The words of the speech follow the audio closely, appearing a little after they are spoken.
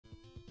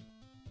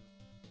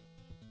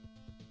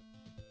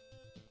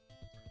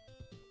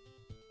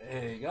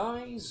Hey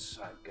guys,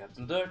 I'm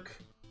Captain Duck,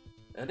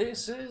 and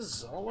this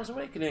is Alwa's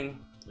Awakening.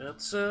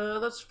 Let's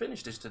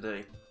finish this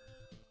today.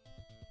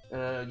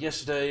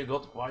 Yesterday I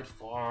got quite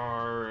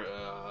far,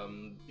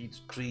 beat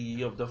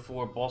 3 of the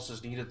 4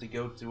 bosses needed to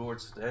go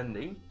towards the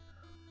ending.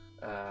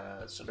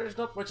 So there's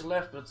not much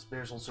left, but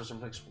there's also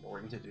some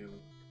exploring to do.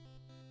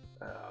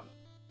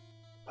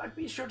 Might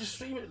be sure to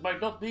stream it,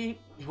 might not be.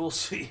 We'll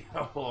see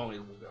how long it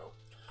will go.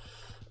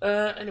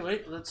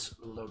 Anyway, let's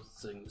load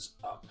things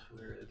up.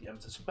 We're at the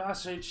Amethyst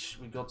Passage.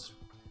 We got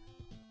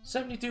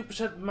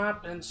 72%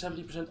 map and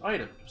 70%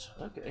 items.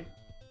 Okay.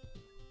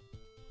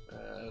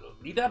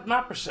 Don't need that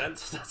map percent.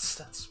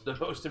 That's the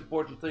most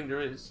important thing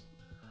there is.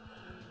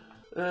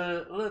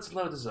 Let's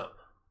load this up.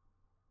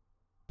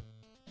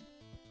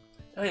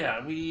 Oh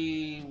yeah,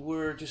 we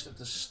were just at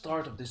the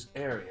start of this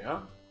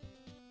area.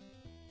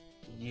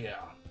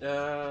 Yeah.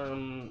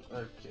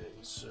 Okay,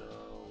 so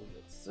we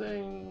got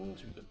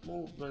things, we got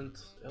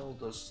movement, L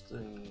does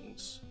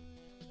things.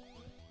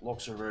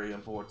 Locks are very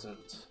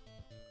important.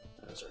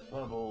 There's our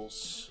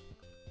bubbles.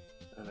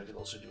 And I can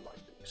also do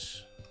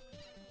lightnings.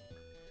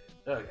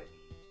 Okay.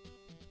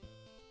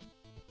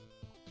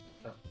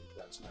 Oh,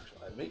 that's an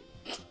actual enemy.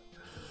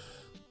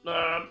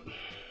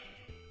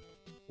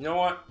 You know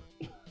what?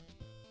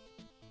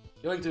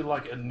 Going to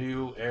like a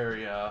new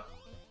area.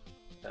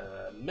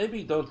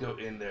 Maybe don't go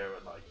in there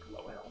with like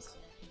low health.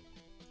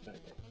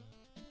 Okay.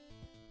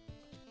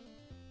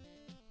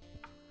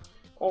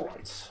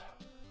 Alright.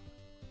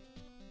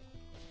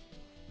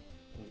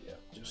 Yeah,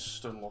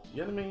 just unlock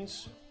the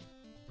enemies.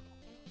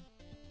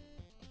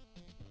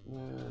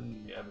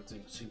 And yeah,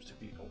 everything seems to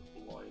be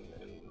online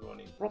and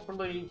running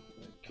properly.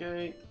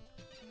 Okay.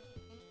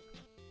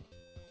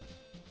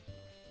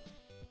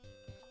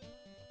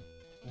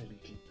 Maybe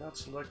keep that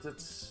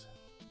selected.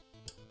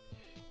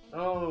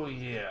 Oh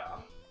yeah.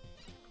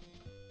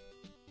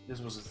 This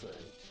was the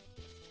thing.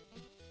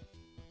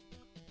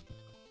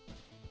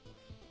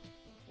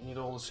 I need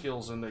all the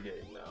skills in the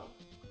game now.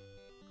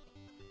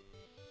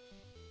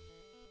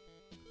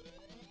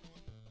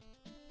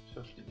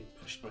 Totally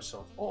pushed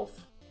myself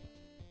off.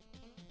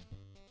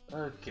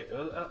 Okay,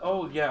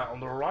 oh yeah, on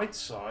the right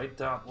side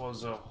that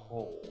was a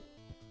hole.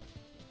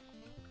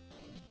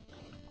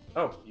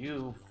 Oh,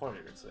 you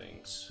fire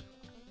things.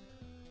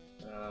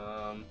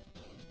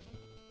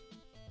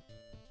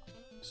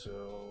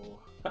 So,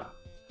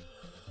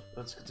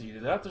 let's continue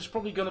that. There's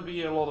probably gonna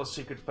be a lot of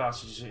secret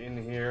passages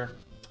in here,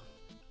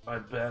 I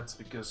bet,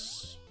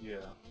 because,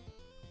 yeah.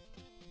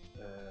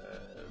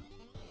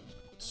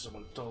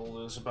 Someone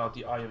told us about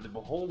the Eye of the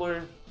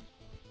Beholder,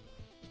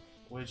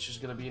 which is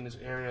gonna be in this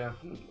area.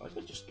 I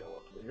could just go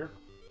up there.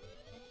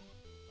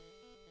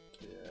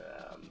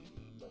 Yeah,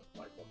 that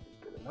might not be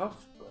good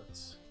enough, but...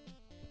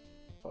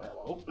 Oh,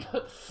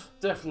 hello.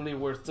 Definitely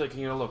worth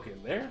taking a look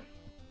in there.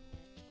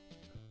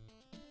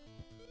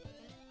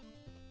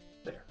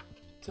 There.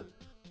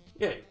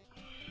 Yay.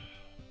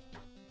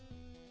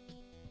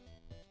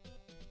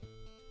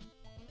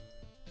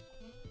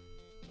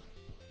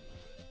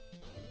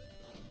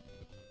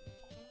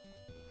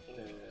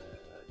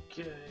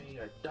 Okay,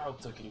 I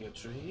doubt I can get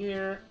through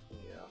here.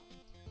 Yeah.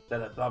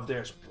 That above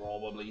there is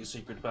probably a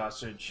secret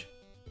passage.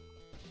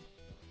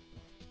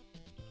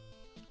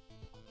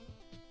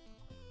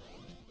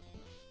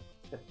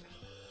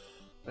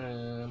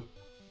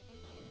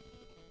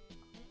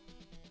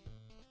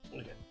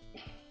 Okay.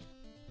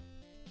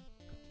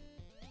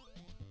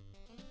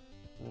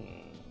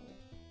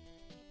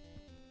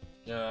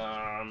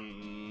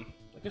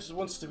 I guess it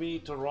wants me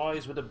to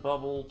rise with a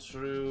bubble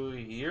through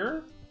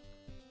here.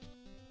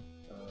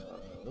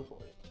 Oh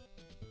boy.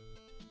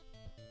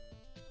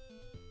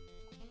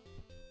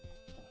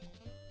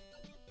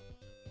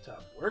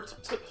 That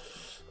worked.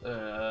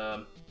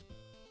 Time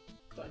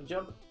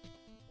jump.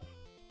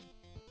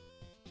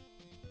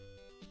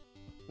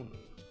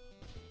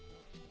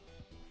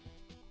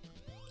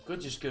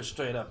 Could just go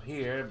straight up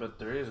here, but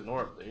there is an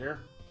orb there.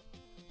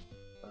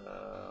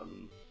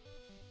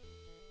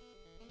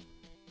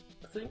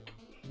 I think.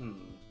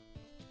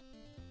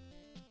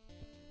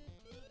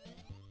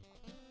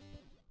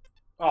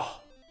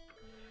 Oh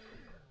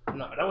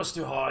no, that was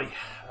too high.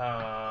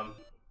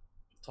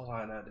 Thought I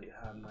had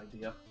an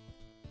idea.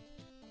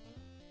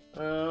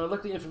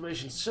 Luckily,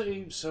 information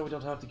saved, so we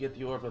don't have to get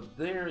the orb up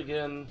there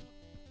again.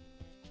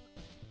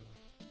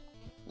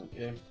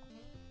 Okay.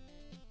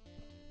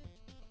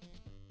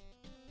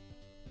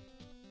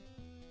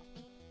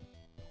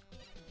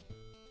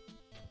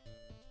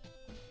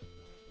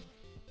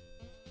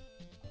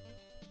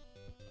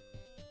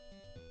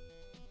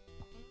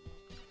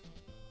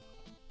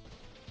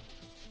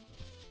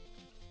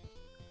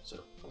 So,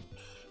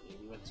 we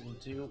went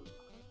into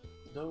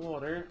the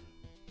water.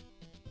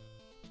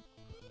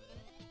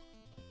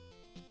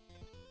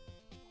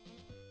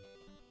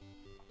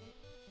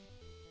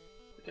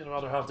 I'd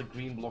rather have the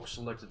green block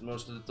selected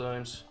most of the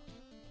times.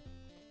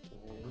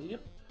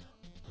 Yep.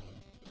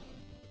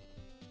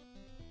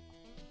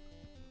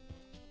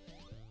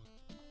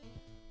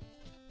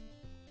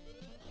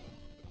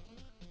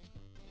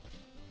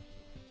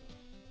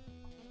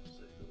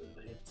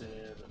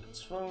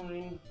 That's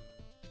fine.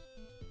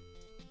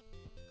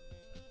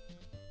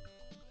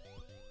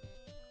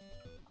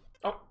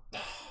 Oh.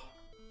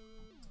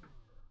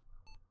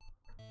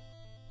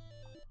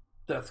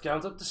 Death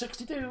count up to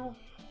 62.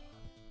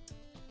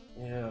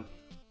 Yeah.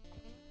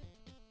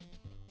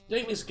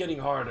 Game is getting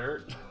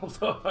harder,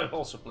 although I'm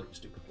also playing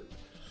stupidly.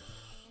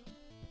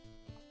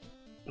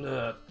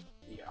 Yeah,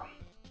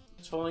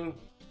 it's fine.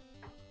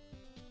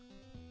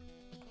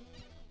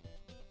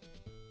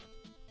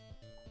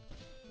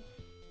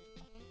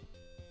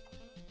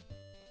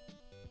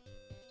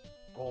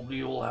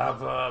 Probably will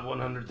have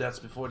 100 deaths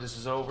before this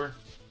is over.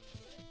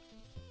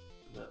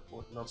 That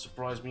would not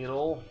surprise me at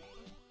all.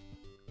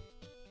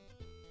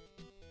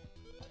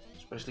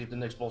 Especially if the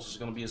next boss is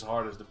going to be as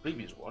hard as the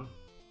previous one.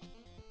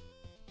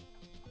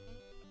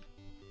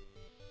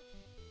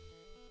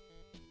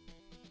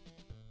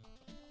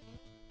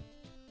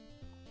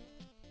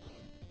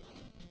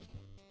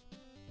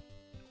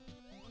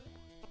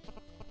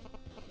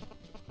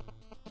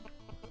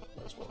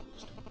 That's what it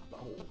is.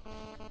 Oh.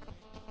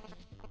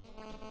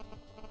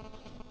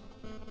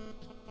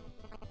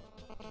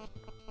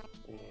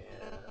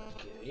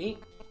 Okay.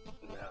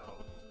 Now,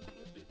 be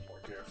a bit more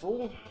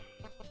careful.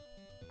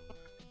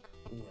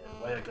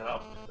 Yeah, way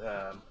up.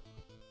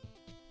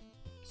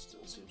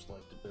 Still seems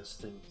like the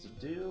best thing to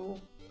do.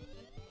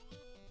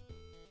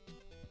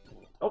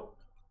 Oh!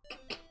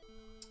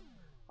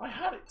 I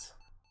had it!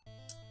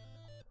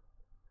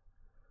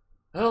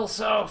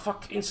 Also,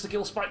 fuck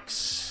insta-kill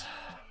spikes.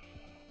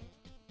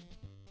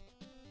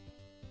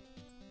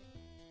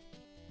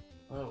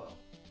 Oh well.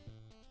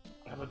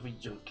 How about we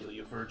don't kill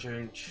you for a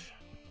change?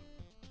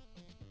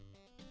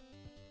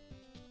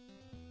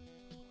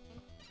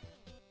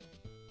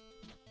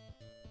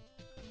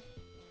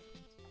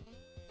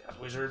 Cat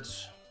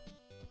wizards.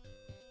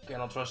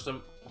 Cannot trust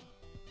them.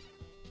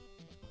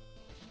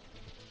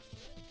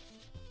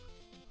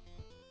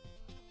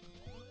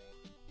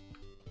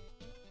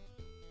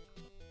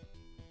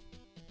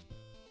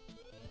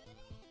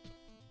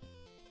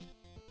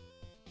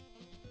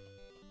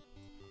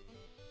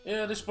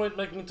 Yeah, at this point,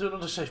 making it to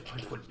another save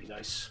point would be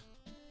nice.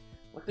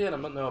 Luckily, I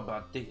don't know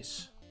about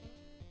this.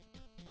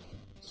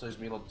 Saves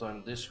me a lot of time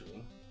on this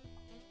screen.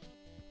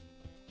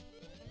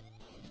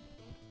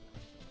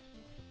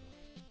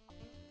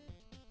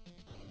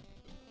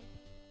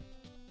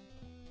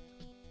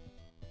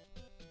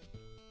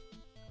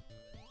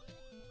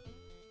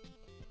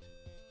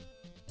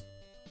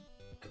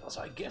 Because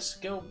I guess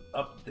go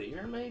up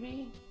there, maybe?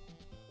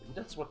 Maybe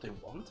that's what they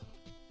want.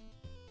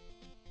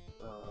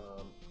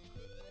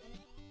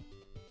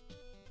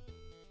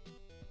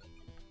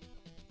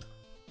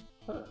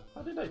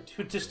 How did I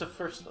do this the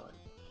first time?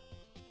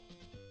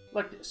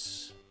 Like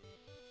this.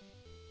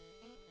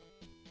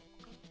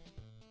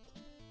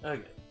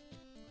 Okay.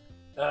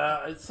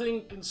 I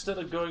think instead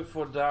of going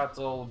for that,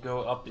 I'll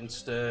go up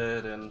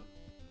instead and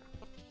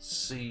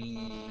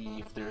see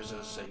if there's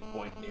a save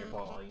point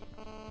nearby.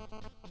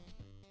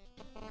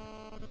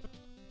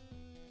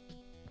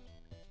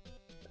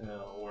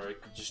 Or I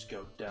could just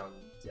go down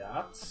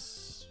that.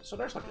 So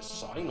there's like a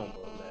sign on the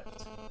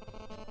left.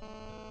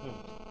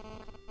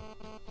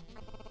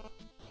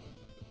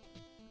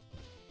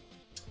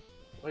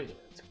 Wait a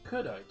minute,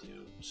 could I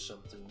do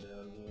something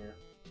down here?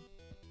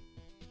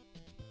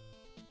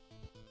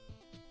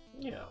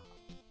 Yeah.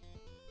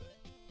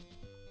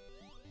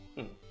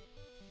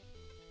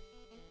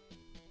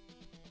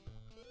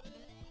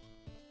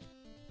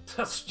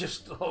 That's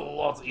just a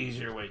lot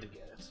easier way to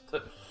get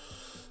it.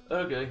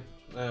 Okay,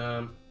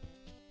 good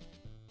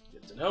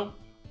to know.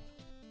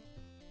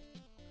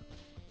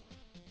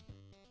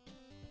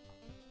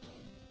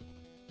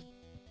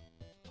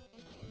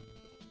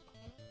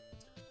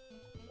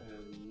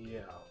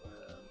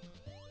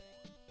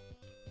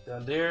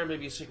 Down there,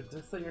 maybe a secret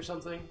thing or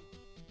something.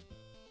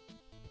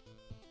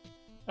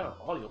 Oh,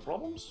 audio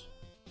problems?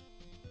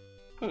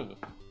 I'm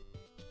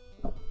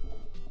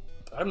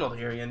not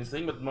hearing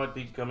anything, but it might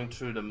be coming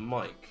through the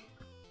mic.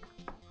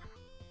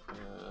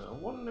 I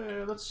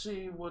wonder, let's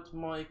see what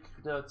mic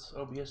that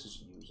OBS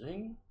is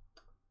using.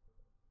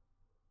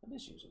 It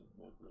is using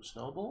Blue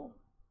Snowball.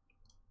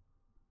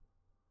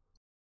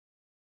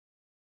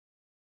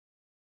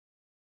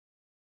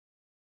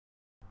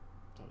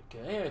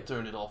 Okay, I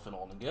turned it off and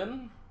on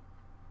again.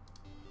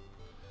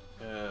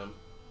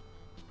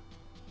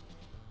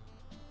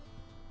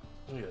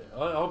 Yeah,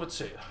 I hope it's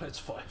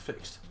fine,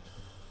 fixed.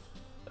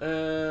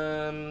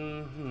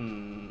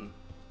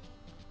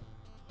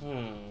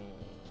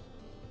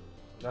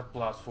 That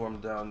platform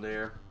down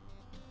there.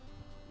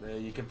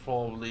 You can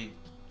probably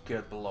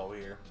get below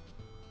here.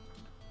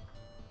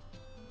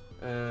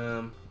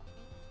 Yeah,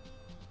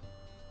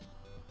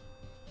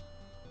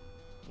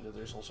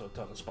 there's also a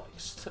ton of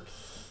spikes.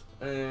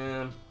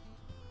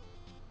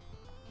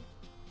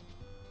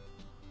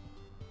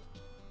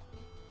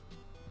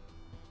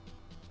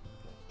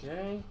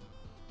 Okay.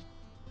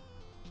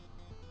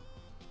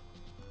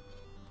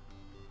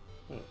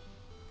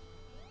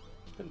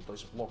 Couldn't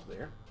place a block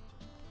there.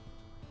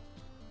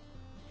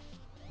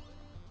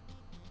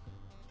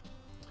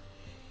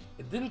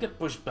 It didn't get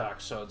pushed back,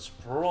 so it's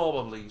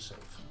probably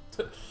safe.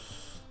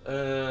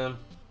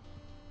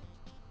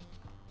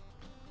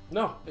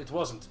 No, it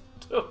wasn't.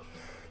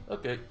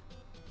 Okay.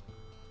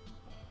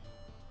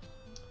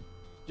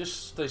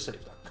 Just stay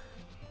safe, Duck.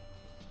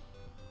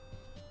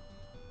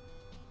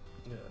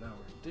 Yeah, now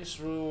we're in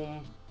this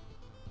room.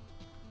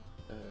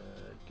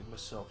 Give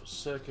myself a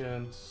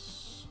second.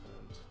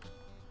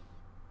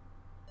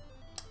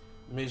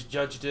 And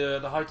misjudged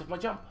the height of my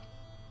jump.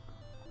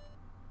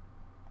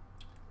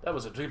 That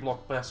was a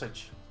 3-block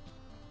passage.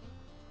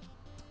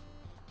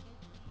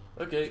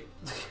 Okay.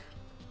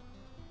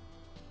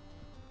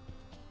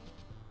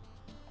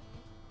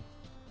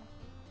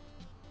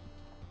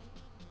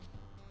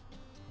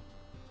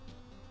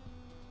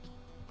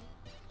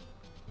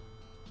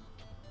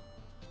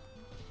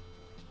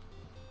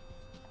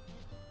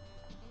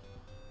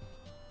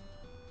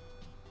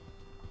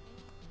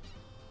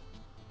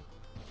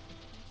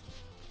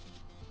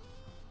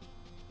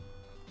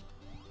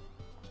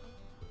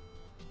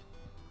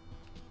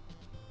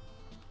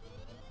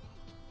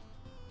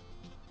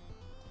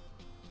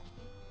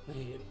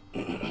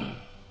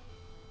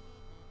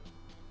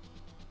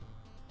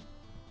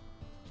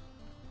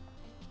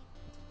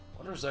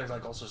 Wonder if there's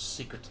like also a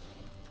secret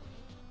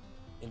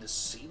in the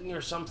ceiling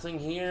or something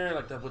here?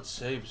 Like that would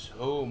save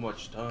so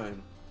much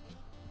time.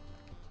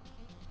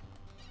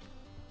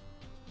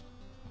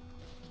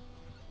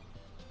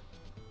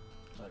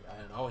 Like, I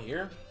don't know,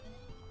 here?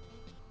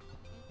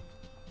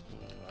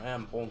 I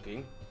am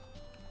bonking.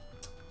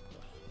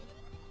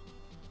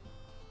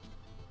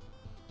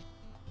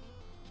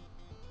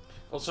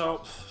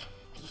 Also,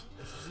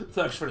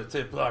 thanks for the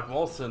tip, Black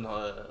Moth, and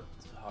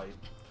hi,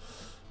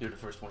 you're the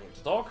first one here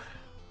to talk.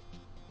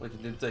 Like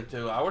it didn't take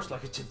 2 hours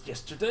like it did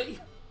yesterday.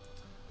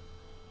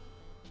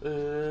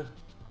 I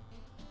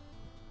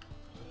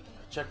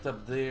checked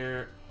up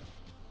there.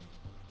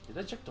 Did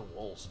I check the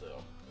walls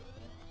though?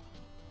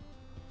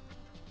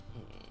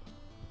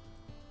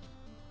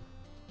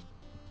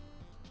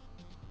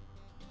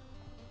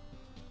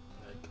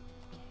 Like,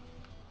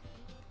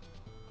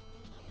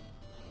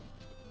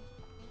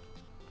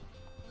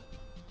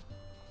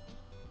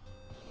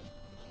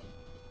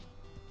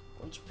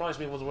 wouldn't surprise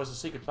me if there was a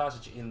secret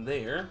passage in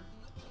there.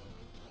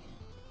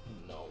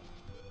 No.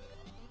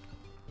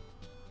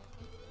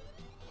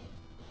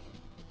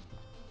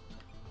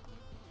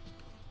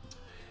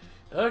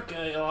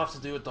 Okay, I'll have to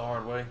do it the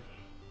hard way.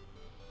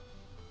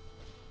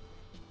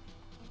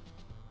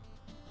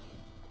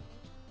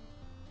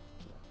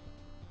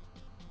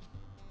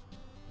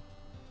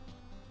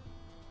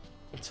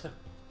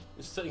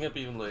 It's staying up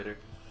even later.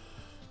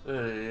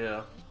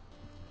 Yeah.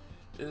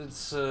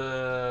 It's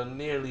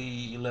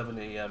nearly 11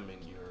 AM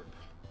in Europe.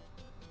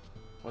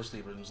 My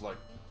sleep rhythm's like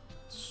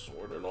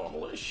sorta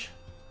normal-ish.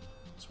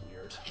 It's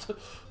weird.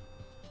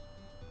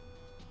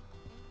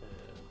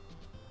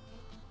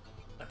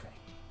 Okay.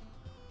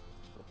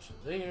 Up to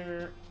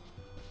there.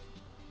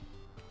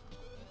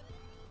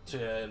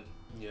 So,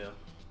 yeah.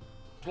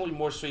 Probably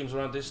more streams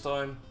around this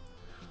time.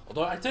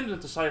 Although I tended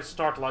to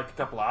start like a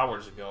couple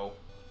hours ago.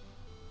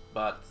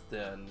 But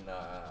then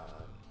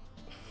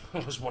I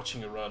was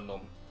watching a run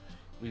on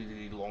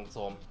really long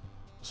time.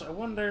 So I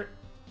wonder...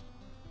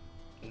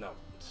 No.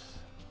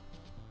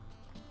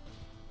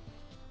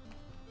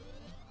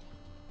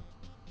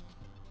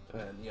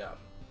 And yeah,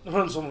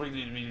 runs on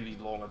really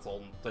long and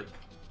all take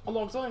a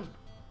long time.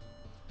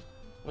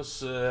 It was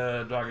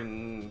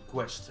Dragon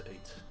Quest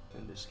 8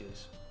 in this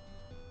case.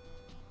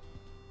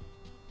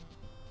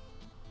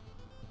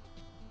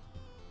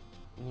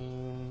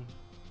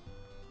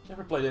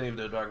 Never played any of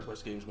the Dragon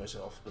Quest games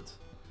myself, but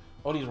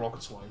only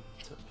Rocket Swine,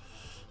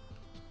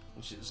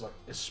 which is like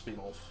a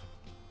spin-off.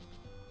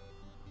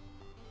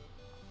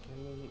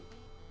 Can we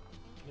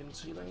hidden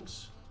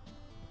ceilings?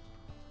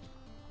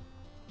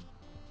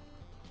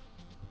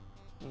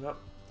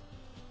 Nope.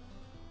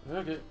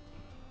 Okay.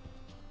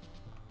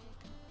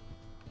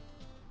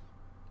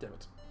 Damn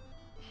it.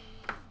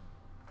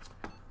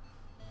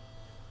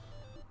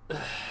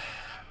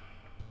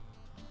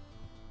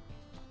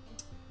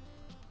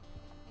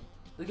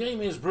 The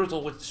game is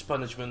brutal with its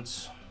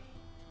punishments.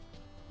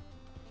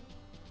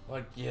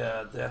 Like,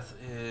 yeah, death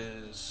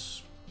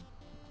is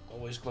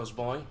always close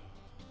by.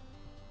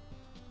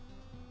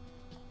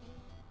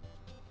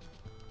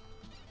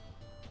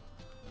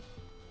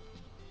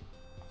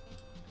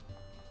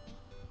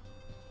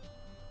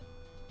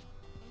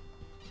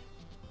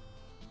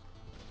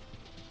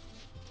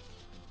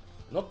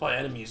 Not by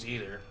enemies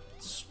either.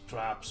 It's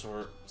traps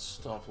or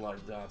stuff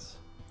like that.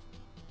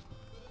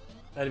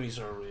 Enemies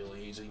are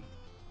really easy.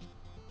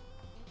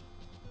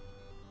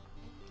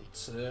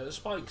 It's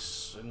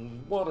spikes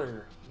and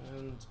water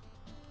and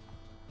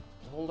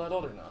all that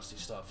other nasty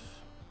stuff.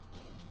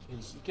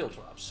 It's kill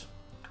traps.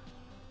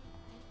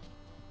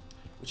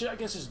 Which I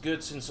guess is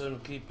good since I'm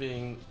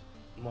keeping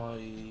my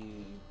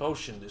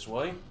potion this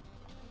way.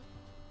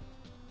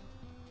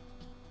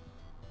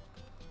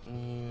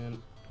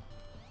 And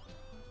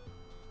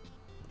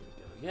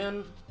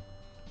again.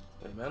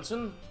 Hey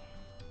Manson.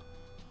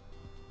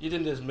 You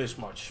didn't miss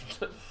much.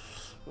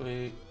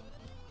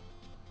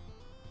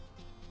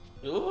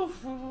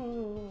 Oof.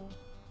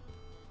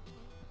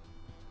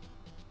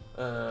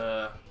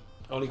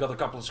 Only got a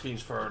couple of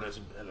screens further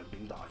and I've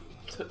been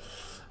dying.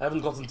 I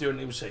haven't gotten to a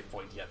new save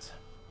point yet.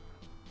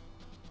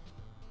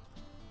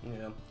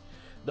 Yeah.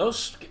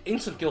 Those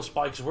instant kill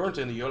spikes weren't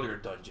in the earlier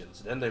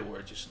dungeons, then they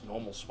were just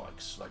normal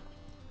spikes, like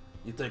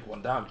you take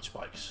 1 damage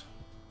spikes.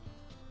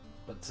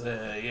 But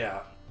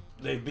yeah,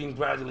 they've been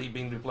gradually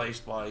being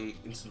replaced by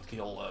instant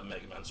kill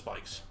Mega Man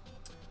spikes.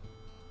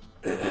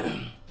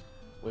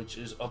 Which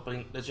is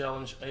upping the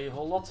challenge a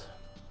whole lot.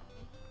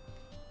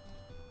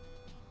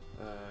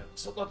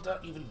 It's not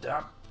that even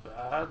that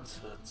bad,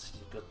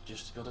 but you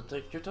just gotta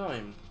take your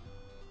time.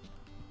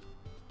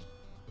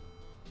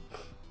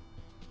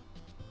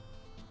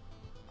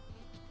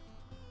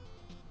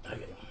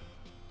 Okay.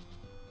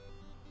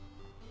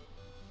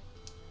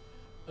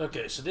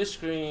 Okay, so this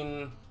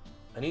screen,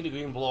 I need a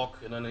green block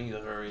and then I need a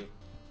hurry.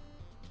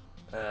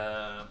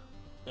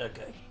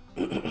 Okay.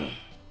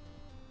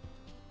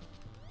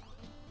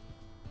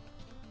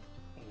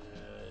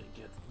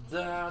 Get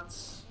that.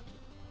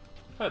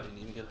 I didn't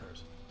even get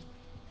hurt.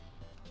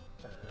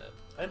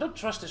 I don't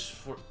trust this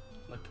for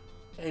like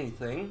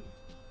anything.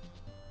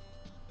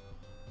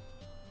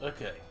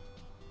 Okay.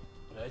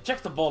 I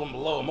checked the bottom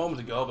below a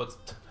moment ago, but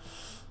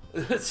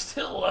it's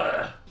still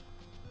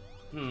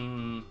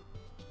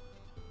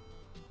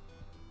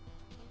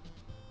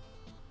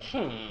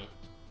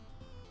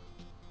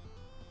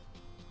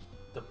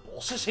The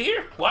boss is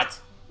here? What?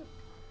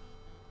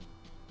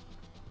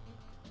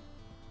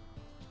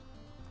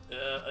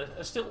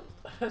 I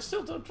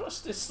still don't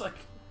trust this, like...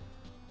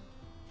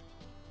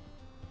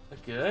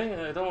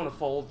 Okay, I don't want to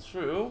fall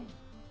through.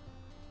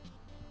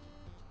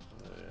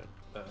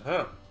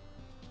 Well,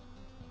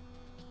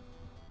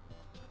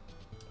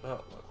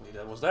 luckily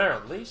that was there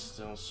at least.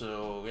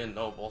 Also, yeah,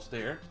 no boss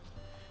there.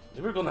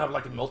 Maybe we're gonna have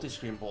like a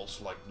multi-screen boss,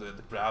 like the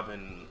grab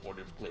in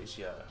order of place,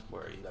 yeah,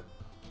 where he like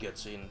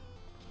gets in.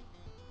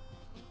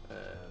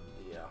 And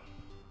yeah.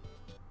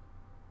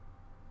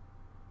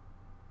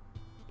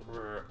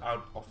 We're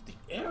out of the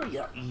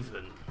area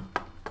even.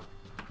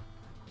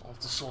 Of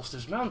the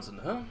Solstice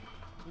Mountain, huh?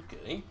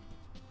 Okay.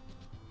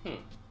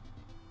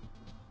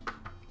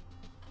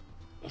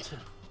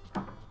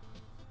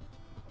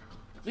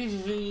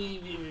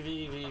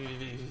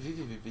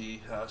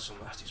 Some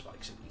nasty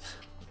spikes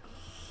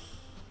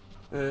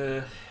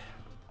indeed.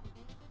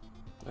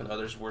 And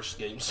others worse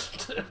games.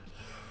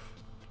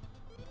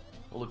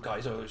 All the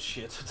guys are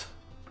shit.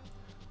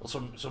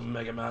 Also some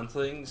Mega Man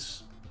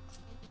things.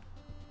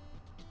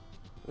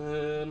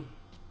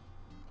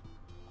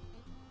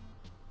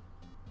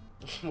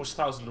 Almost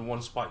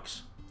 1001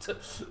 spikes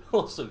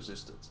also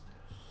existed.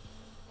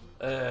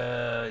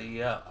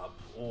 Yeah, up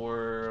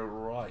or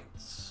right.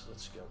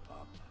 Let's go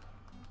up.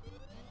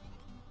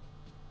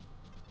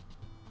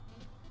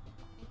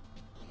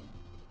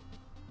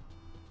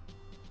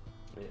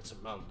 It's a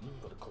mountain,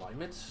 gotta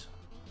climb it.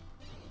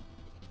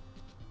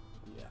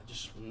 Yeah,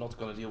 just not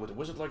gonna deal with a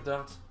wizard like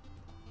that.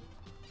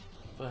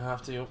 If I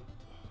have to.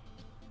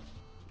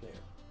 There.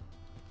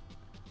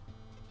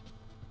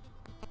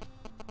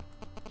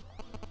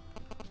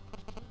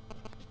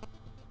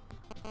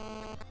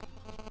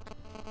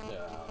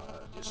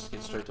 Just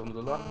get straight onto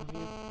the ladder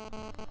here.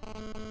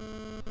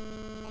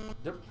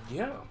 Yep,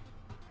 yeah.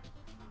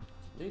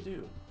 They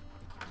do.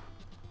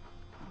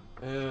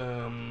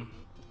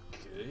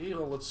 Okay,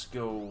 well, let's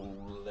go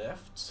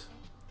left.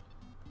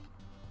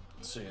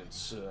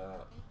 Since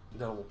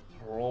that will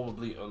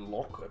probably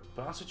unlock a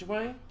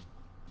passageway.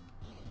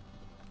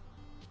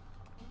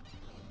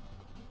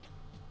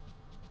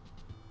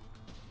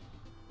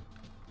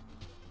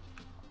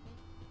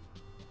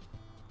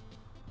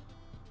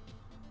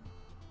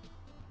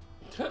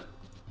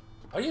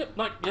 Are you,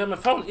 like, yeah, my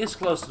phone is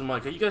close to the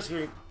mic. Are you guys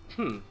hearing?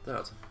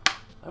 That.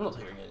 I'm not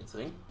hearing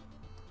anything.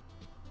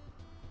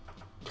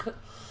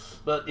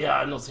 But yeah,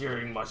 I'm not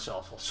hearing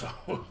myself also,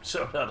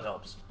 so that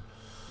helps.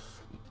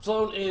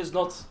 Phone is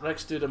not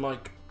next to the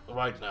mic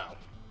right now,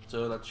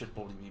 so that should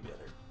probably be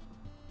better.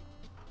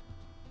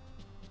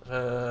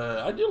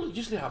 I do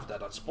usually have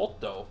that spot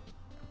though.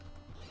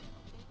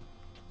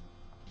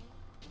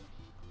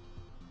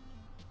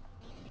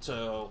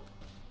 So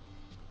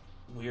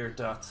weird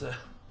that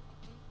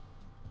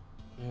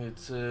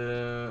it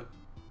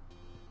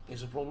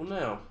is a problem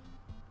now.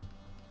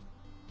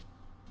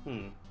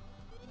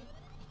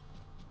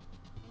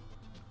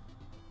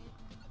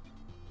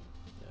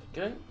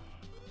 Okay.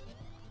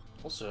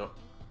 Also,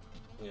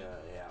 yeah.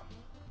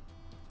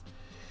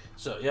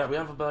 So yeah, we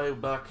have a way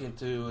back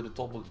into the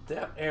top of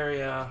that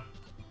area,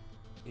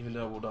 even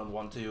though we don't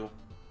want to.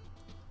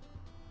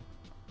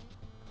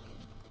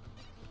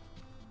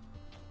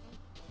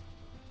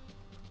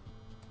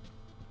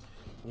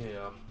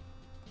 Yeah.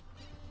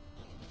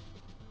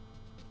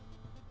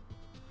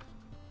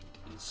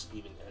 Is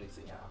even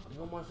anything happening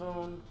on my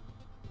phone?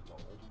 No.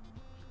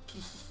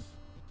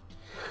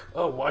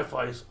 Oh,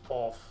 Wi-Fi is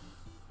off.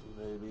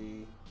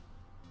 Maybe.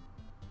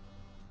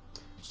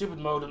 Stupid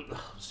modem,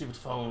 stupid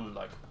phone,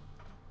 like,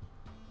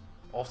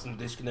 often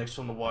disconnects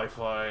from the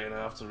Wi-Fi and I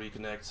have to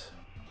reconnect.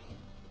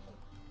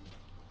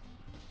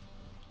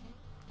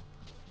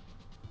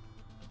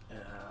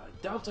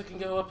 doubt I can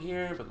go up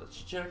here, but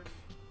let's check.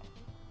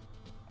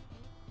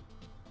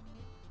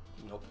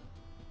 Nope.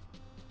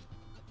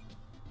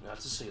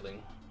 That's the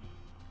ceiling.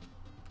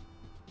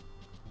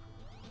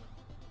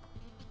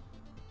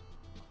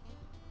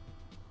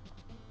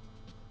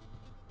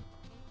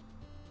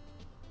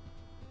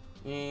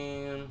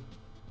 And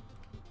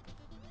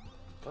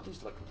got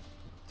these like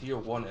tier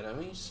 1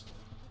 enemies.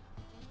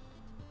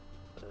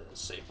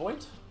 Save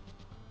point.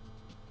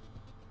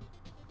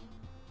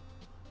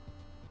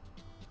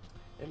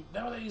 And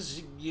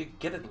nowadays you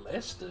get it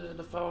less,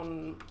 the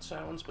phone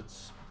sounds, but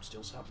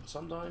still happens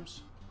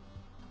sometimes.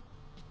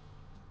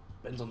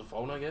 Depends on the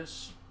phone, I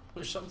guess,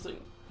 or something.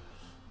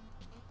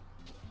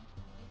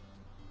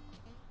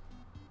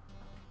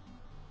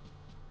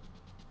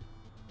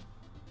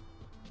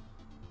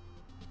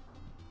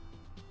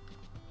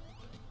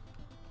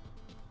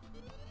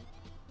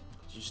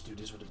 Just do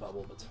this with the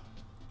bubble, but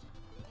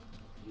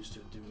used to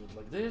do it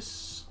like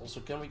this.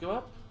 Also, can we go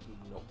up?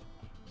 Nope.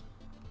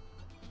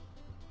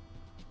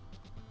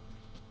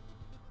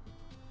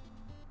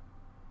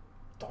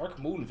 Dark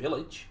Moon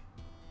Village.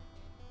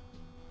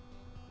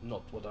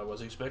 Not what I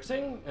was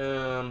expecting.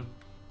 There's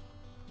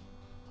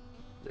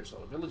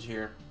not a village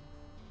here.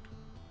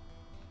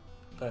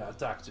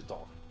 Attack to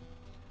talk.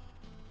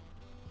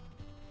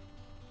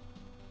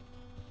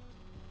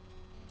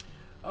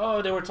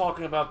 Oh, they were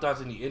talking about that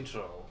in the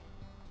intro.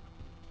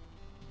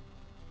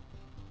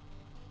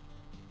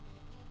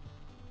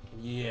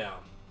 Yeah.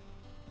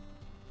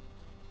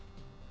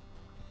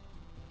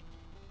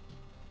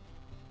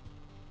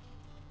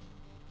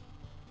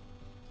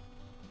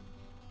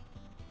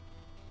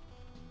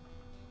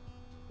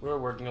 We're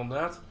working on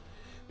that.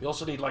 We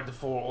also need like the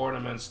 4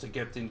 ornaments to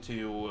get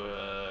into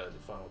the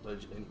final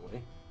dungeon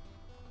anyway.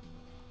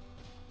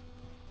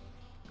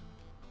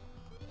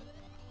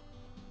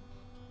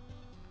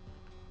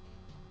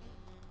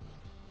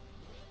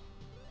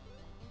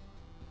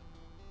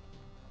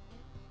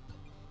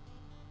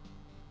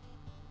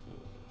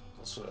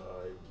 Also,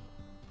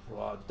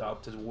 I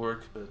doubt it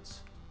work, but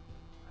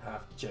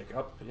have to check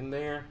up in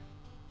there.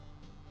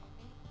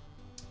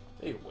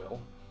 It will.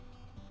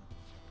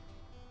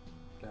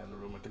 And the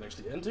room I can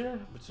actually enter,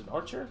 it's an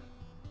archer.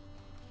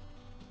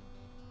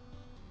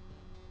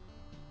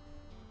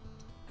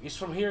 Because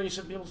from here you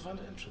should be able to find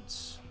the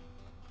entrance.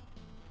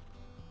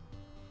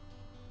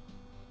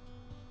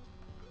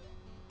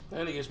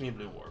 And it gives me a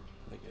blue orb.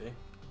 Okay.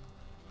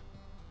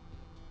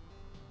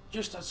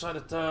 Just outside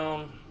of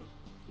town,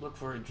 look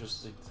for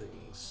interesting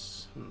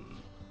things.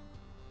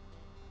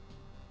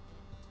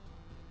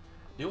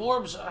 The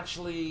orbs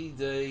actually,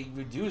 they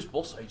reduce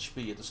boss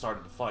HP at the start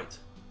of the fight.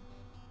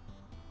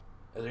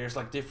 There's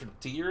like different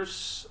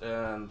tiers,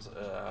 and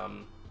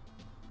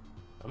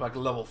I'm like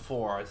level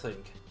 4, I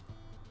think,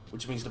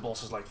 which means the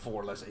boss is like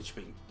 4 less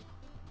HP.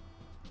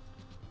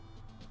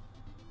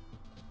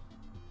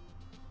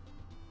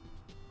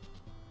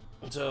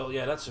 So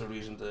yeah, that's a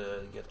reason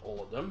to get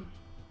all of them.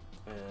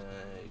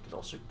 You can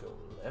also go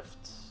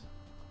left.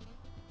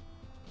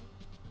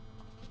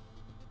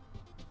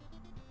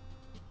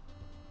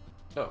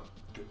 Oh,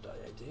 good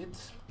I did.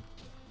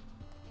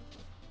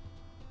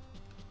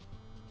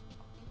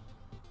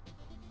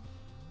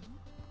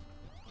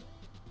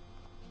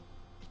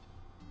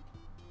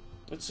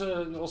 It's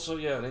also,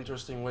 yeah, an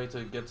interesting way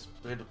to get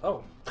rid of...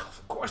 Oh,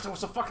 of course there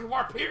was a fucking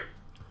warp here!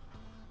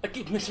 I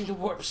keep missing the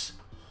warps.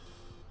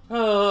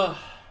 I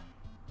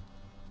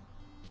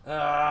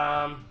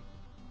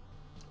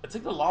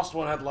think the last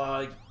one had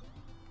like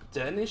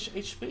 10-ish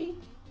HP?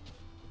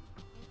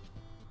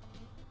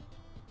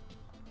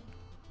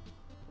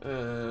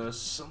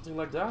 Something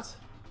like that.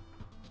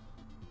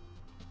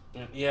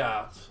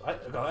 Yeah,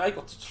 I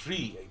got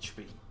 3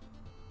 HP.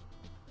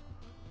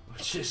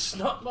 Which is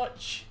not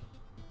much.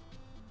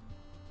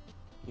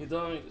 You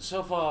die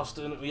so fast,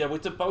 and yeah,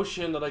 with the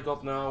potion that I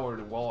got now, or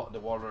the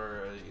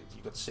water,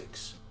 you got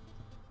 6.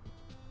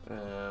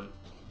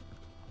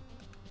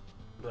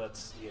 But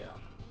yeah,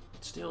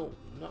 still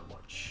not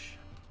much.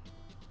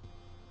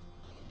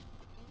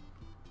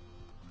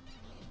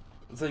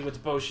 The thing with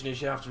the potion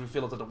is you have to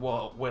refill it at a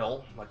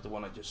well, like the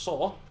one I just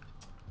saw.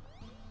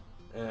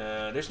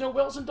 There's no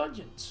wells in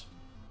dungeons.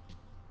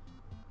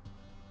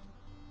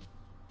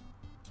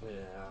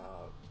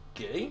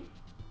 Okay,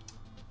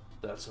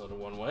 that's another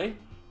one way.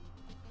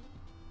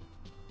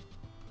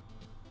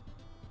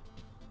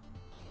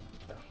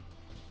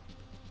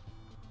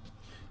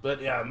 But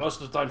yeah,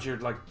 most of the times you're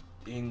like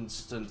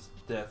instant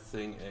death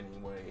thing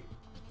anyway.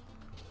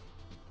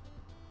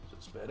 So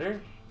it's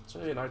better.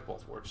 So yeah, night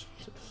path works.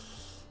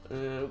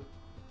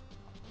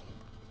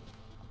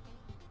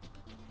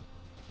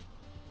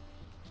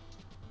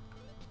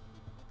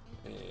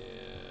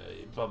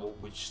 Bubble,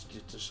 which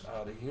gets us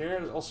out of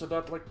here. Also,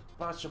 that like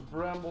patch of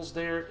brambles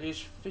there is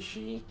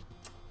fishy.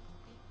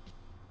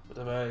 But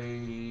if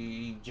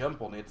I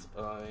jump on it,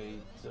 I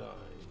die.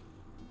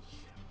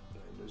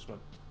 I lose my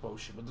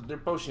potion, but their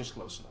potion is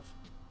close enough.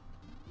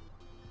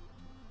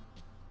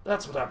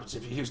 That's what happens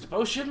if you use the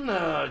potion.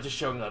 Just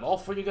showing that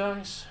off for you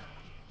guys.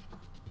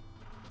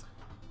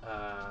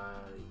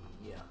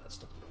 Yeah, that's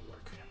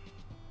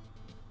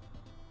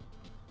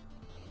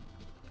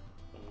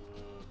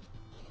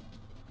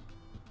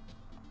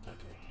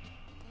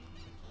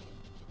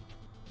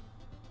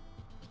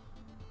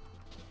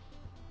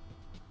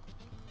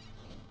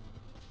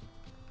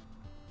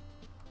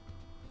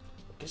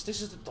Is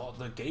this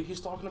the game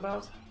he's talking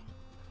about?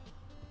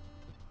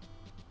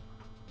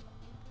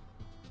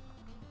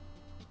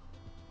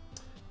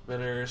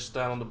 Better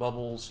stand on the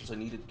bubble since I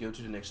need to go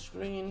to the next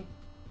screen.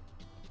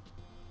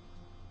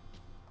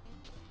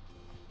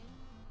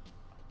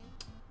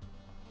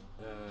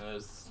 I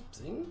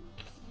think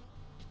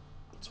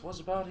it was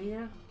about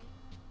here.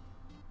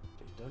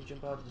 Okay, don't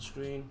jump out of the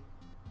screen.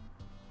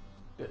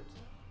 Good.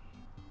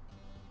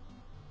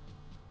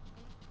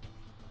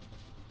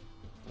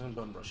 And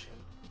bum rush him.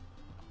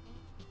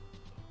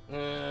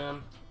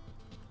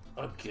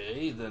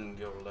 Okay, then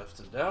go left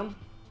and down.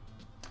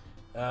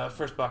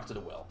 First back to the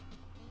well.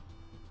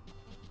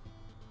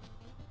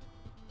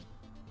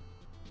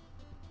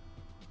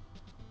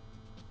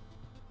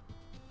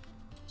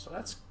 So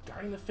that's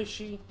kinda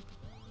fishy.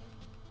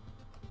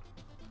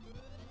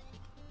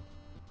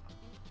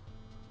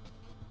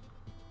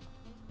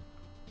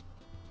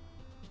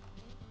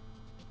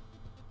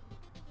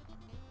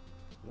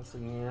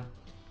 Nothing here.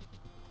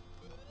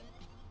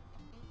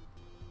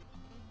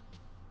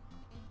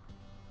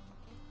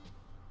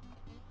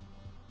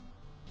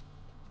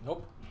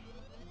 Nope.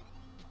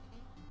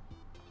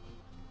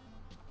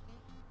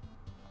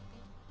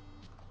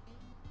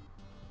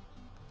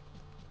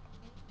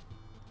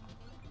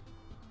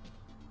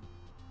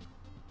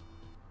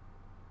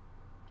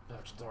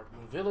 Back to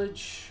Darkmoon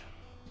Village.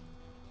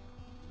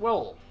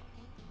 Well,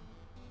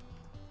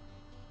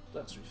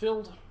 that's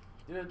refilled.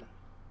 Good.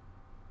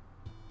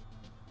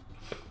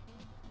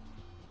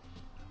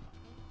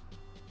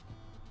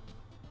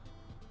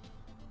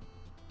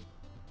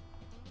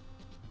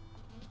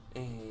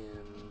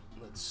 And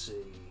let's see,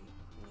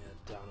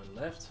 yeah, down and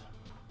left.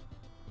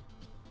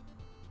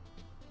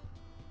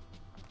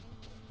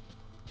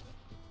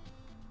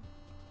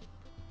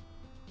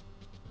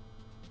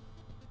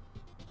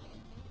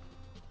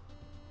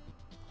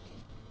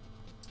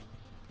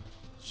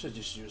 Should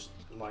just use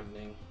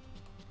lightning.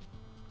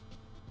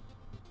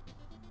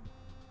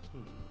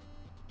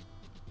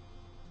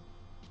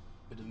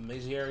 Bit of a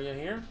mazy area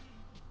here.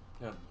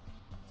 No.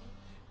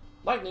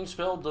 Lightning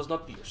spell does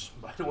not pierce,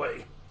 by the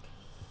way.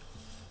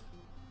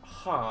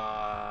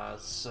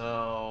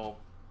 So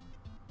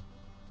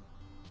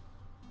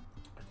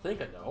I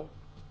think I know.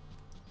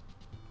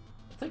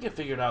 I think I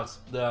figured out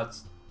that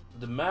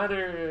the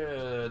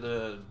matter,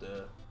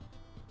 the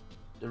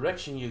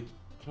direction you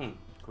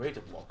create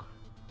a block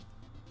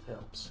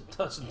helps. It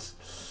doesn't.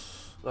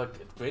 Look,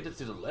 it created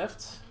to the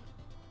left,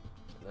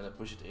 and then I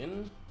push it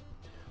in.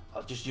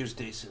 I'll just use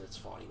this, and it's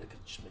fine. I can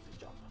just make the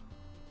jump.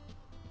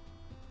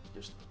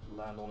 Just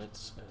land on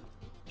it and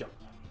jump.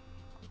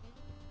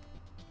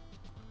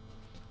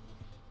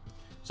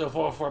 So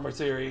for my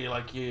theory,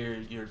 like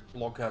your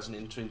block has an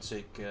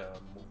intrinsic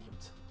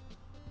movement,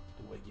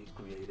 the way you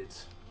create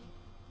it.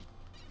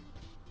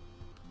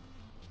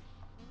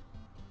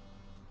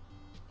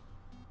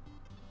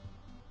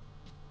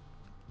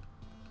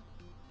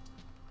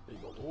 Big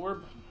old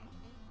orb,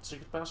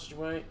 secret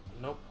passageway.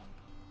 Nope.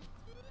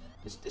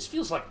 This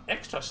feels like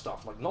extra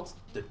stuff, like not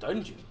the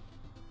dungeon.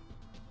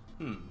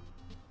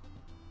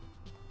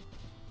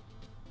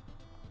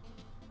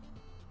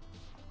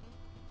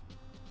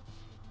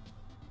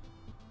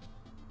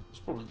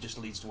 Probably just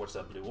leads towards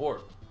that blue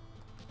orb.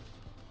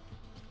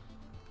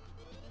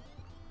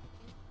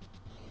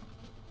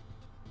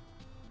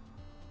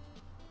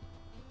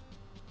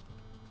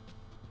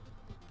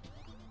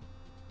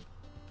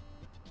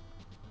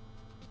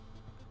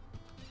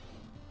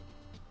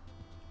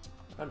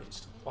 I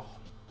missed. Oh.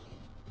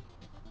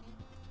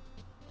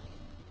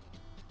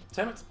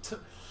 Damn it.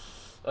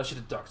 I should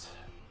have ducked.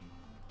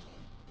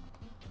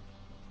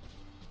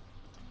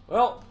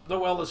 Well, the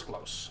well is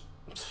close.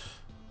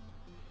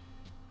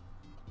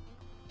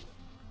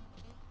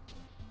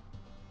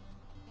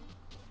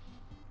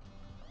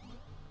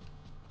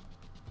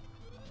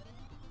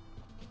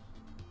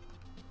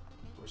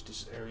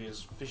 This area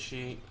is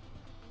fishy.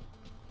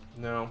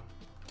 No.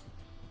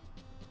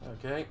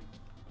 Okay.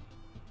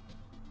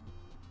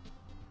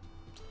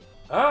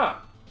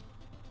 Ah!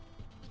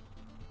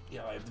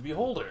 Yeah, I have the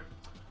beholder.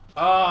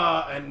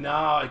 Ah, and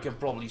now I can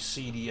probably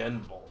see the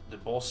end the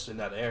boss in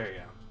that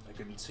area. I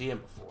couldn't see him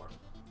before.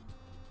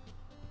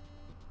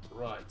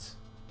 Right.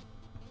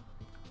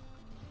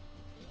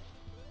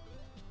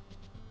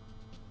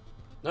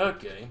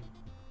 Okay.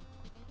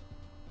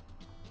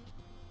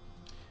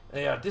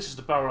 Yeah, this is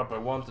the power-up I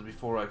wanted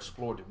before I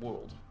explored the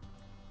world.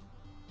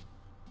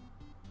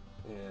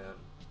 Yeah.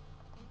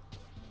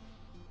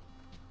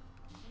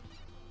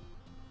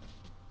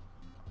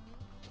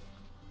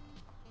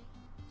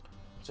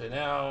 So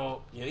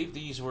now, yeah, if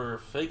these were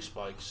fake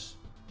spikes,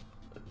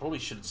 I probably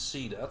shouldn't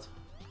see that.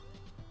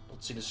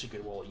 Not see the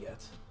secret wall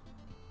yet.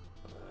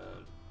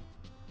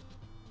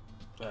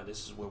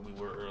 This is where we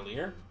were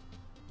earlier.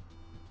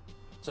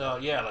 So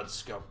yeah,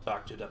 let's go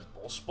back to that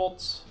boss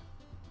spot.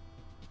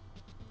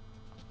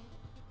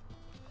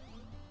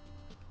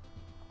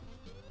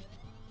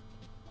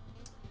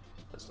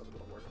 That's not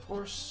gonna work, of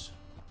course.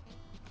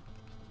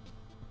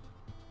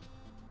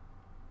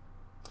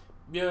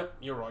 Yeah,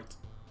 you're right.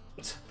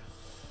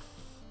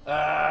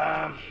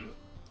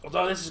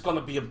 Although this is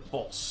gonna be a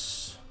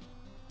boss.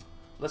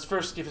 Let's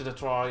first give it a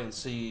try and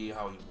see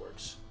how he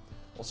works.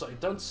 Also, I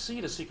don't see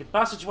the secret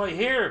passageway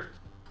here!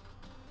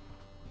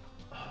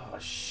 Oh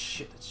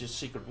shit, it's just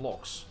secret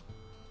blocks.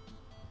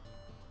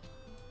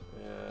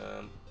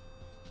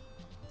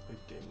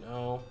 Okay,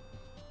 no.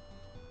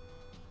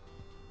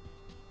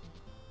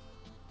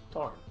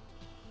 Darn.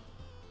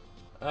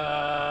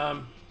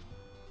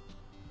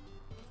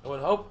 I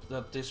would hope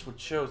that this would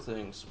show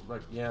things.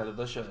 Like, yeah, that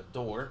does show a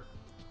door.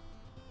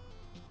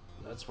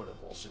 That's where the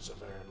boss is,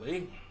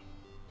 apparently.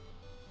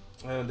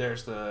 And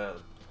there's the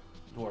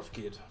dwarf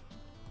kid.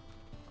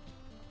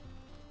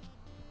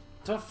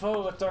 Tough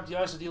foe, attack the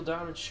ice to deal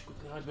damage.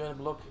 Quickly hide behind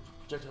a block if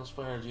projectiles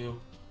fire at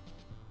you.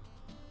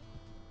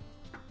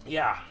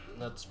 Yeah,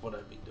 that's what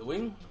I've been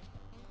doing.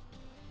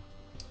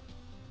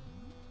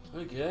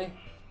 Okay.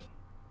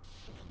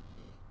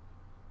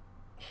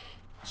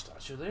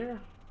 Statue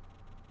there.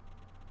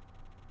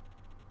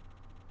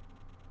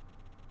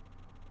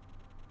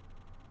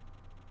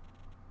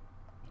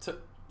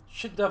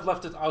 Shouldn't have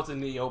left it out in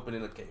the open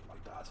in a cave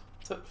like that.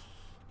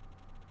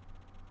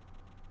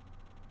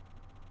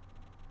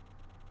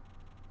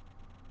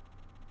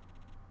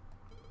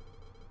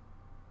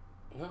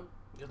 Well,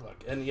 good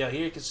luck. And yeah,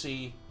 here you can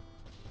see.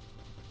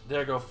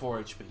 There go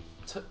 4 HP.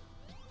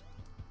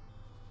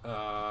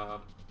 Yeah.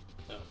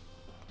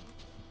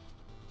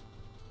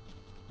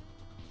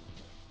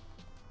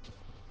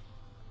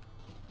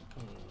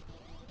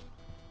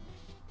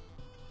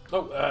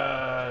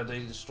 Oh, they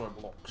destroy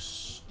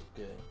blocks.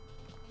 Okay.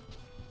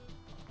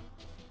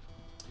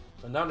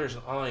 And now there's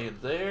an eye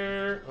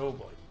there. Oh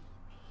boy.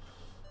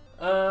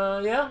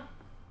 Yeah.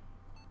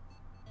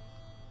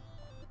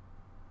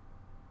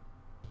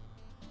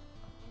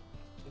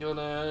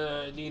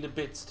 Gonna need a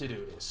bit to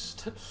do this.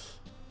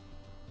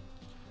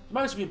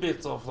 Reminds me a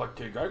bit of like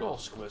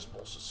Gargoyle's quest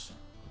bosses.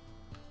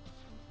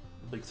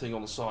 Big thing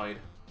on the side.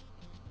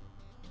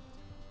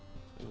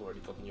 You've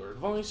already gotten your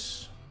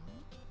advice.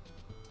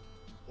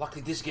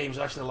 Luckily this game's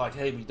actually like,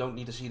 hey, we don't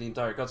need to see the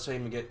entire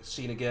cutscene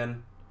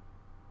again.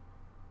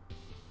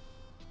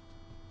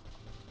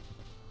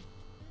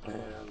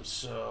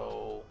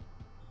 So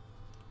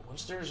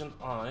once there's an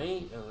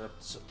eye,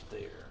 that's up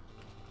there.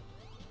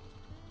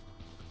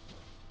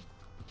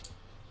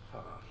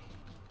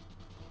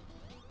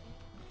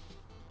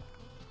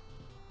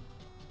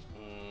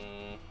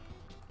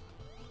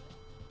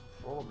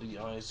 Probably the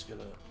eye's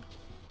gonna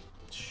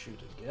shoot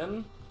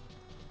again.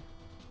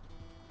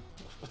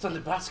 But then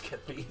the bats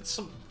get me. It's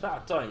some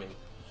bad timing.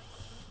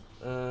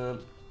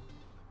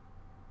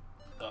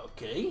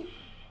 Okay.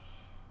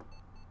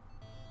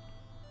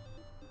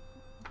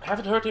 I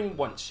haven't heard him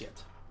once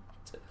yet.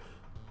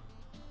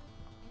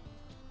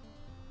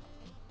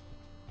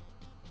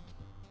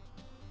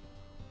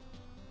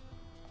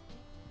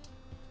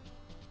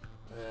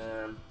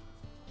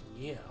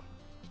 Yeah.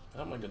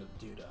 How am I gonna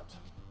do that?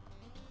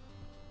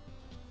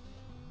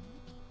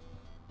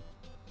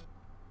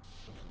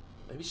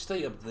 Maybe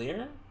stay up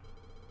there?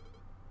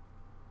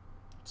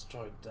 Let's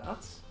try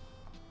that.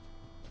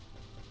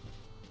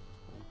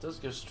 It does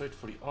go straight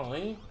for the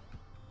eye.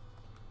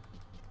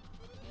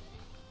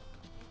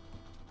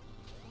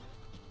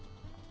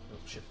 Oh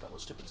shit, that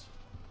was stupid.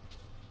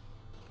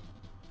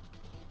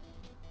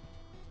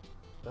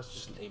 That's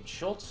just an aimed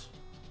shot.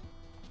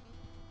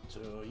 So,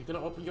 you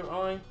gonna open your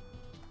eye?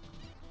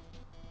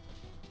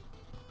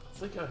 I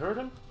think I heard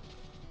him.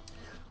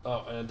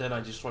 Oh, and then I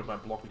destroyed my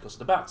block because of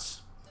the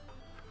bats.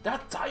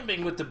 That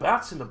timing with the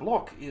bats in the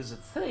block is a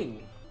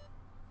thing.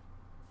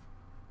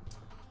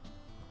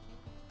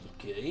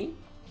 Okay.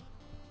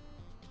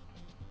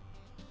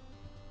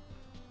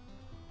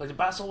 Like, the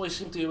bats always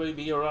seem to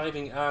be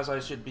arriving as I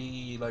should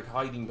be, like,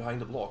 hiding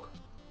behind the block.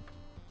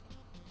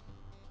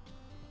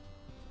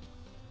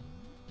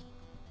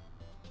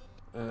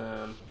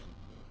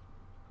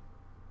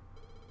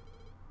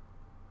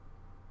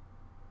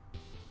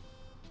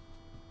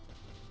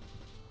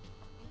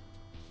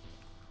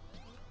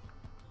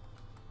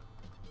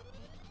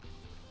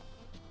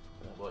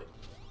 Oh boy.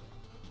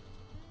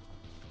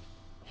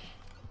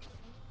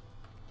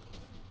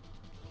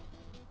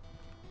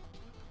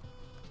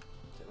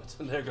 Damn it,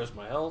 and there goes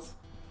my health.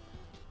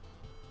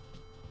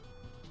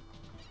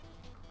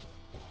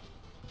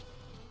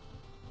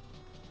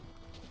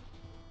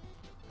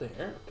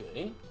 There,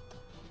 okay.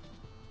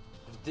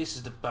 If this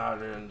is the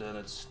pattern, then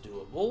it's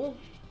doable.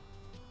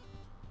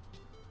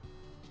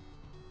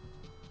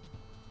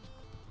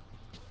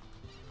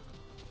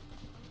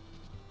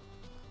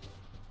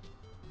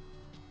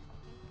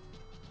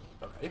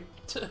 Okay.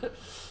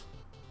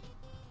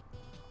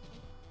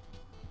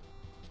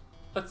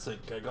 I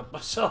think I got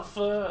myself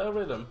a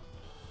rhythm.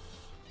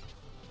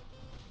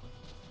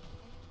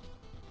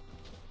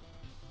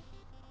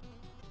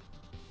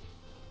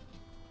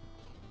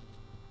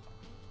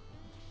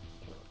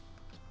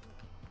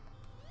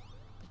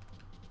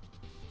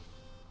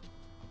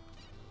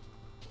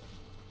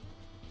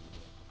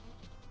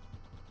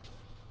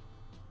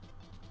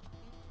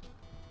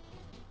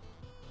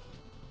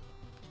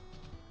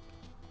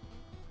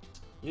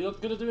 You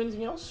not gonna do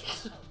anything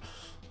else?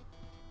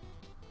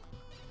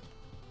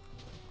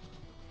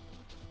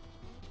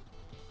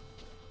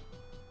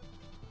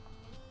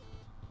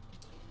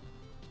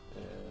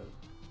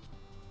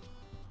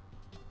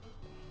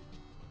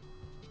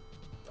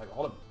 I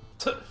got him.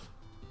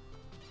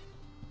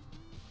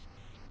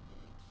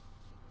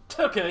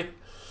 Okay.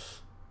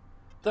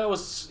 That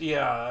was,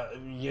 yeah,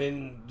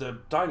 the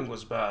timing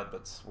was bad,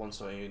 but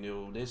once I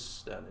knew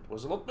this, then it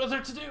was a lot better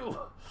to do.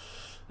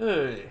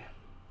 Hey.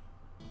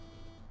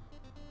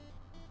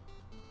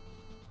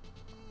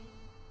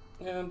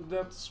 And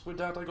that's, with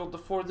that I got the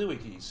 4 Dewey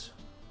keys.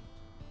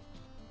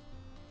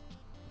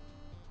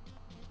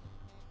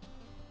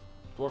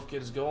 Dwarf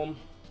Kid is gone.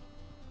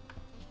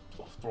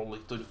 Well, probably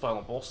to the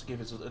final boss to give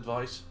his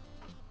advice.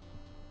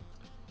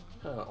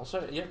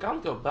 Also, you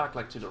can't go back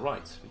like to the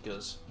right,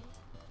 because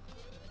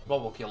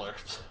Bubble Killer.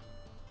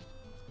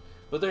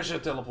 But there's a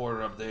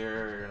teleporter up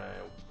there, and I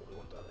probably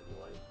want that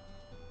anyway.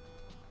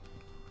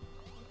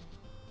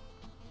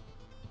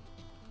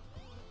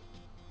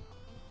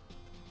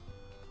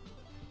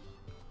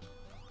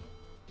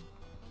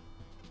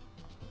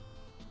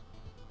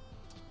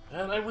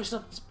 And I wish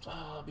that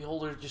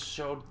Beholder just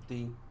showed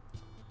the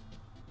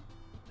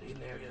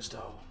hidden areas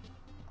though.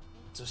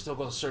 So still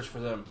gotta search for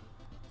them.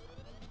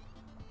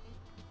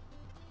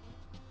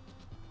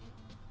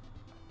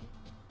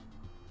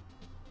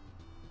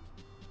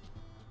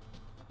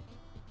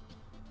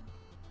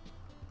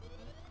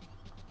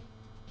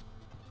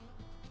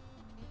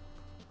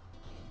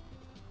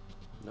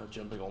 No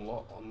jumping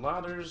on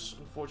ladders,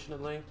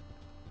 unfortunately.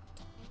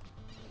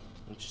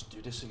 Let's just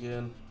do this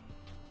again.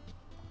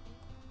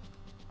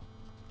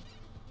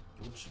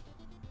 Oops.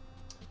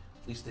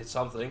 At least did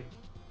something.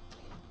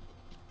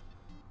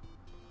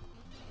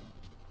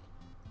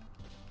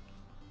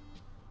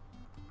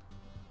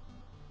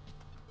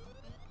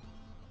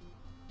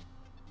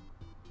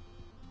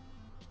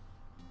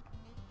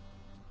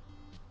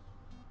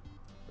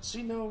 I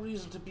see no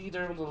reason to be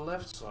there on the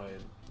left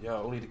side. Yeah,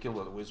 only to kill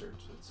that wizard.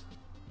 It's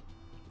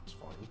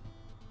fine.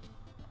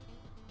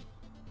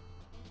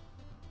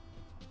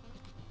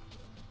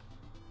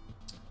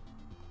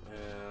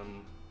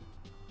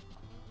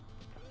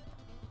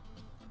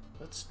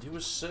 Let's do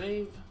a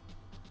save.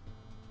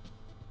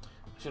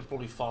 I should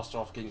probably faster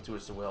off getting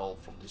towards the well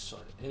from this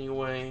side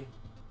anyway.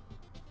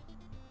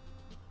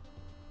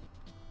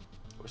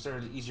 Or is there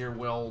an easier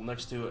well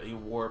next to a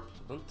warp?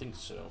 I don't think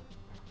so.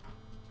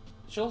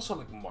 It should also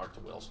like mark the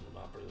wells on the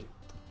map, really.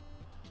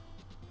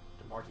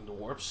 They're marking the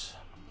warps.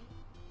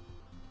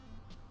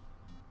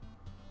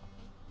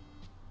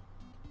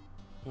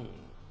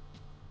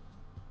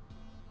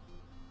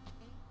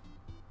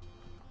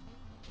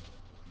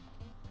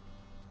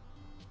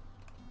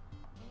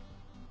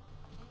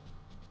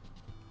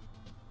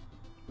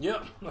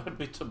 Yeah, I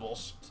beat the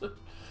boss.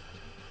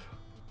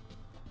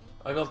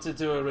 I got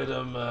into a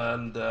rhythm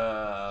and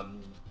that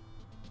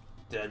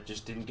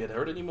just didn't get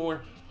hurt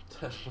anymore.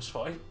 That was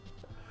fine.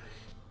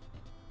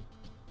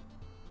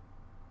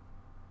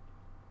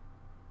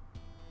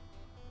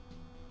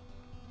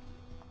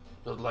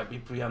 But like be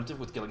preemptive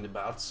with killing the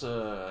bats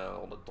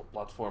on the top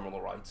platform on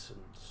the right, and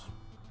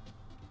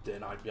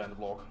then hide behind the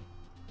block.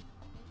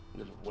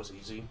 It was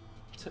easy.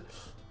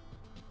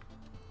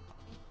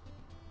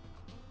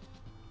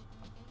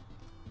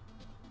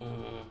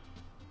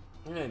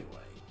 Anyway.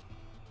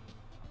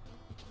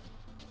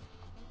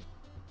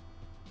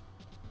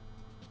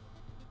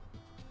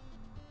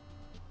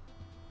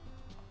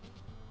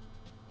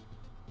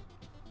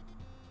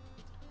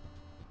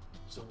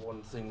 So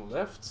one thing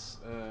left.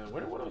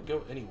 Where do I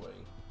go anyway?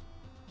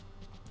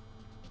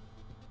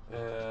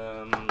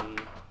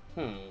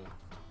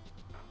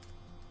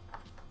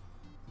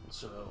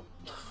 So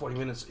 40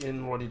 minutes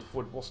in, ready to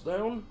put the boss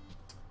down.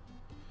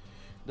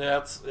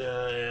 That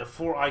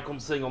 4 icon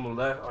thing on the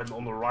left,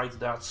 on the right,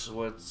 that's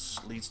what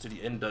leads to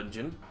the end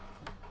dungeon.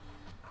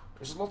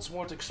 There's lots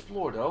more to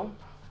explore though.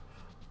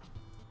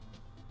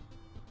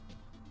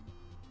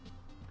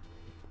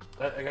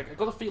 I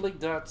got a feeling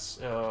that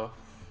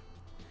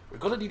we're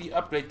gonna need the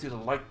upgrade to the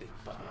lightning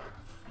power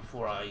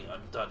before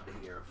I'm done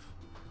here.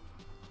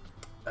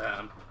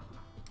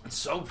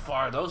 So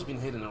far, those have been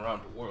hidden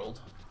around the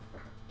world.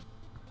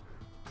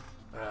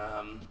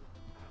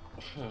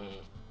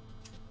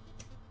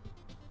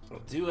 I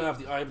do have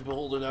the eye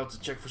beholder now to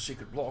check for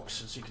secret blocks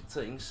and secret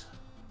things.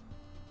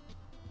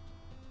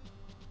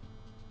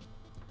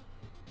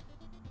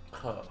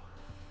 Huh.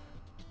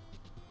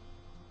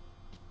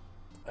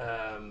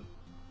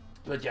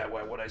 But yeah,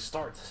 where would I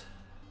start?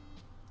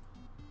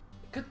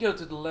 I could go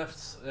to the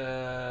left,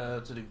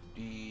 to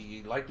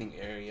the lightning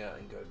area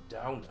and go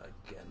down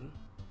again.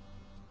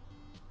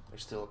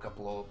 There's still a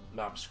couple of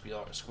map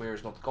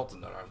squares not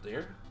gotten around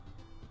there.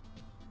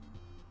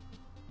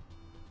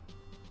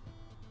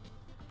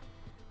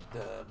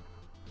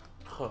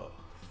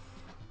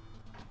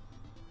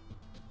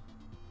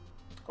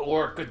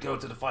 Or could go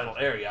to the final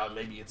area,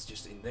 maybe it's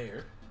just in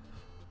there.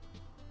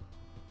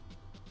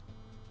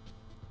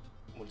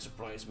 Wouldn't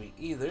surprise me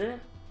either.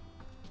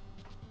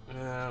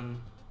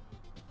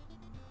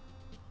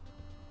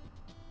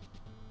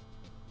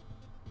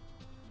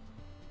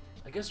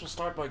 guess we'll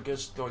start by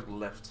just going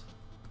left.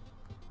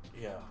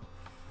 Yeah.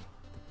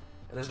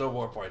 And there's no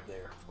warp right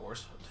there, of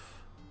course.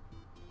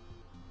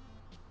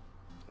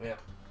 Yeah.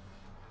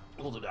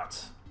 We'll do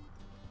that.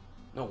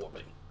 No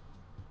warping.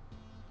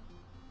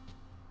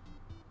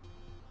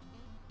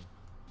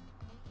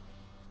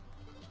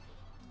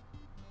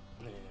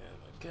 And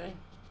okay.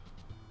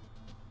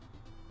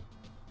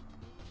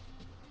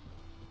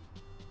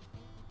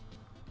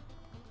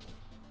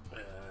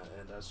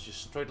 And that's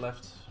just straight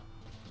left.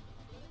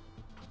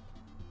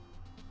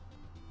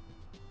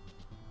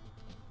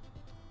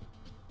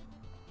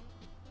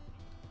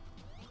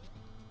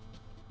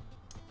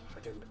 I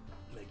can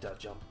make that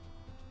jump.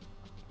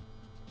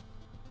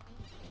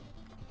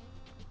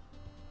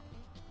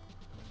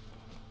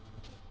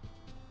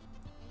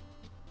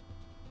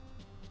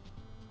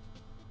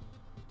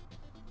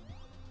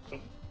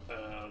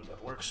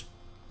 That works.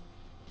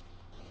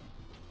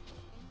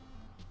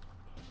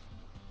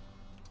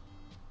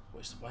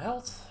 Wasted my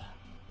health.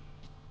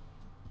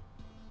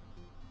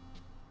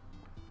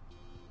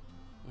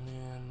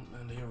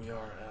 And here we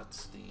are at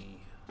the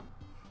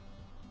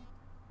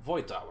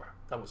Void Tower.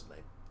 That was the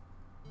name.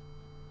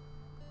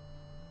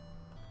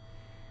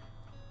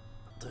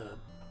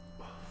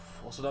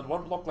 Also that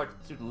one block like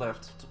to the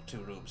left, two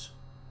rooms.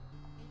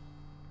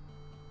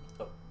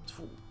 Oh,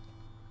 fool.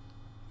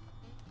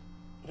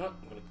 No,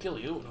 I'm gonna kill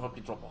you and hope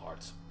you drop a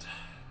heart.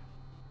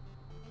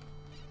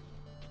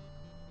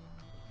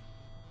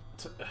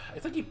 I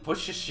think he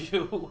pushes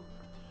you.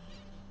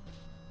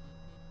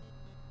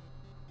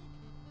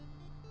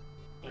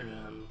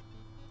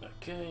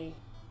 Okay.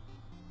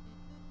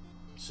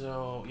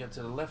 So, yeah,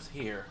 to the left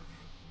here.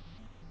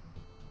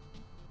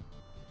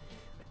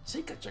 I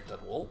think I checked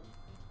that wall.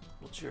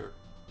 Not sure.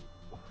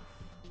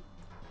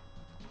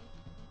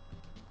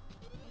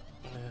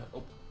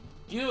 Oh,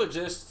 you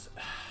exist.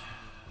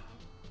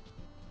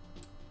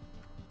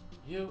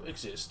 You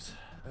exist.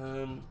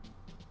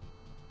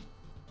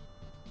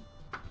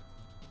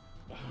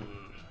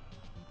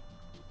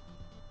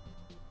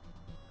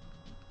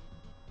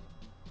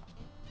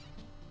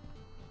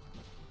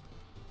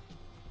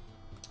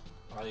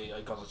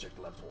 I gotta check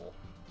the left wall.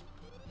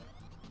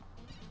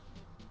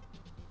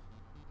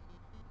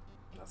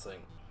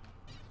 Nothing.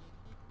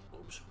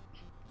 Oops.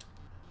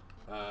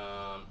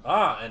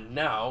 And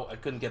now I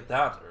couldn't get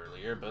that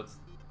earlier, but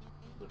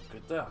look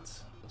at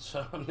that.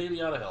 So I'm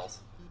nearly out of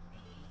health.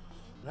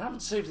 And I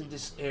haven't saved in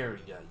this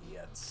area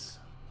yet.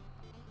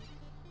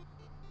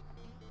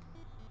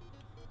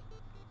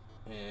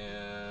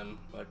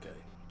 Okay.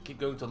 Keep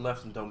going to the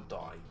left and don't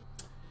die.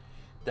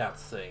 That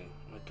thing.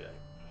 Okay.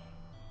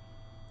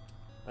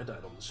 I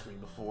died on the screen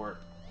before.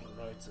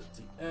 Right at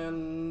the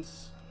end.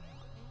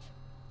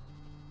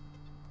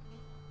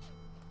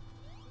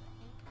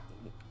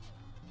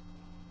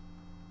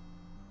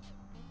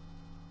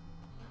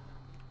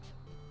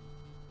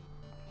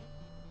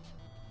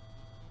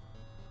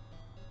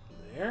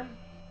 There.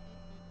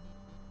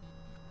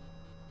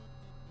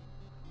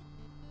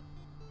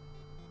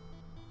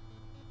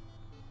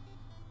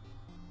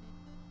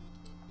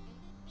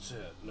 That's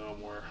it. No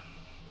more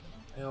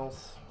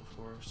health, of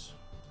course.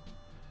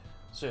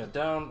 So yeah,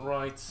 down,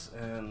 right,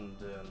 and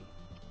then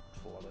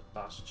follow that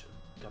passage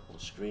a couple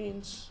of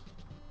screens.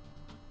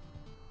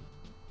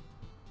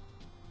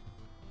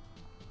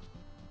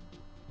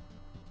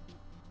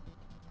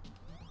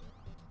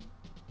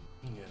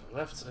 Yeah,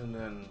 left and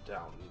then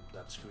down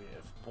that screen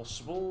if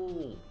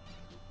possible.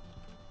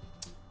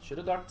 Should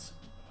have ducked.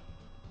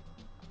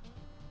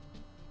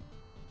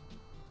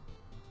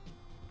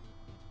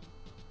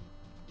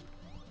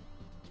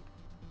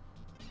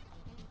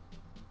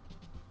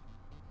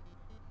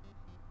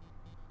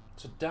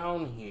 So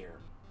down here,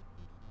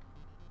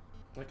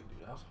 I can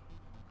do that.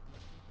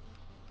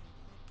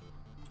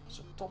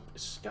 So top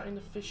is kind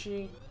of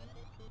fishy.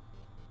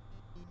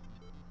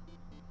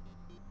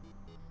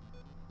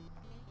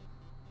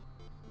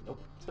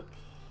 Nope.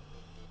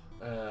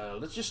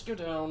 Let's just go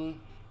down.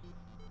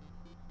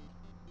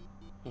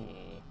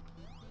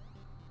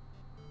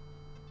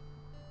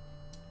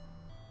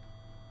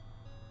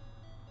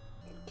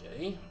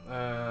 Okay.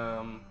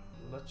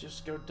 Let's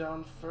just go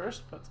down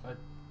first, but I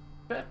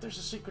bet there's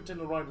a secret in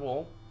the right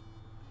wall.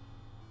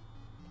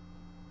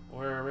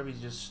 Or maybe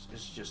it's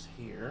just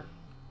here.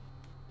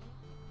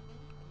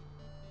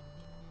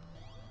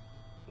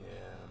 Yeah.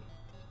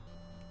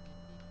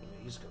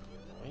 He's gonna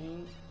be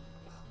annoying.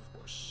 Of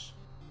course.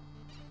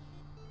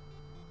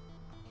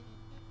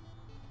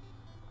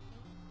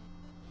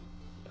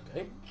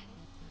 Okay.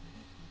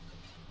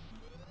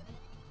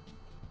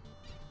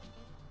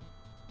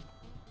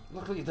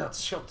 Luckily that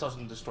shot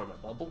doesn't destroy my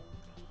bubble.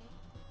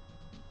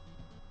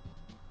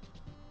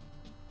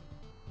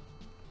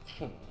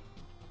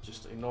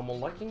 Just a normal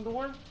lightning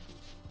door. And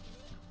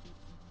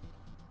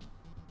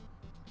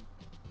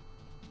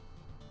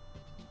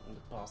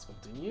the path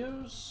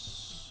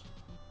continues.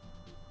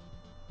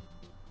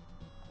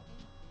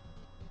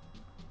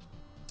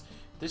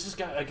 This is,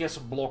 I guess,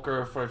 a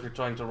blocker for if you're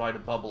trying to ride a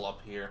bubble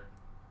up here.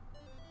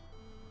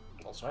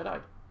 Also, I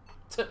died.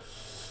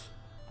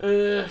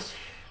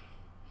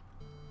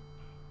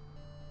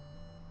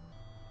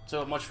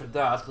 So much for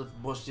that. That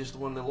was just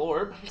one little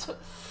orb.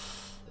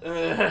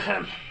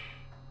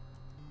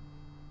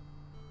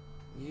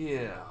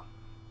 Yeah.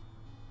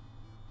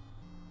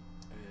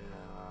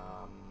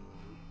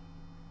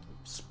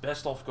 It's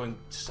best off going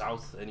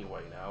south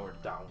anyway now, or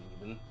down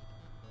even.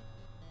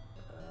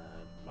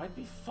 Might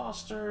be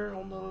faster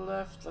on the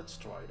left. Let's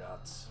try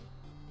that.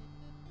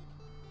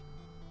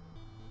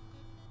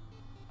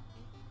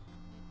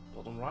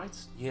 Bottom right?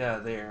 Yeah,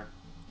 there.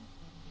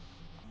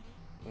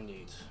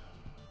 Indeed.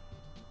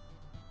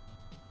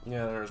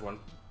 Yeah, there's one.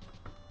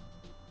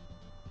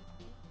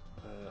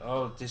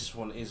 Oh, this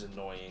one is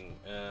annoying.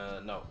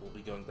 No, we'll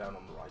be going down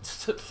on the right.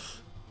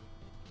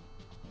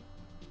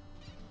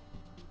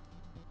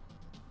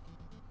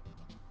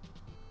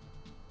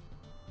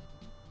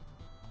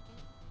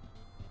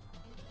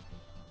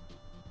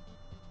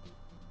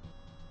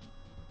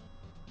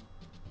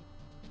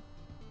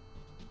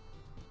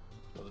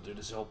 Gotta do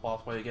this whole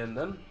pathway again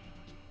then.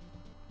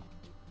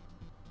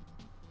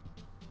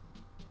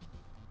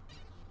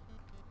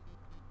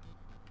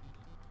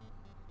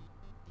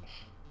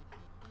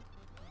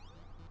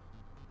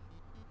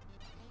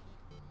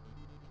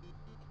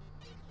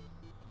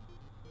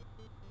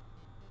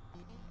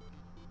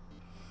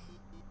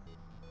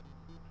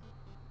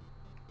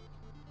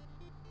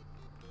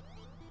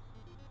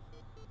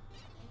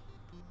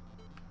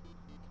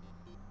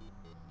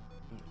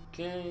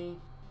 Okay.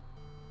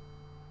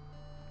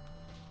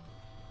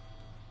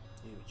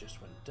 You just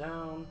went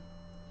down.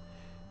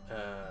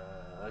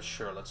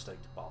 Sure, let's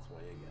take the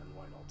pathway again,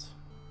 why not?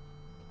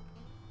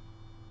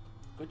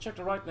 Go check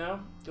the right now.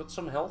 Got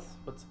some health,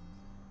 but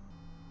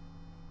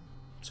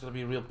it's gonna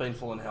be real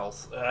painful in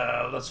health.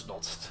 Let's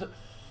not.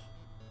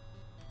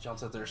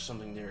 Chance that there's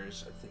something there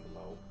is, I think,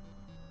 low.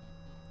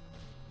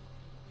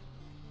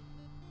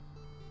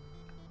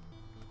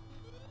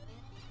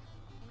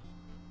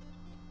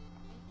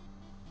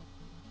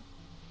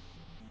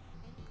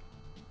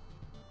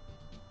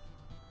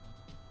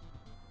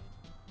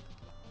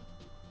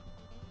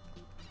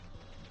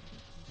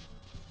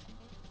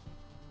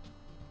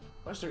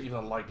 Why is there even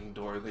a lightning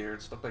door there?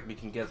 It's not like we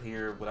can get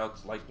here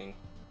without lightning.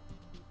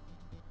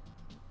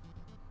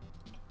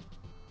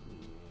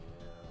 Yeah,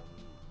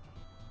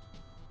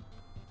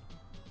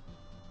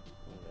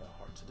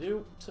 hard to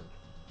do.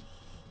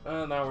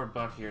 Now we're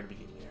back here in the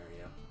beginning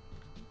area.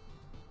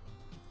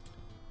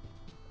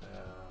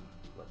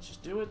 Let's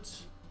just do it.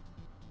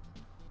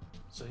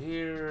 So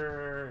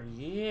here,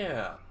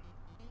 yeah.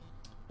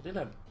 I didn't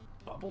have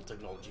bubble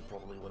technology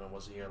probably when I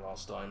was here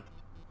last time.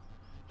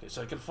 Okay,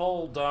 so I can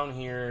fall down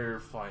here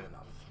fine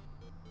enough.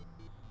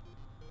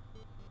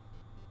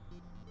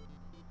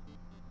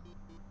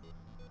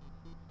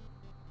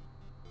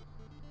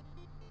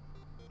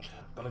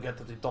 Gonna get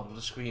to the top of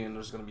the screen and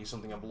there's gonna be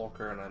something a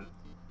blocker and I'm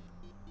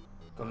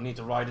gonna need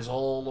to ride this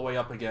all the way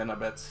up again, I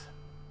bet.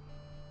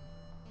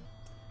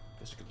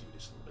 Guess I could do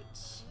this a little bit.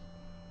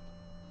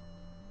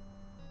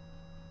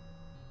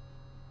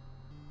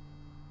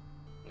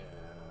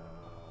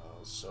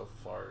 So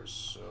far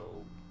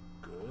so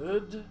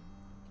good.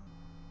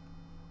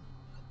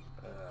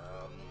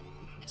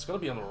 It's gonna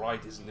be on the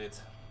right, isn't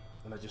it?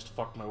 And I just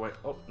fucked my way.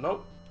 Oh,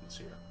 no, it's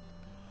here.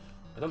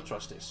 I don't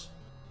trust this.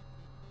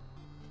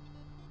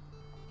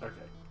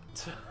 Okay.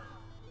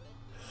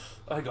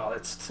 I got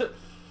it.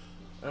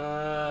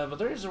 But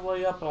there is a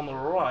way up on the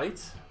right.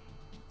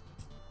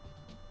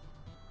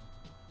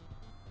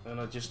 And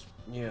I just,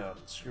 yeah,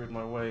 screwed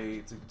my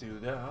way to do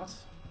that.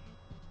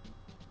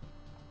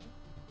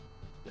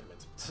 Damn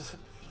it.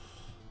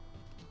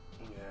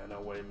 Yeah,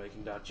 no way of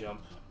making that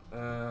jump.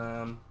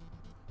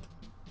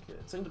 Okay,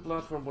 I think the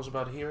platform was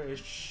about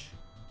here-ish.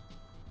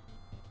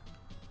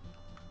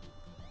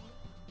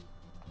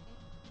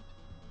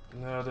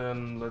 Now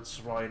then, let's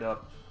ride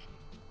up.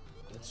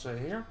 Let's say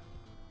here.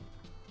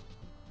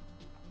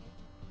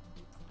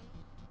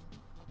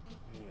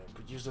 Yeah,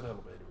 could use that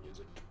elevator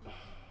music.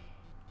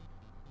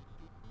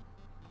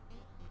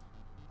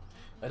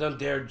 I don't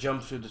dare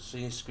jump through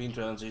the screen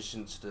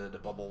transitions. The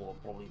bubble will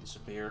probably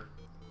disappear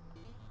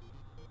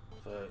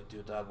if I do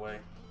it that way.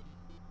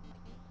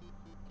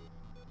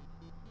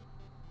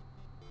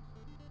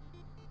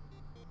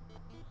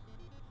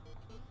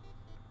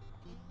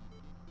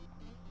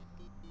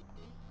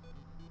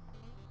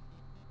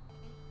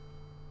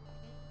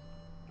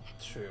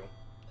 True.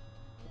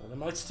 There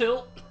might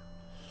still.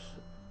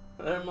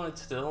 There might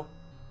still.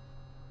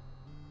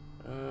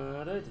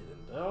 They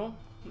didn't though.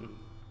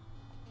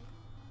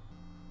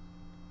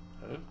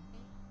 Huh?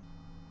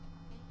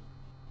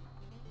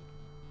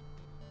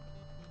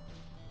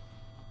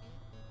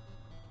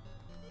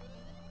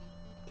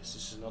 Guess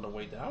this is another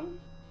way down?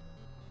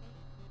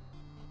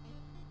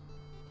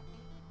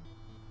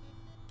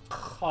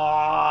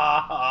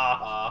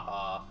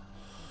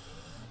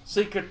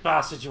 Secret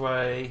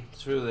passageway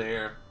through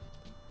there.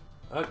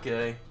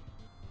 Okay.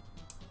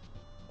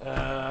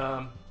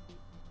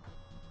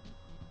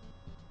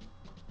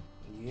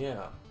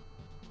 Yeah.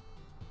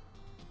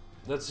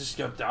 Let's just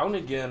go down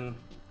again.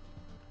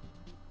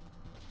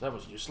 That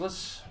was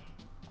useless.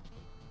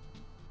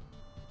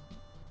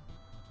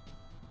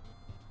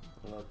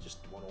 not just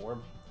one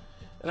orb.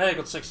 And I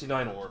got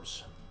 69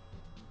 orbs.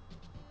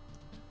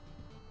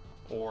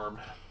 Orb.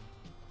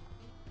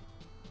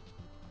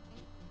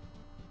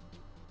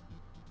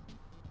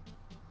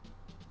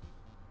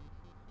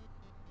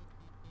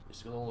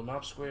 Just got all the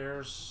map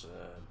squares.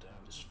 Down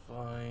is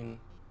fine.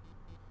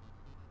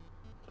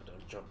 I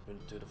don't jump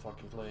into the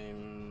fucking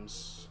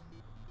flames.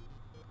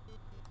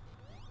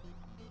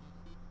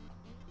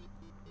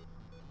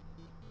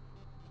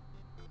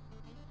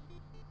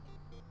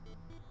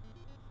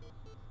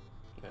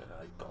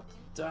 I got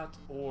that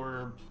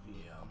orb,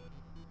 yeah.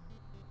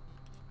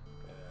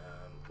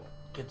 And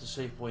get the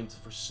save point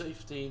for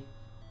safety.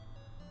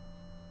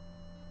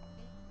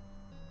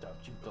 Doubt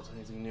you've got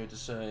anything new to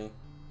say.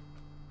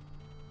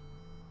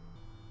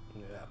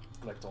 Yeah,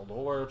 collect all the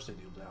orbs, they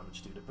deal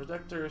damage to the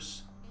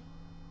protectors.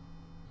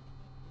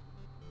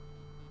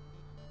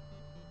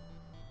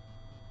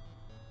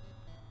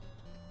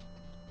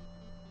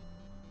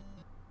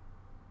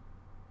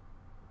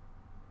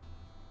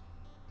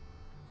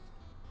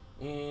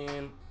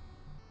 And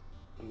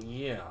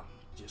yeah,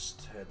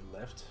 just head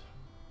left.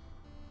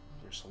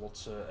 There's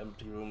lots of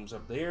empty rooms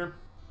up there,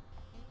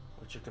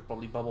 which you could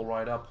probably bubble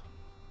right up.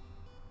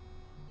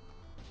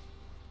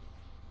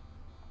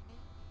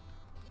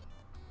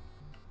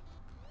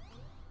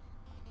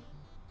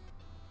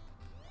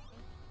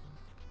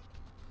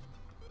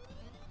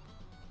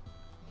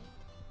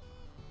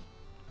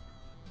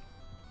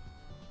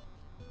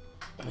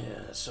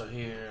 Yeah, so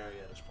here,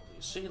 yeah, there's probably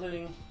a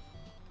ceiling.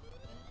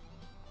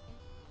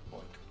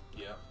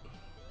 Yeah.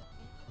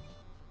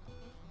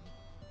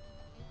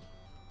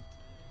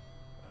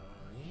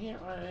 Here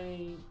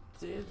I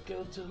did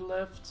go to the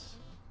left.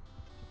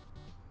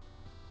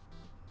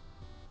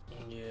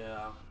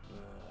 Yeah,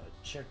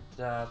 checked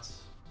that.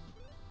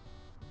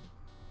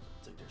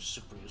 I think there's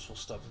super useful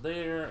stuff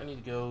there. I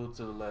need to go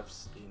to the left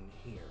in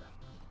here.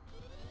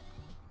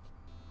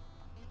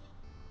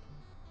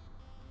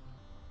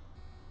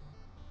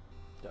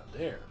 Down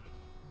there.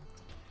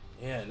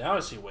 Yeah, now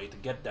I see a way to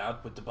get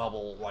that with the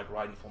bubble like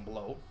riding from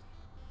below.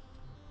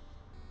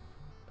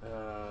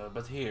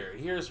 But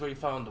here's where you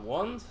found the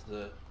wand,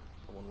 the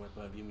one with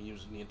my beam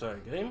using the entire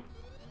game.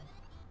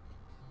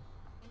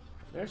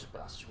 There's a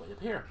passage way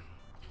up here.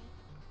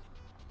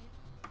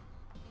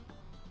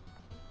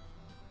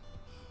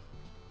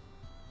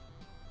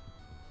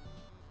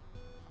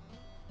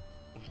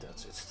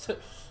 That's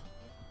it.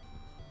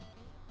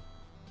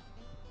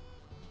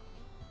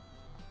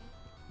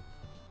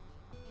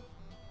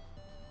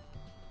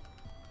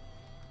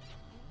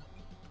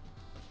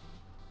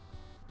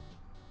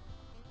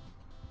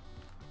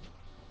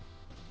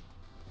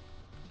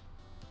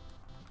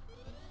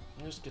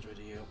 Just get rid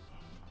of you.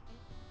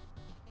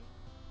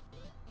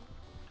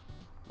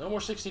 No more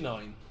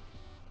 69.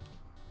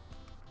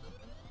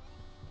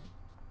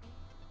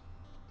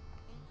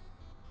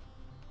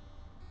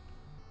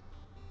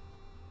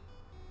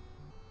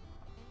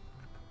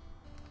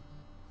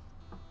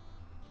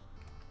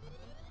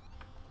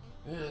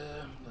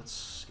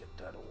 Let's get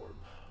that orb.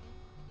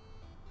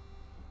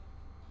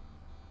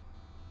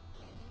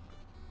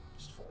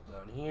 Just fall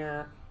down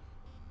here.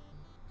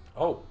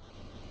 Oh.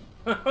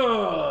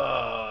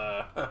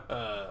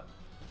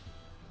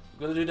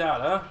 Gonna do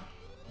that, huh?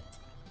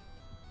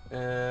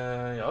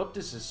 I hope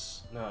this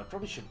is... No, it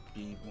probably should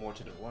be more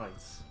to the right.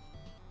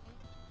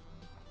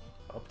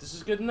 Hope this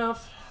is good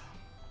enough.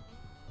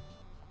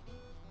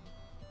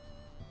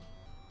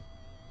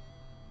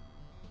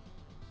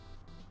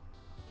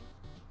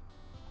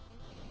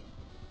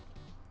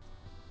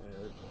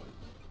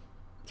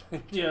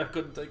 Yeah, I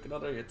couldn't take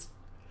another hit.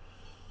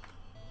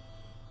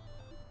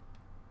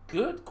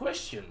 Good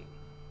question.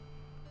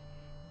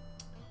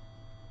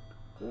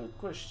 Good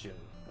question.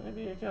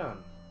 Maybe I can. I'll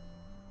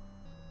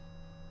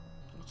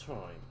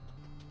try.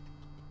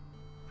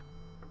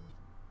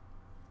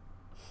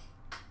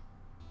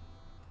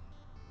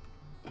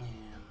 Yeah.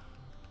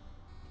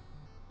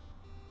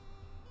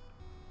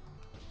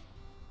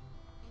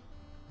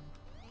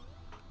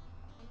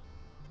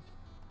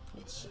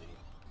 Let's see.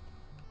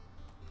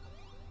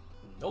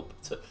 Nope.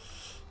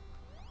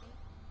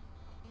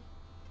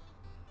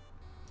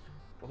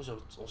 Probably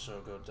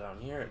also go down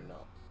here. No.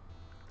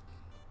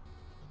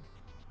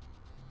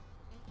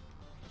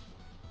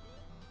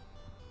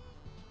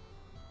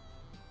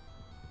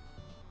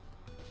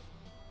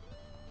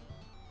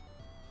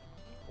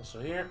 Also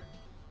here.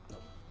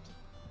 Nope.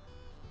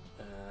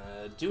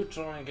 Do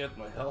try and get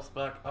my health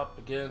back up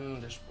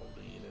again. There's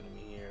probably an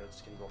enemy here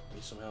that can drop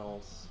me some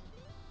health.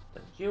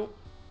 Thank you.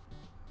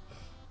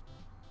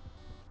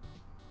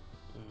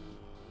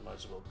 Might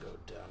as well go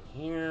down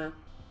here.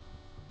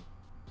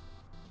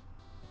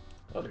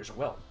 Oh, there's a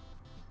well.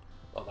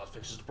 Well, that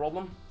fixes the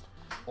problem.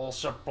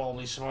 Also,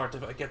 probably smart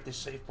if I get this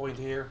save point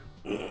here.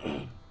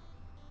 You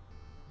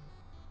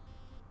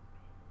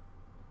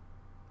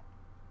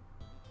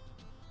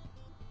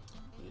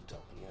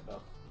talking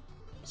about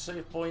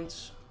save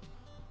points?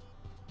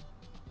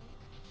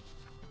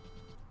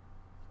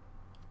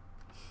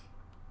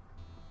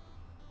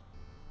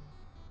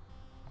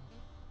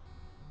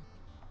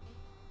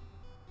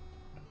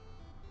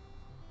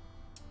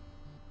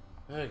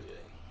 Okay.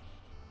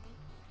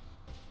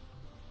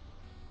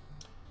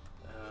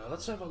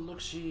 Let's have a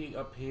look-see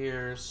up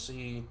here,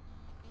 see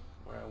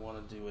where I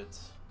want to do it.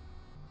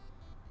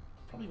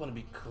 Probably want to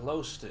be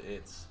close to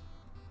it.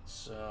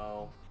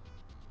 So,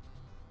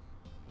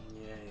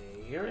 yeah,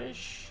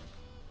 here-ish.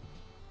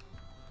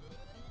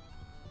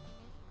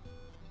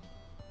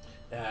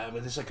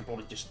 With this I could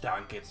probably just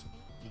tank it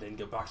and then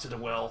go back to the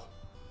well.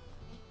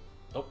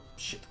 Oh,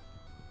 shit.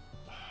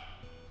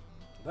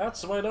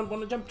 That's why I don't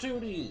want to jump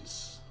through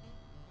these.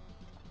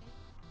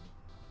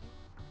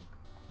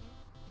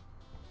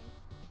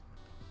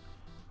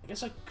 I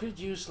guess I could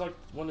use like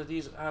one of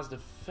these as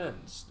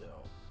defense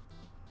though.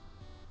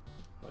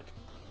 Like,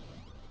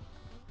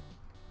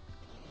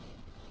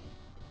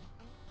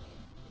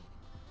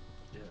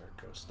 there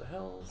goes the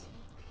health.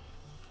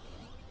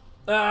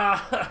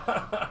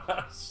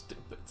 Ah,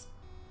 stupid.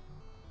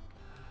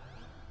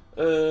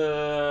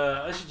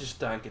 I should just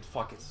tank it.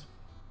 Fuck it.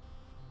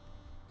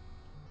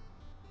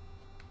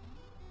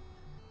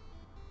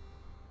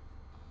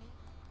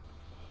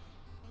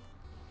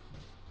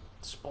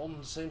 Spawn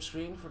the same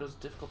screen for those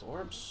difficult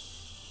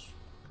orbs.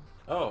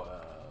 Oh,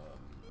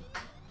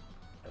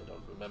 I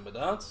don't remember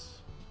that.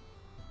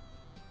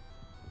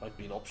 Might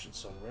be an option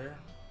somewhere.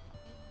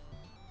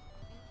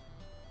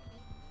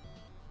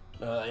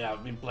 Yeah,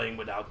 I've been playing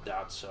without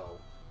that, so.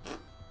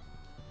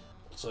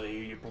 So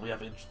you probably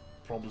have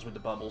problems with the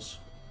bubbles.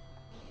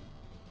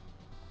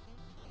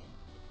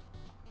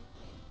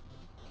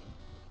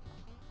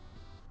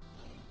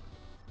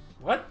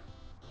 What?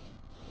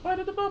 Why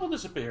did the bubble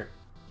disappear?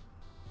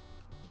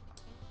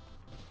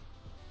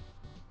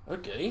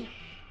 Okay.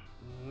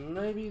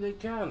 Maybe they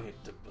can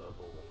hit the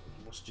bubble.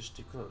 I was just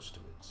too close to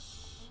it.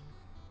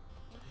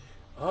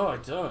 Oh, I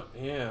don't.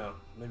 Yeah.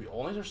 Maybe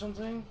on it or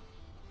something?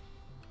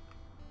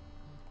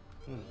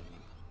 Maybe.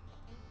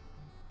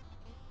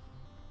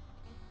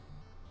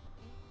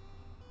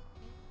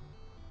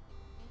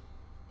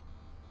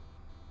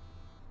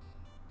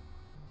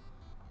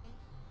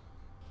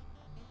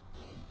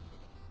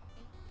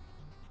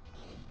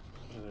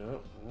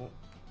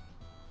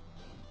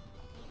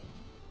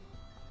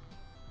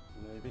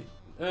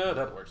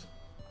 That works.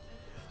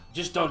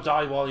 Just don't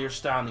die while you're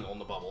standing on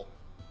the bubble.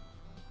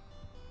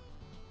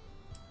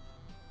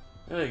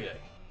 Okay.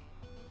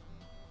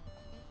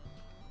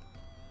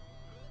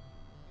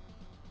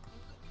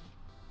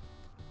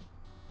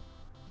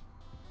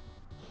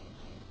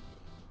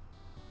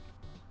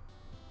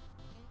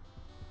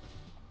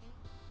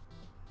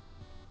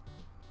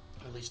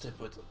 At least I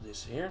put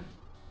this here.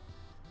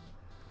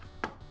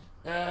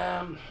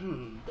 There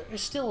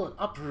is still an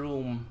up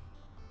room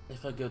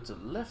if I go to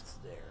the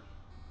left there.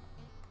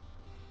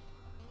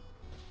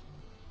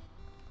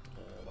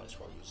 Might as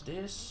well use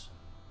this.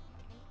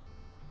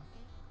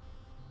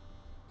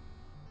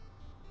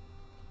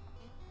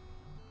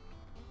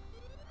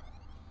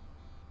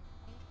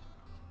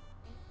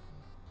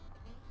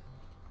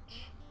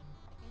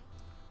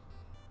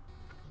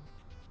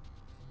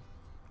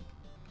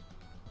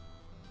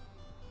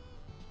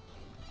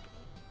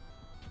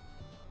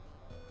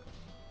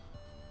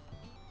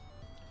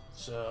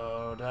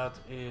 So that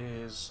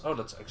is... Oh,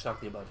 that's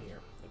exactly about here.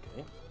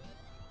 Okay.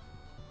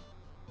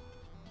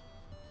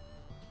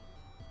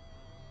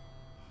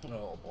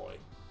 Oh boy.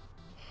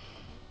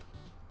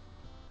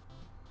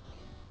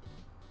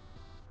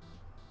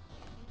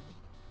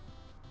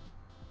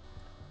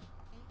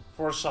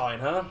 For a sign,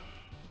 huh?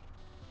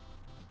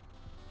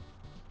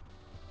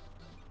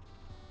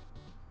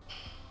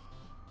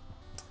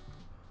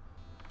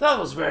 That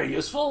was very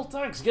useful.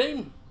 Thanks,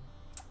 game.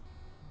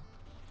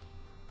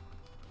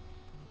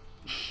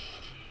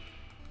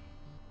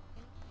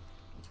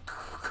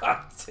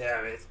 God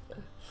damn it.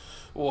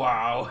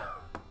 Wow.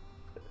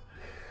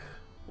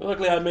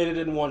 Luckily I made it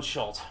in one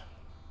shot.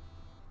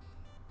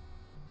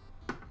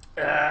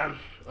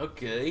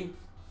 Okay.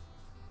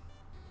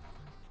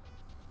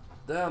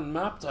 Then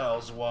map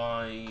tiles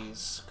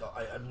wise, God,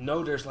 I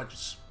know there's like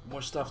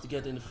more stuff to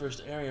get in the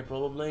first area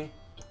probably.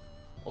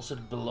 Also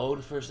below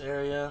the first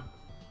area.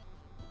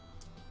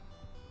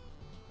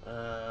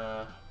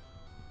 I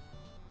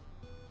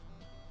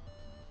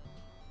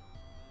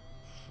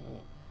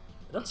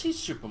don't see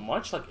super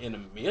much. Like in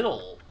the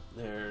middle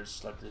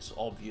there's like this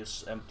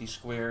obvious empty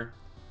square.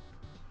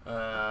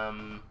 I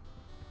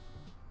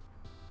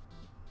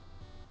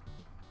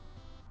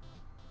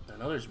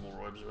know there's more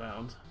orbs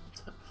around.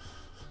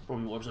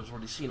 Probably orbs I've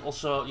already seen.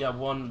 Also, yeah,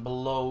 one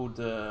below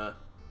the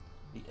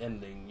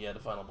ending, yeah, the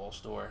final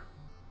boss door.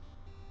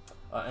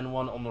 And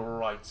one on the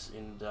right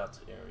in that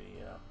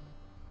area.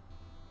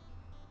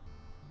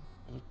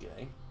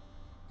 Okay.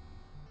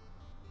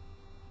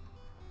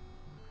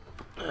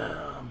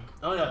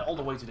 Oh yeah, all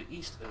the way to the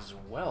east as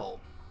well.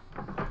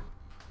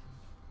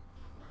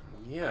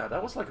 Yeah,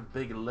 that was like a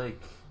big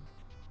lake,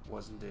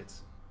 wasn't it?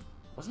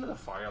 Wasn't it a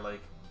fire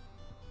lake?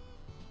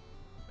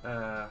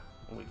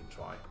 We can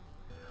try.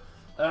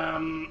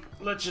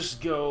 Let's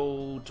just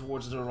go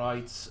towards the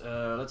right.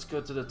 Let's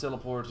go to the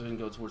teleporter and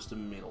go towards the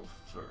middle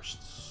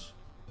first.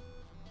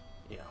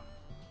 Yeah.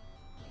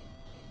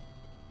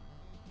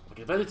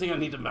 Okay, if anything, I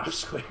need the map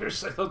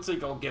squares. I don't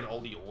think I'll get all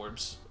the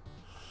orbs.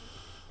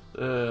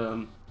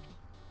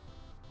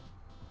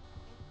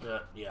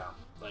 Yeah,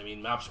 I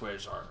mean, map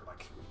squares are,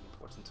 like, really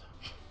important.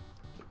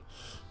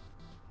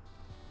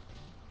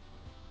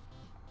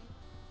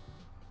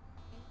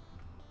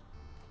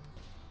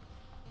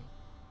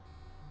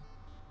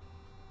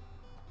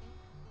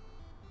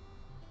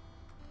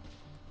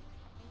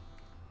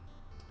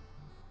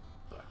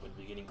 Back with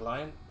beginning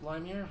climb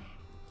here?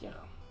 Yeah.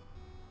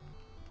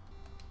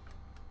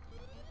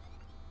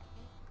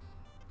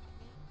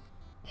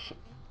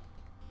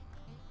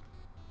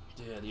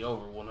 Yeah, the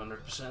over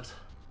 100%.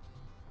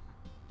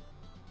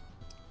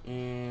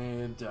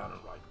 And down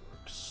and right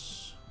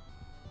works.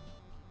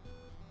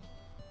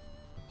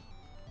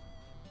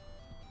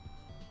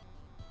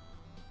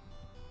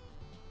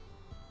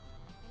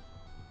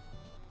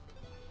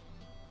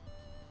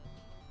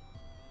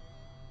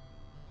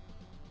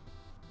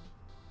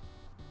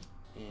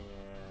 And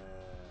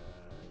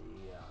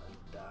yeah,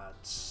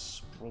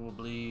 that's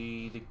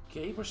probably the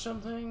cave or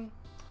something.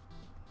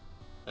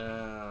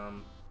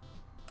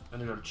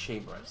 Underground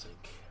chamber, I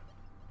think.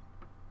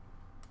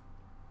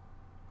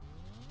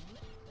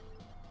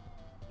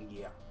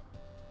 Yeah.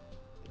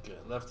 Okay,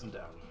 left and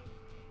down.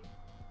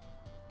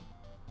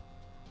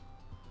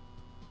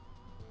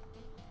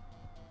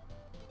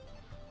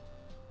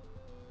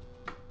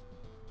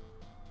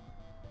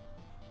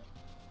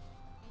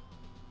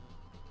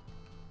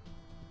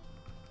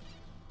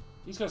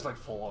 These guys like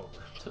fall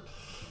over.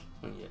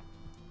 Yeah.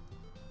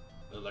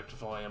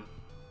 Electrify him.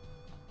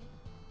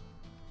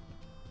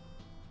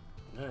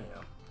 Yeah,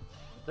 yeah.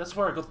 That's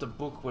where I got the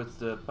book with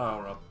the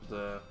power up,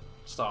 the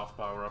staff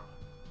power up.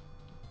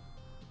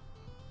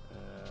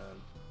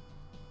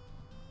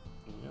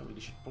 Yeah, we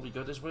should probably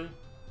go this way.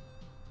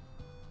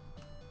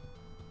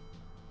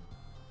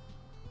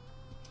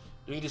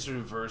 Doing this in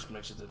reverse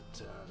makes it a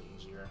tad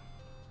easier.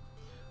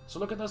 So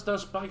look at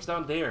those spikes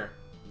down there.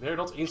 They're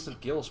not instant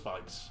kill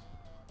spikes.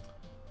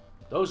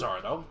 Those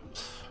are though.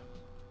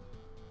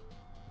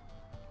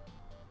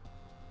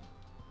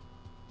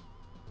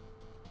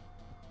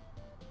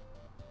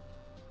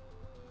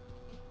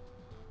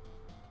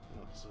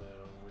 Not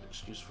a weird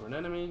excuse for an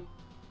enemy.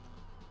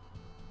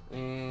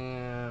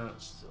 And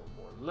still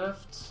more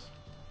left.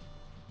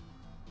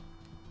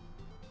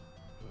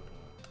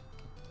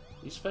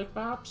 These fake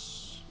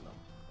maps? No.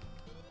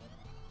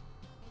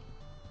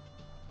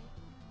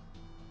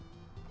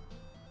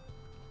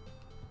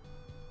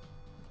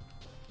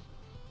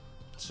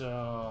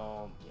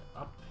 So,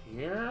 yeah, up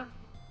here.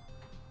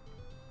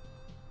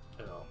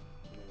 Oh.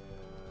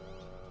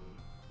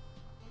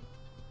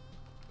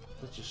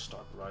 Let's just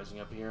start rising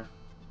up here.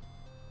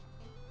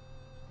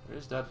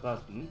 Where's that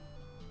button?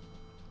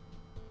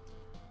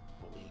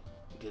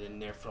 Get in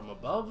there from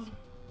above.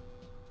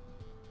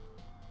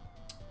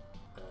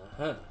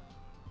 Uh-huh.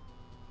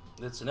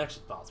 That's an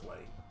exit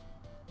pathway.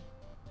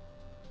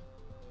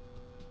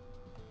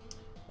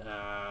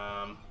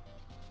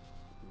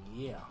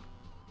 Yeah.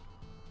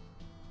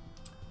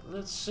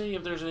 Let's see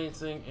if there's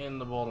anything in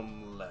the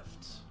bottom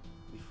left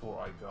before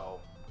I go.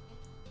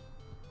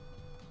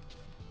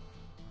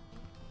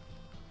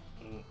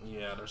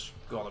 Yeah, there's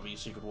gotta be a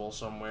secret wall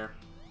somewhere.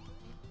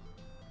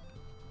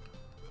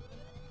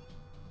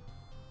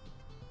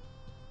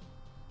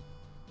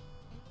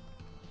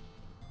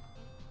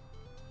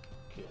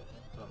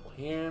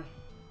 Here.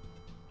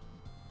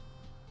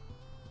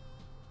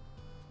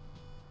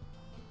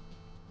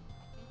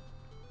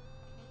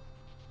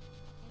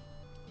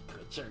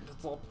 Could check the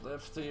top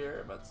left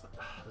here, but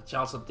the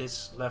chance that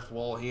this left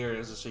wall here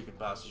is a secret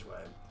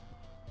passageway.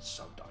 It's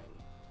so tiny.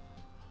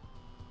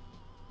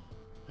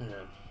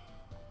 Yeah.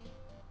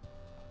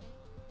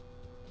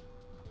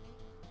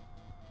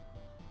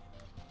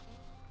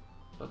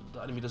 But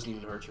the enemy doesn't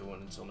even hurt you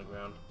when it's on the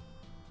ground.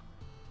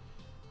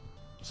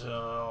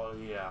 So,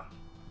 yeah.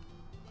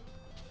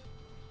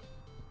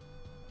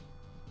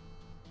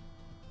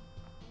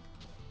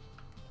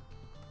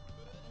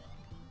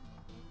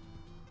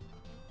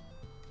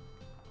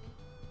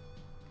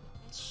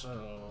 So,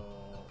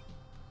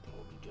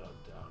 what we got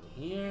down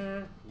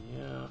here?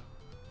 Yeah.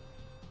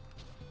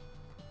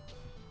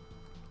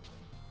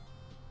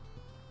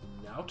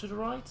 Now to the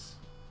right?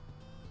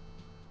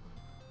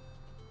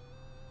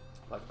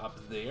 Like up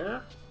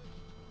there?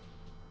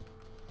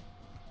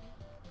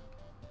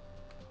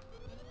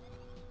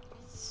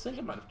 I think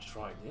I might have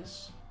tried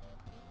this.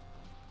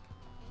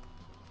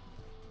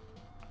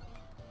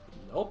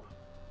 Nope.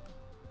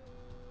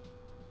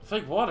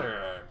 Fake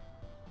water.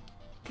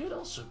 Could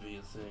also be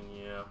a thing,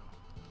 yeah.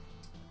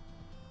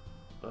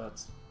 But...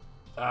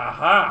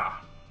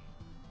 Aha!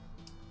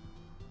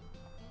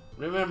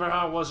 Remember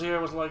how it was here?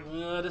 I was like,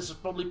 this is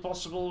probably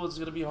possible, but it's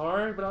gonna be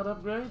hard without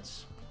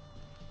upgrades.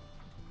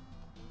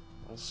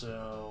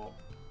 Also...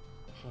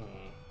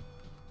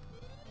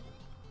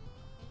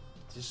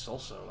 This is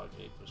also like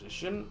a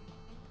position.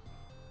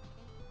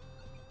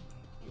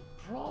 You're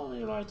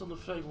probably right on the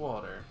fake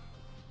water.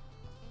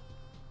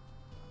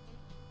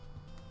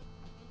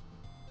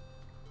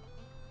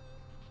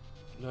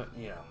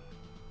 Yeah.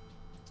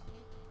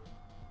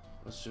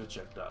 Let's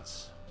check that.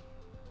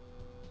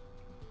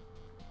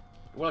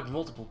 There were like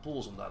multiple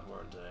pools on that,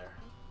 weren't there?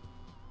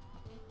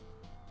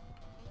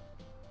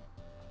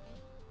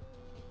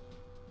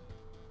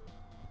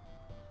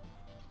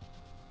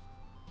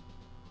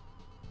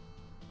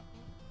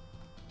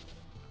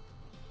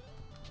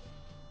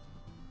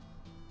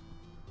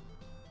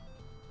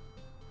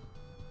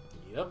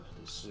 Yep,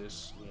 this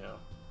is, yeah.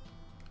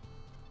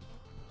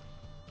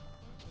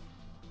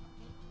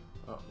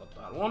 Oh, not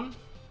that one.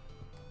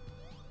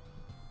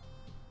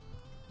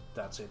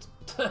 That's it.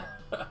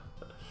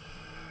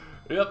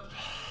 Yep.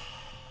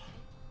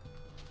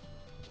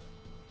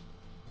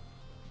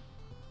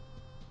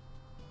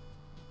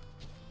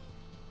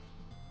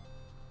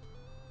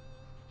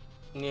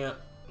 Yeah,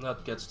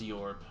 that gets the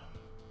orb.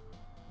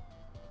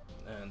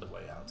 And the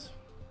way out.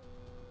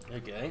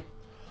 Okay.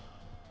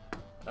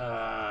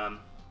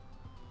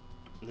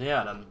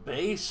 Yeah, then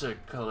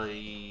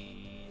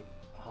basically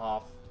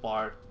the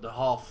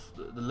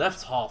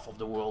left half of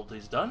the world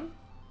is done.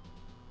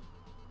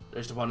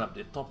 There's the one up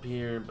the top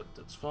here, but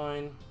that's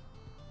fine.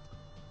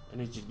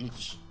 And you need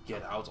to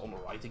get out on the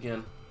right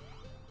again.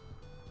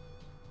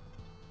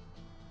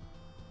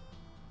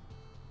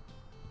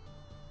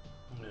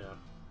 Yeah.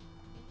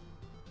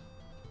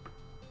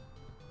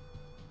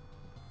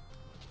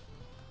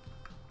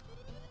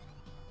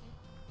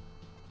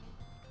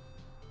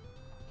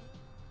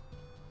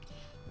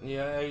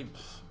 Yeah,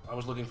 I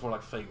was looking for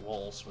like fake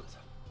walls, but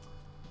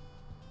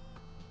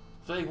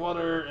fake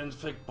water and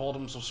fake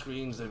bottoms of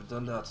screens, they've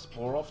done that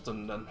more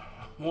often.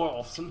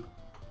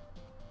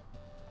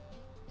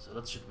 So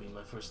that should be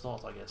my first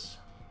thought, I guess.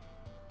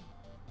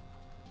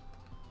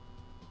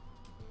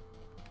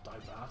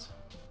 Dive that.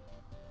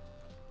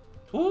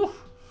 Woo! Okay,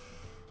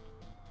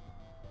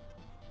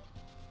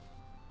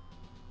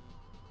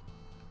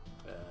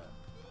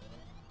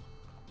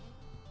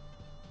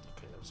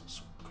 that was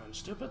also kind of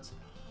stupid.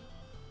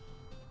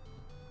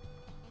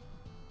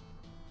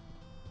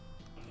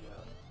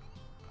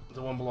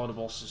 The one below the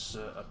boss is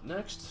up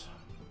next.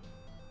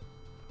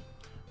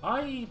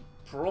 I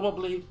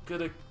probably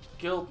could have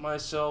killed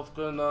myself,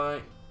 couldn't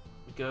I?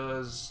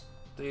 Because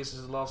this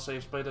is the last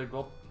safe spot I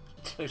got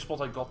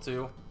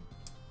to.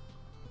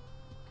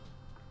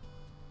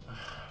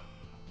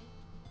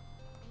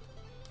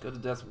 Could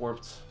have death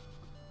warped.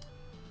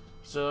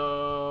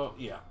 So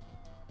yeah,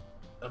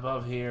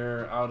 above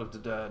here, out of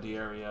the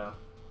area,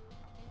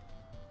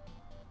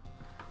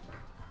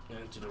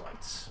 and to the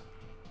right.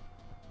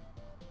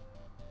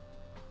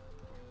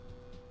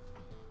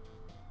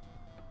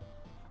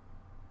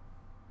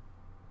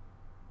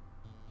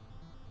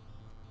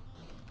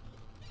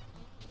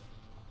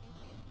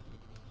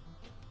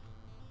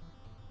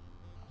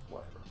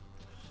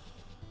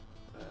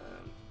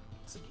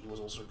 He was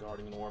also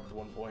guarding an orb at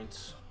one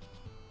point.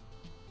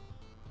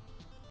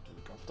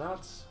 Pick off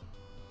that.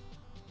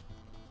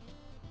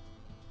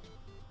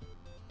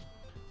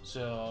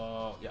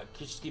 So yeah,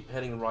 just keep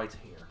heading right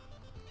here.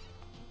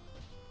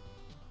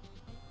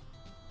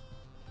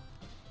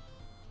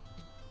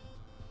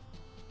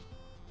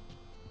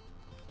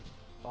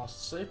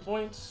 Last save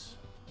points.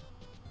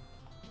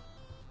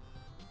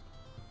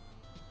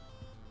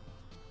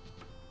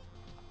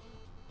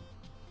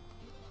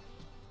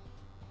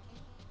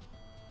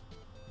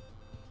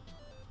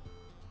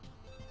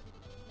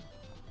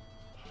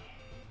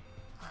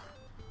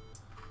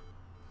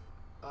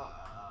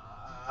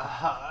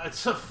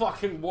 It's a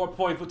fucking war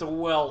point with a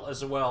well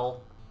as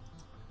well.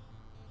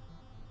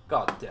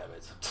 God damn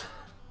it.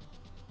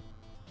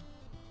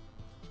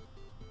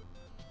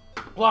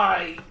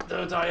 Why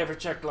don't I ever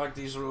check like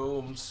these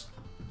rooms?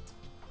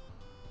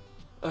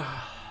 God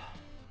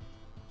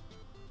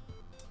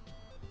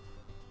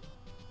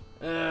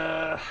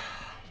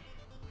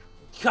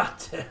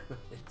damn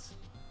it.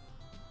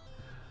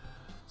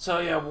 So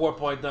yeah, war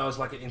point now is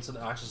like an instant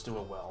access to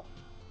a well.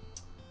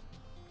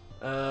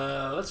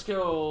 Let's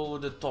go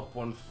the top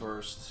one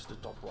first, the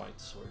top right,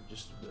 or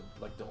just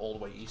like the all the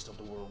way east of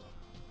the world.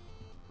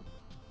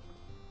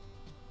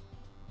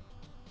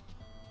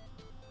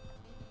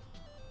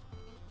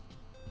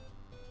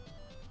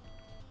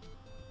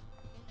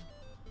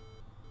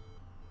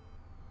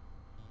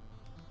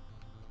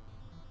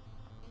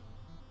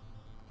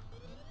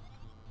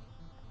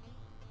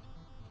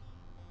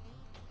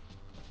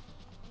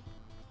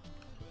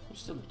 We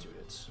still need to do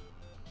it.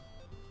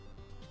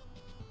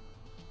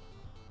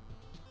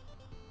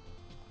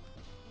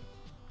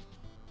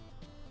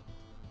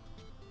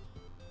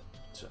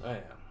 So, oh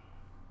yeah.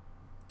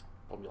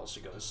 Probably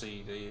also gonna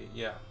see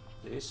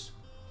this.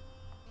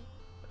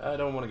 I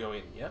don't want to go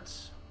in yet.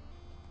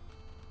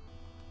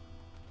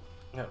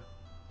 No.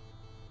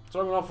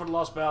 Starting off for the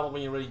last battle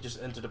when you already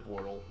just enter the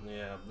portal.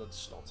 Yeah,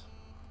 that's not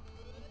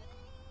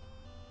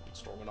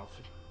strong enough.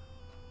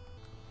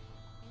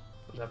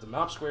 Don't have the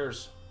map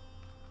squares.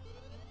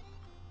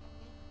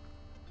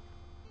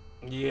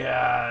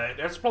 Yeah,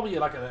 there's probably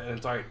like an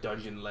entire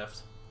dungeon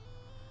left.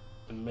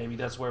 And maybe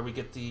that's where we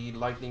get the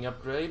lightning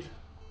upgrade.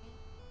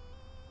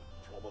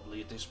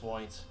 Probably at this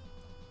point.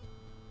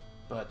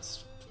 But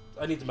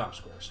I need the map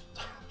squares.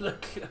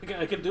 Look,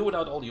 I can do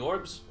without all the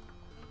orbs,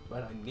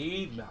 but I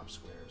need map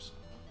squares.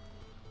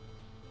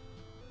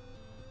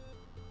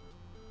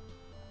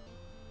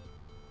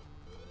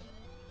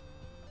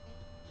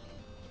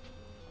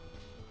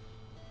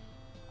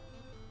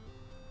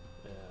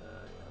 Yeah,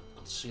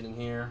 put the ceiling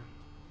here.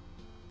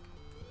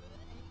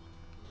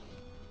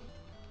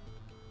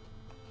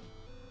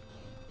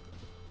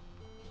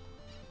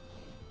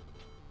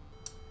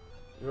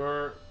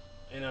 You're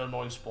in an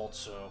annoying spot,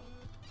 so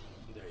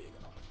there you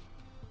go.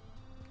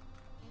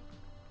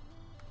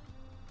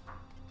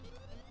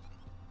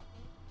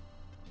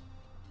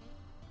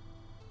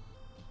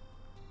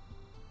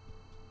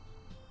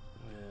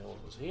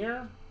 What was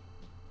here?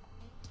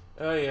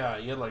 Oh yeah,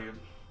 you had like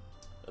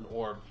an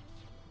orb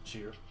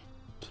cheer.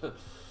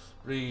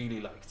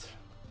 Really liked.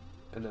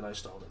 And then I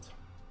stole it.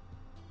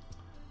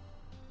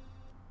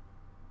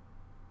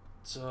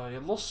 So you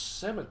lost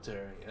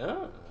cemetery,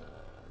 huh?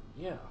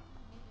 Yeah.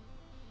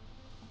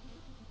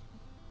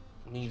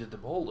 Needed the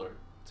boulder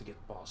to get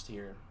past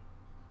here.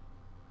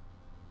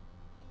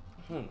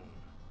 I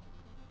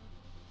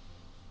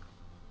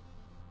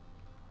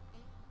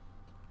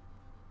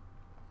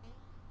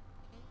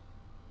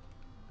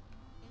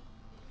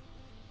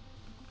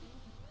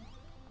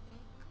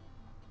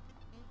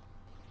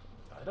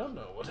don't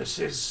know what this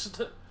is.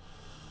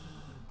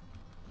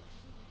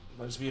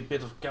 Must be a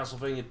bit of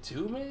Castlevania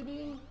 2,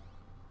 maybe?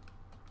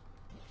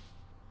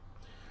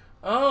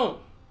 Oh!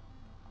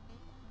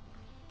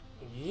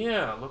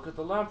 Yeah, look at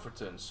the lamp for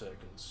 10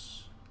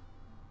 seconds.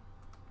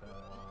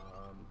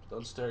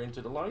 Don't stare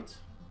into the light.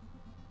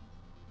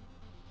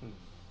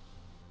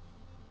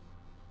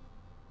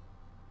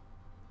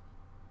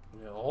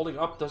 Yeah, holding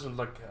up doesn't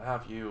like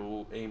have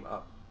you aim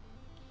up.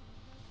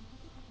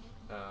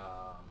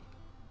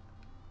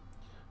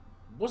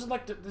 Was it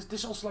like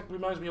this also like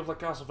reminds me of like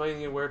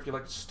Castlevania, where if you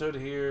like stood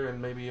here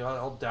and maybe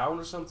held down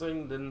or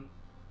something, then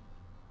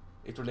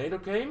a tornado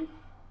came?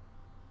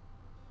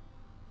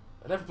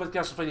 I never played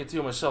Castlevania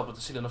 2 myself, but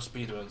I've seen enough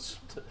speedruns.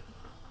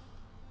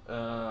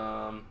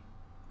 I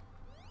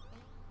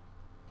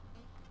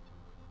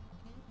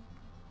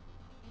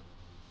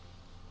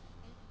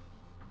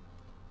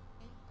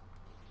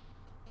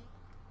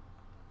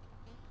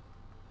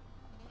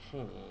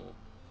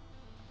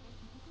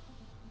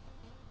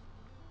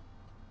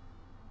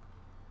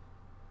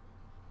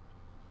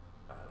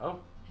don't know.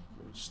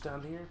 Maybe just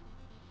stand here.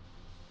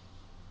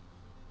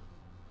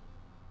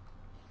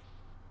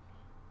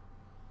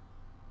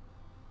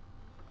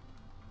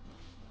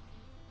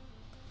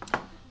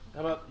 How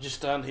about just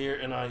stand here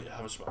and I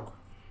have a smoke?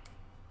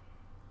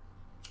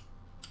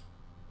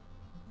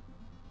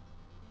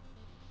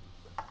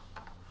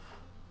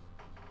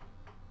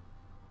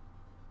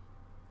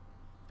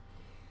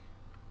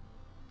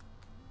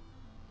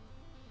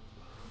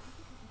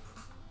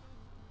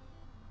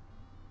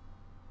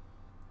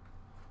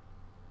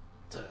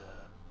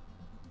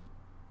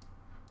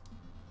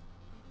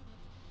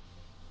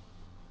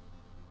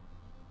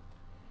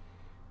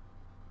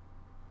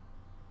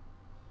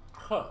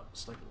 Huh,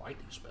 it's like a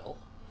lightning spell.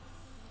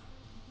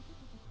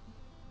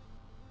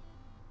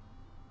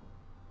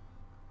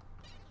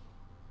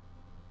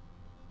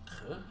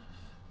 Huh?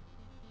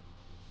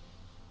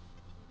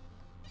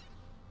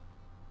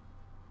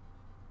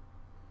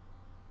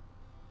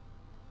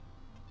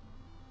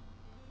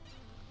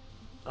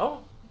 Oh,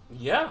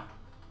 yeah.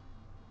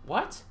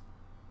 What?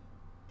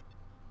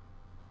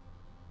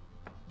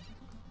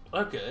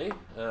 Okay,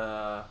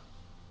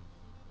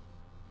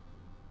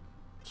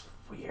 it's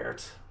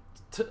weird.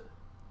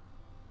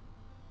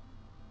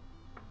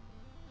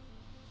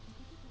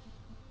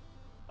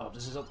 Oh,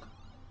 this is not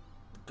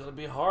gonna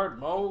be hard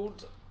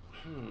mode.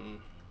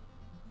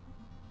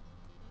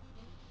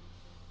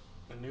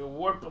 A new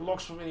warp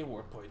unlocks from any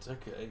warp point.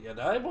 Okay, yeah,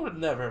 I would have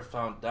never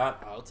found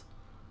that out.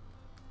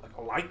 Like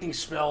a lightning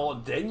spell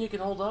and then you can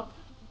hold up?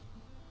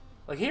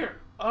 Like here.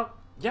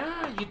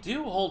 Yeah, you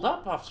do hold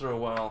up after a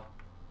while.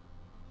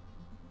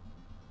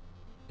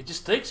 It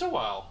just takes a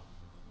while.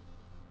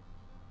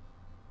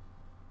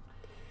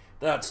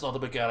 That's not a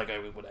mechanic I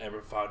would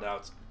ever found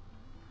out.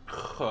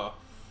 Huh.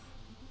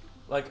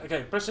 Like,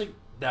 okay, pressing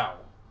now.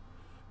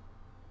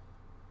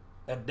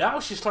 And now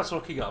she starts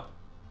looking up.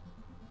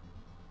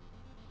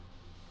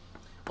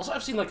 Also,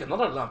 I've seen like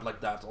another lamp like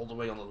that all the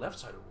way on the left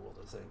side of the world,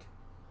 I think.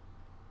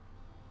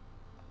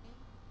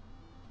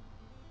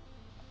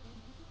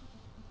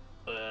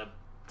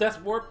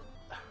 Death warp.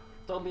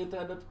 Totally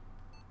intended.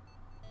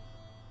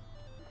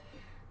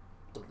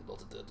 Totally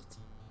not intended.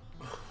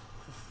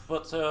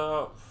 But,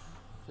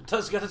 it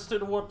does get us to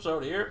the warp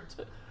zone here.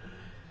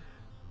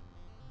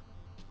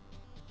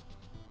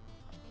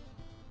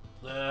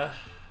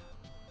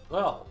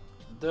 Well,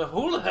 the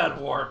Hooligan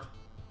warp.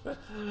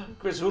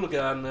 Chris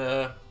Hooligan,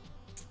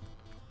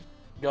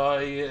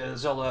 guy,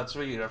 Zelda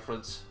 3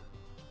 reference.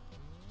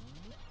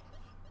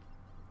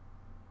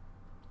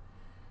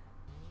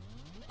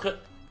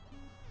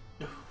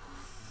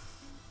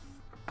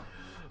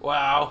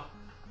 Wow.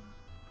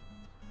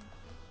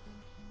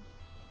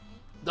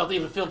 Not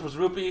even filled with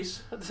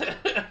rupees.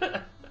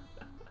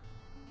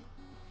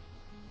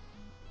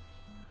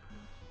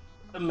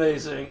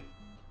 Amazing.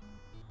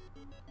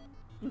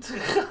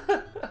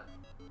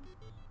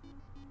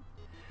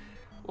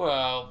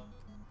 Wow.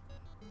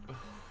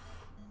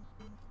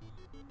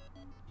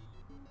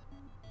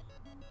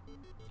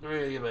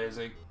 Really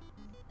amazing.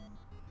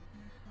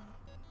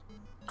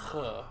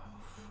 Huh.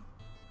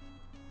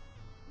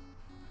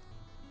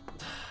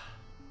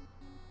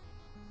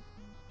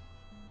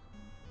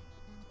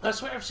 I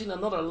swear I've seen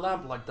another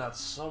lamp like that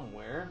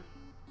somewhere.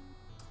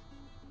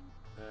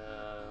 I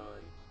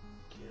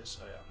guess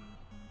I am.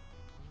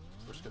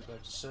 First get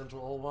back to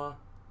Central Alwa.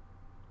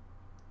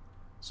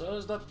 So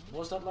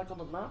was that like on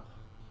the map?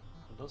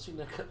 I don't see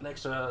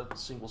next to a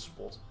single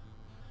spot.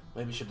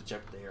 Maybe you should have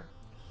checked there.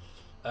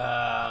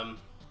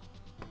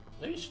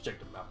 Maybe you should check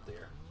the map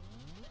there.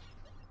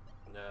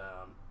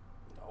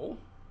 No.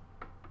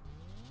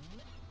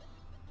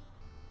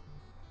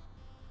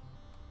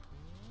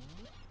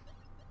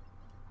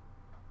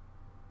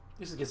 At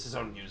least it gets his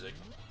own music.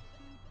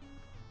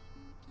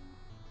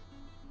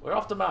 We're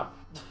off the map.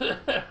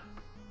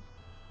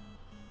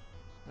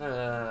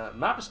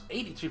 Map is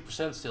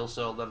 83% still,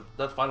 so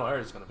that final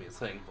area is going to be a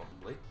thing,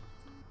 probably.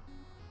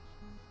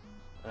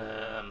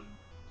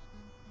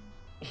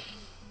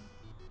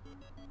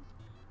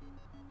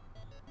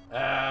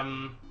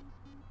 I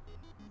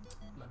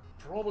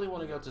probably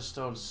want to go to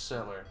Stone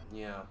Cellar,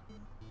 yeah.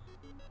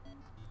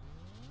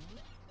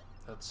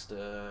 That's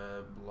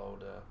the below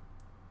the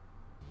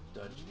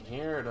dungeon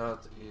here,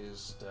 that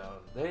is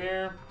down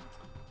there.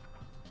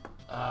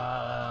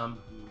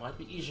 Might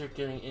be easier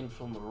getting in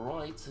from the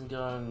right and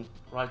going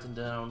right and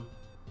down.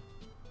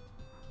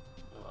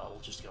 Well, we'll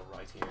just go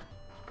right here.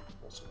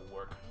 Also will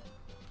work.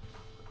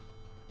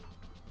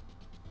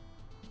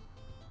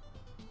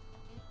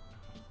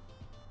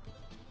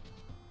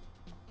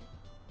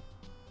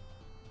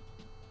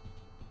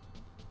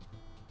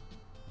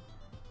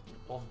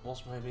 Off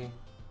boss maybe.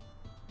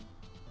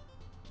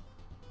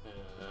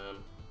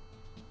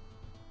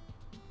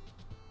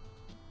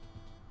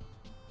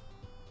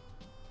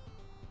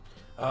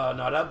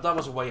 No, that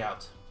was a way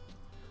out.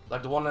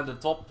 Like the one at the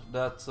top,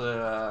 that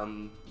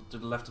to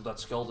the left of that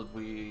skull that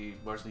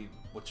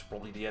which is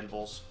probably the end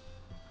boss.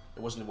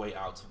 There wasn't a way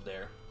out of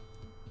there.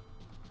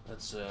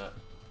 That's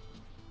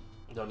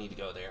don't need to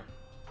go there.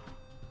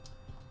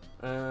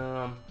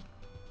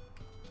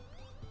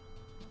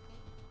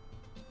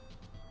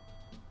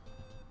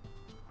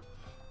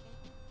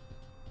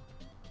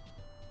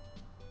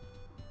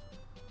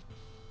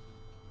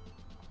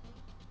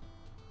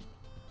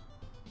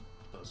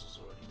 Puzzle's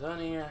already done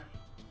here.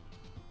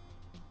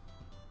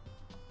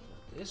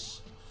 Like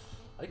this.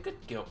 I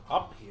could go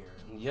up here.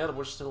 And yeah, there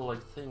were still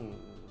like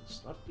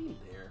things. I've been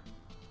there.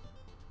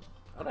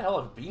 How the hell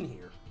have I been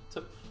here?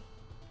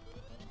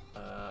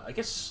 I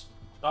guess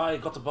I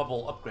got the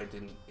bubble upgrade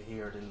in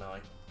here, didn't I?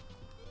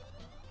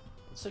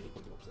 Let's take a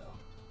quick look though.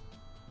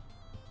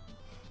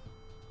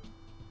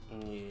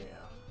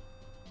 Yeah.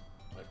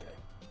 Okay.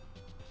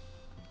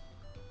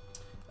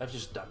 I've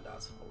just done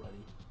that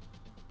already.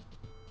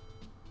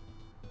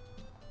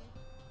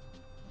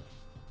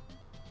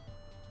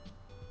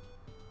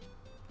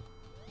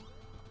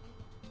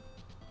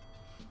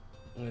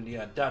 And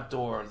yeah, that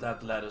door,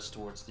 that led us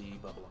towards the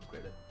bubble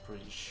upgrade, I'm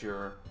pretty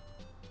sure.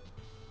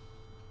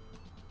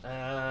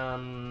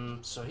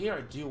 So here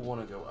I do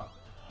want to go up.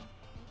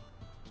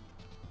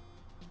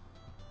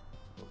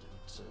 We'll do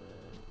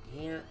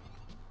it here.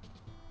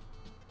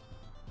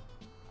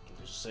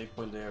 There's a save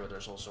point there, but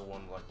there's also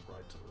one like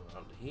right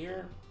around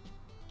here.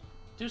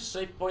 Two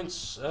save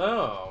points.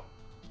 Oh.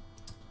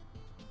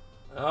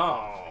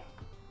 Oh.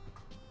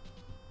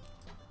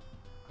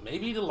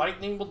 Maybe the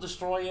lightning will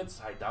destroy it.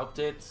 I doubt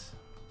it.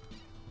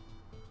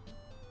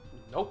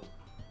 Nope.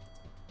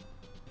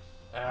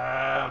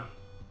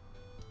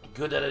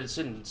 Good that it's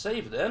in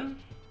save then.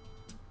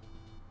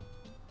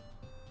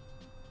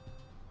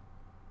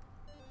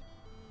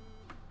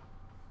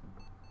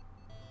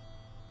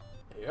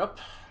 Yep.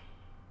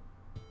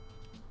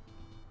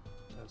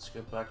 Let's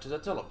get back to the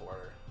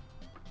teleporter.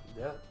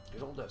 Yeah,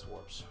 good old death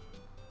warps.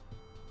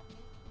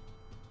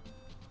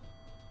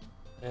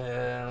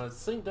 And I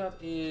think that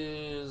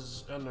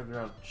is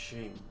underground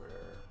chamber.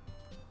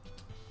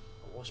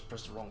 I always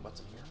pressed the wrong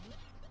button here.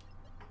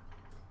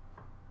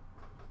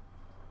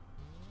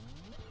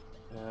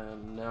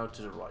 And now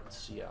to the right,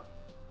 yeah.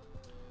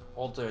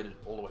 All the way to the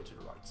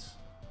right.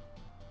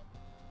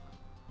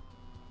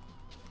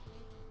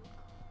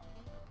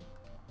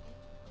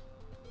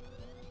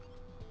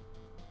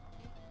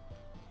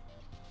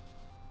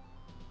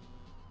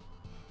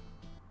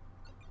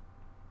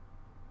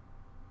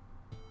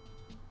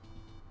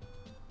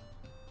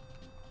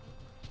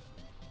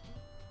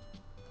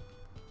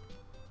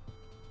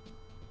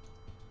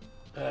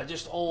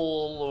 Just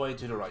all the way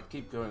to the right.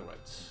 Keep going right.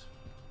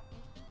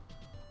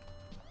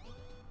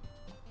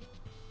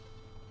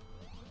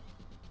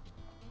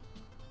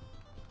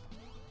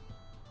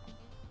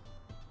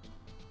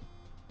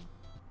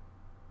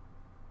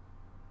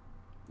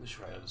 This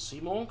right of the Sea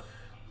Monk.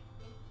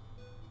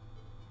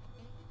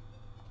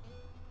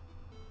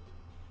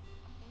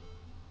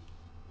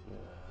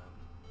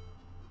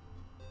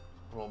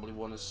 Probably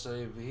want to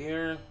save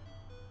here.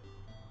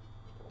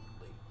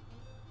 Probably.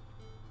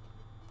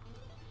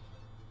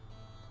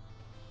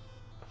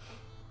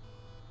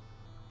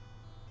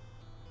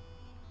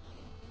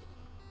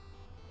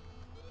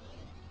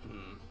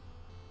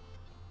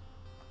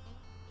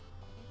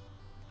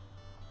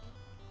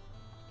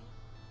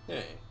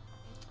 Hey.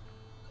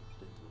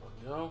 Didn't want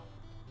to go.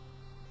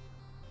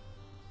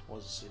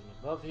 Was sitting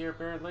above here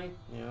apparently.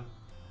 Yeah.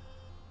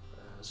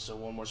 So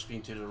one more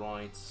screen to the right,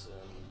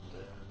 and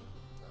then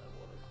I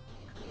want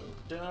to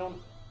go down.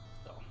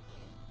 Oh.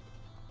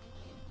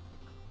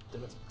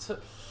 Damn it.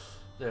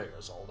 There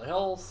goes all the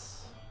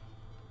health.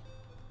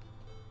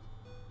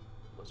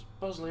 Was a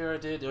puzzle here I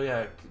did. Oh yeah,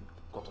 I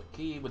got a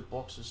key with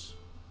boxes.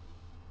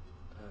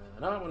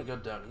 Now I want to go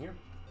down here.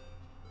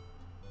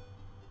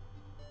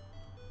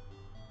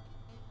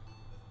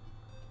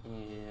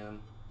 And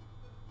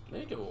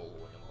maybe go all the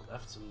way on the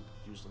left and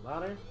use the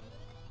ladder.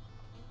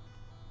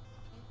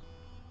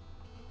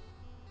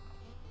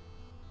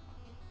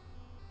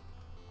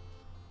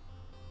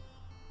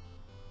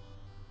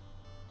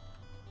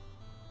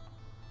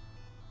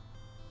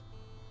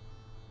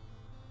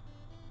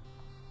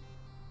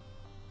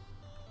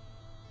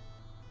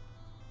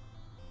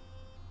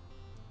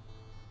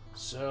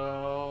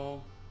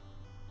 So,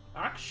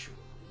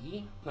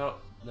 actually, no,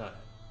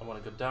 I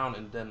want to go down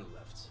and then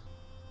left,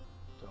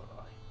 don't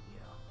I?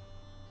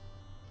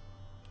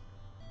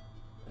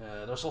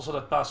 Yeah. There's also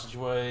that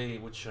passageway,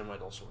 which I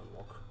might also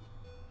unlock.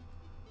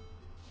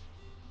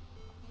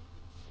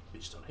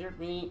 Please don't hurt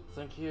me,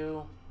 thank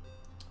you.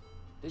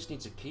 This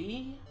needs a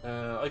key.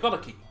 I got a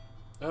key.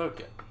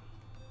 Okay.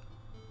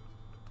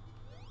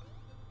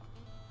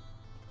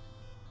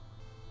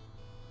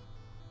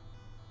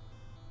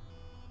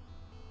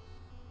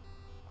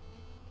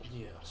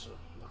 Yeah, so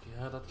lucky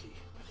I had that key.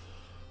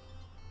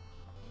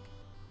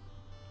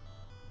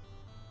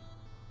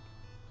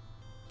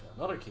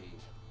 Another key.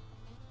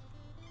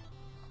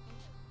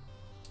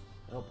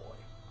 Oh boy.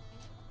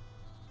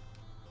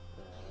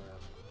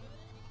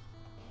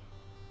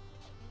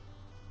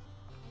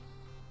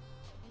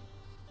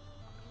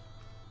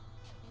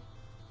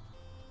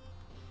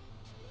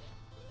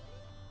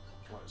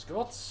 Where's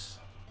Gots?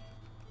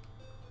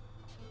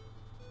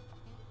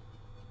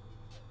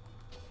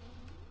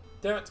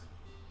 Damn it.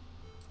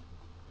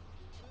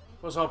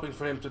 Was hoping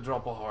for him to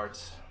drop a heart.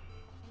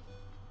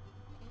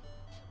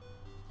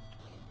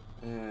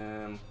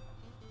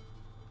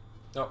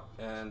 Oh,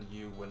 and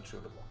you went through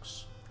the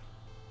box.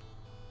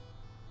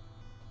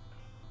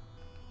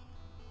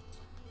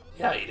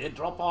 Yeah, he did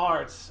drop a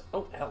heart.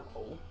 Oh,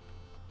 hello.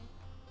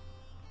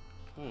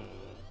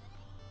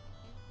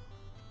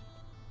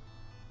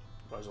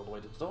 Rise all the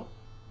way to the top?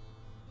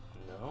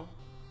 No.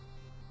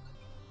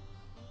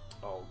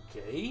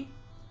 Okay.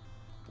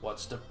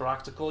 What's the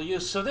practical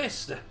use of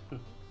this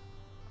then?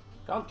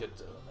 Can't get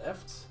to the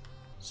left.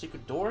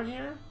 Secret door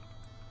here?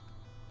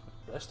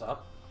 Rest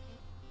up.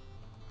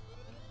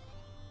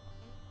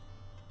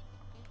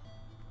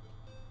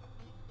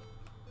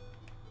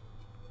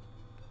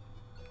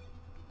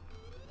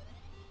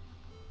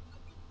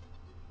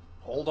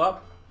 Hold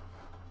up.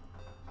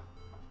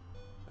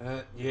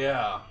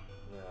 Yeah.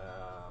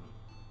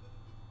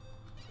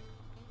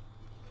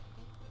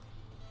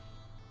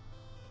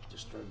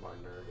 Just a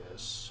reminder, I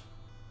guess.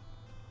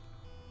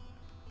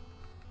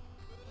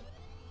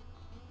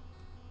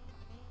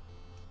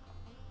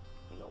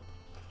 Nope.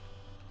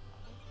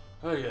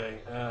 Okay,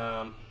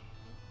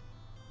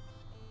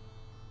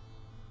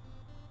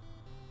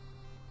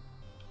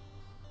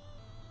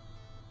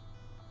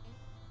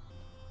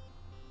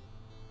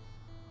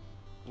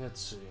 let's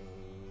see,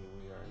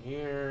 we are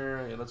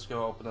here. Yeah, let's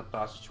go open that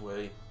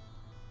passageway. If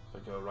I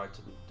go right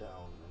to the down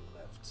and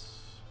left.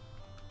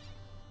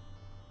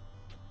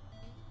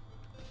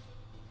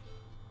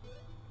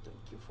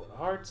 Thank you for the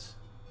heart.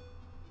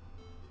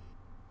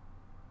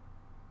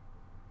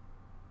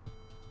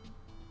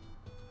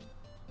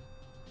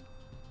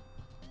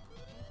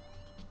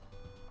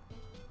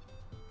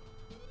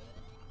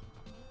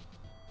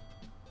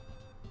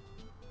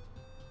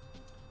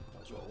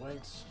 Might as well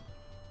wait.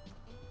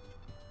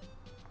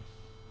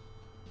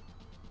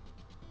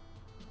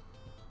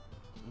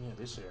 Yeah,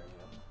 this area.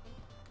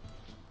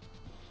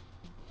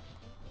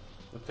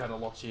 That kind of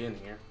locks you in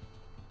here.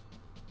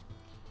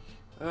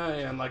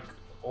 Yeah, and like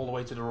all the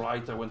way to the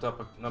right, I went up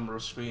a number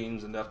of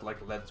screens, and that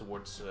like led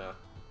towards the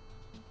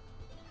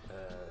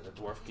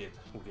dwarf kid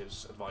who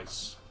gives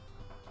advice.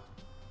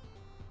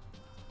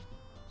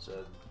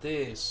 So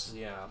this,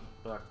 yeah,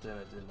 back then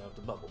I didn't have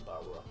the bubble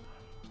power up.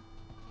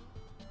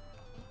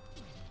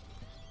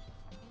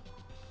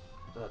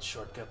 That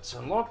shortcut's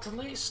unlocked at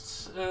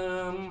least.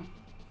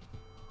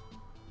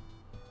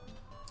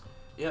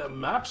 Yeah,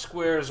 map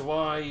squares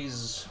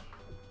wise,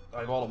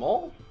 I got them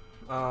all.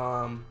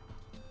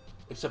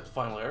 Except the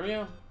final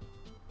area,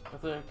 I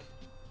think.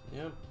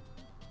 Yeah.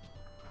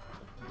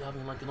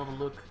 Having like another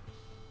look.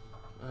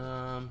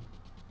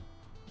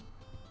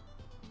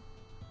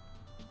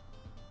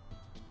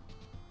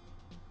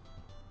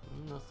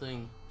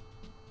 Nothing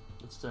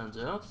that stands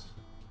out.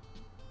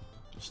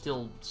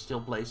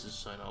 Still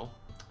places, I know.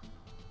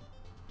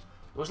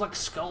 There was like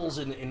skulls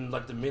in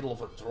like the middle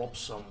of a drop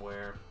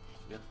somewhere.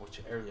 I forget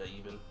which area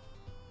even.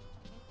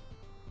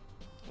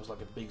 It was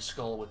like a big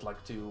skull with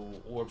like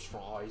 2 orbs for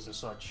eyes and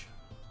such.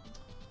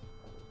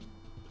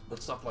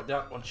 But stuff like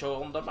that won't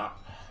show on the map.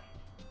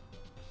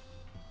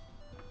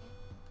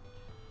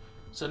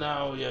 So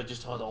now, yeah,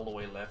 just head all the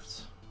way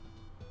left.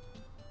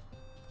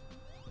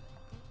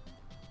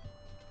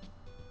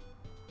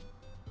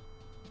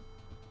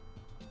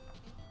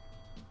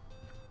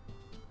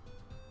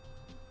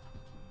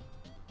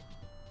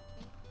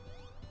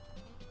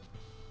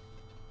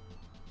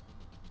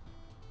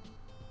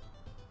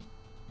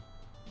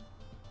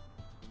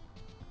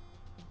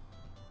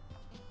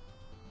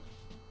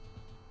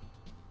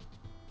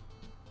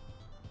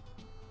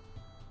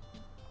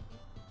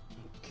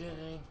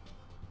 Okay.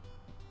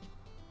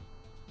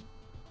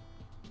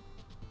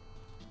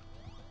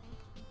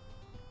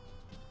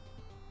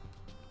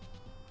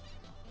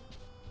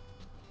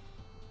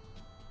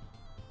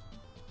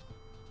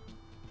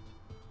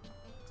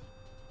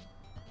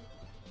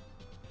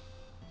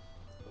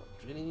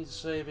 Really need to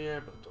save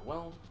here, but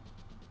well.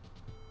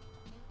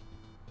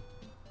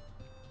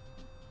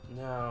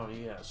 Now,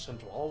 yeah,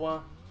 Central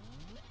Alwa.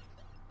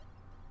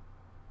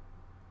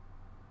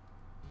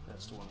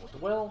 That's the one with the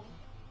well.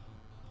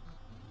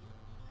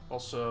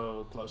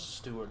 Also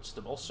closest towards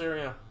the boss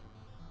area.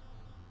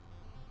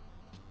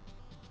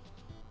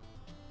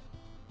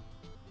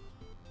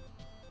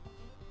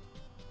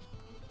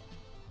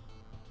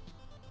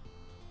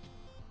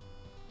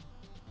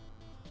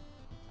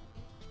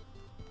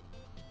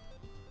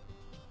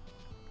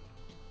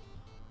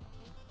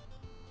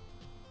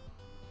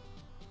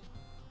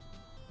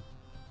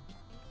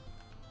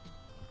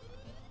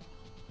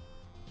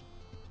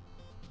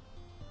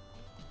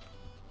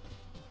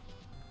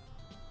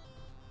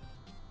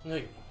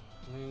 Hey.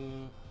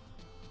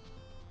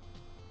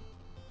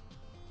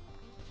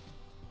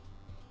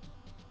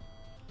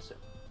 So,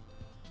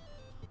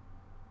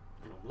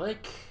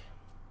 lake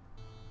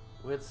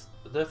with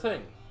the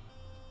thing.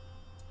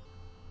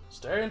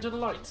 Stare into the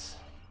light.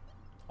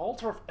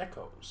 Altar of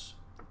Echoes.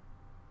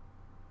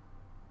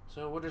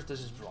 So what does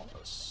this drop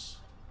us?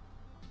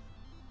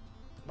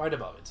 Right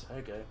above it.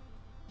 Okay.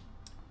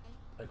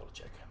 I gotta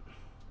check.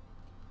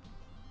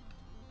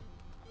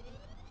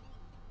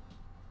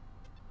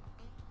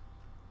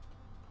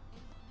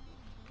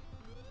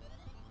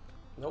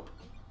 Nope.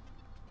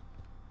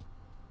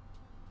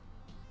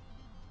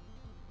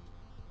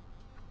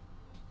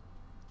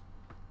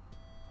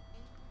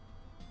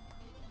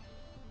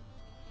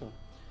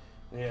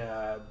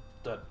 Yeah,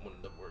 that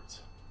wouldn't have worked.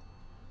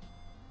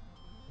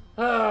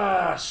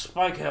 Ah,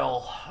 Spike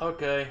Hell.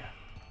 Okay.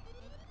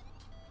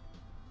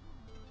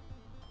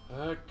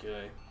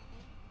 Okay.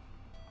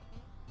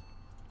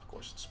 Of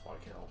course it's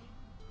Spike Hell.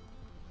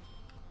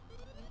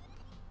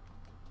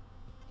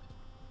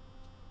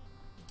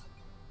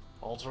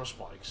 Altar of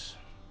Spikes.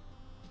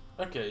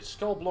 Okay,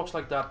 skull blocks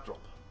like that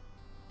drop.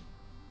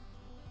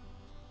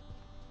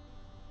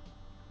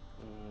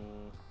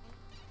 I'm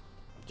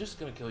just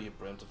gonna kill you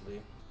preemptively.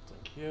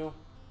 Thank you.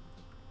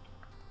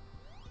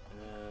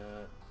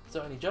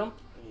 Tiny jump.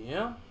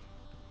 Yeah.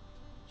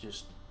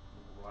 Just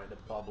ride a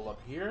bubble up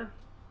here.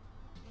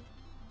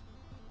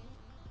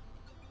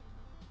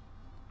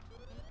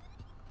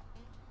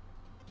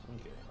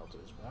 Okay, not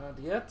as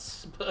bad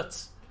yet,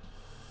 but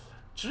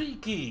 3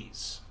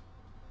 keys.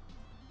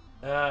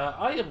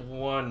 I have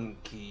 1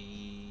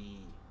 key.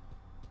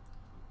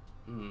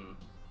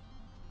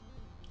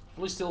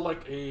 Probably still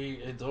like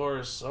a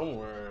door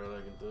somewhere that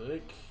I can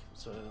take.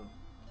 So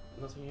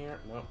nothing here?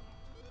 No.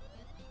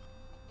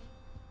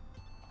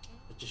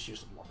 I just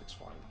use the block, it's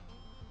fine.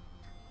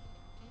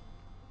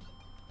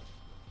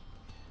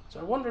 So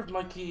I wonder if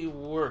my key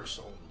works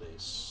on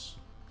this.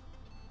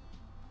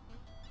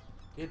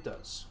 It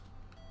does.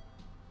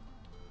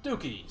 2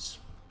 keys.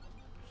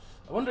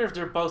 I wonder if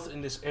they're both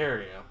in this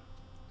area.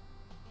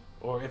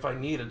 Or if I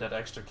needed that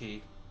extra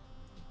key.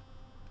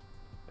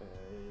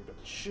 You're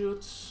gonna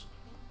shoot.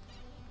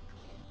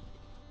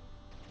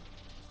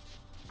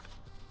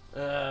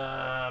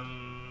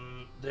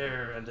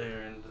 There and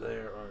there and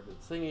there are the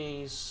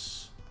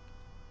thingies.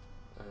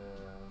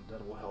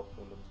 That will help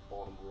on the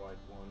bottom right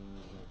one.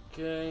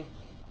 Okay.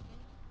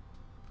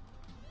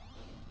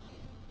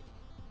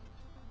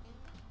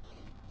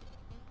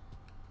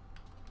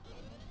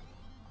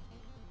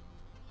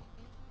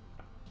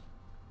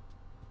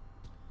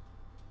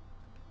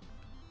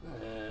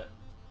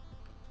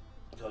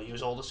 Gotta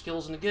use all the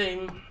skills in the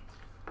game.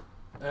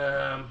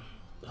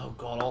 Oh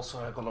god,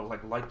 also I gotta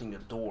like lighting the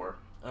door.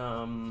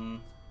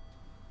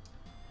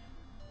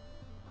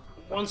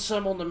 Once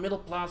I'm on the middle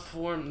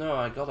platform, no,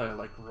 I gotta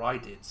like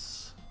ride it.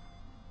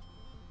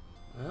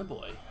 Oh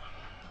boy.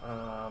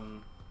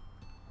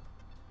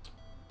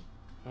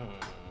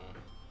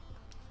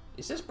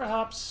 Is this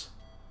perhaps?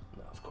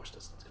 No, of course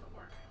that's not gonna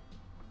work.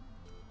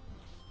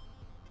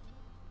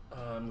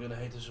 I'm gonna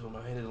hate this room.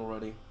 I hate it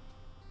already.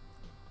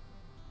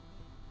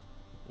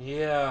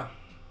 Yeah.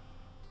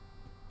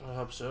 I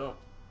hope so.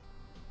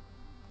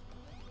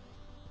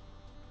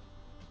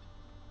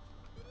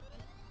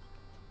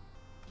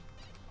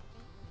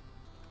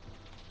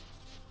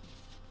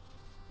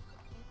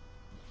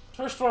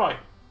 First try.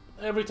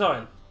 Every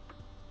time.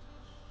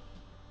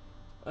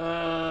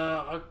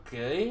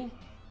 Okay.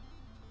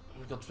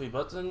 We got 3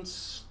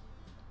 buttons.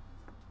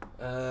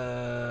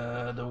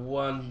 The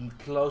one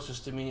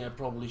closest to me I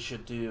probably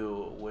should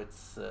do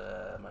with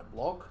my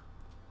block.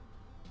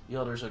 The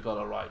others I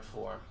gotta ride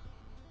for.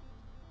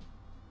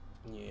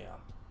 Yeah.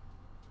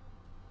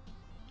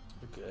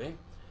 Okay.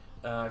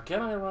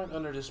 Can I ride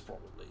under this?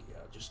 Probably. Yeah,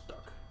 just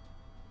duck.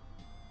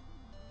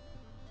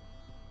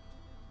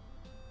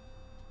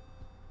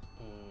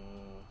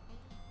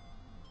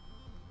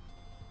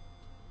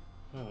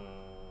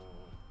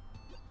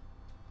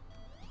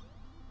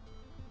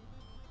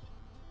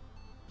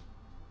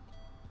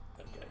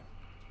 Okay.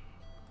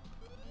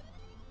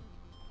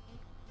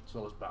 It's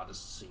not as bad as it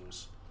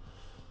seems.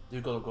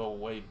 You gotta go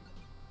away,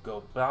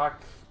 go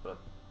back, but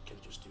can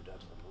just do that on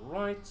the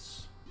right.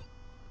 Let's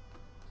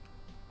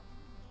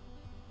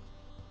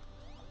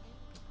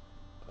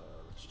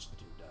just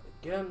do that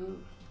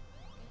again.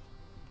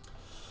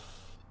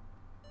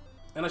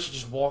 And I should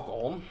just walk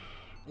on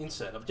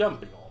instead of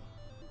jumping on.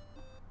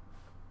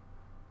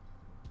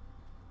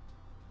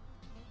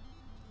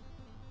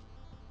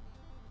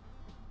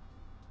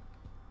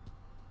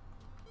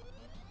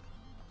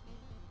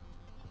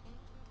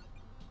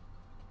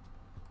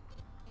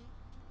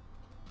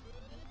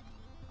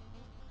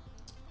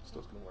 It's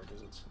not gonna work,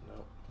 is it?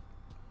 No.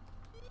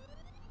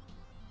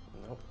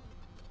 Nope.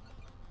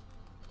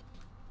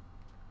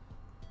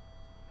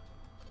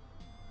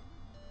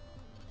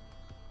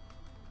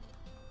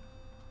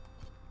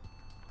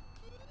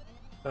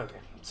 Okay.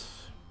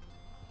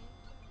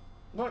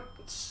 What?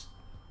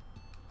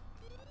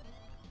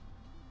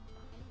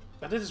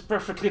 I did this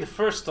perfectly the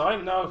first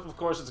time. Now, of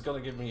course, it's gonna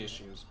give me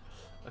issues.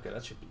 Okay,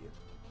 that should be it.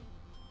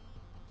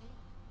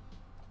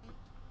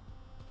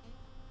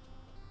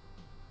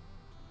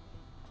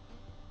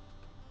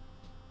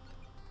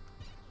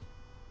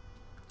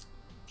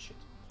 Shit.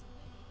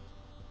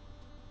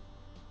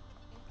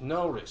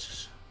 No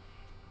risks.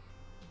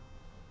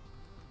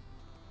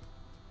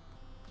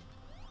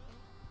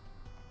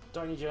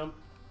 Tiny jump.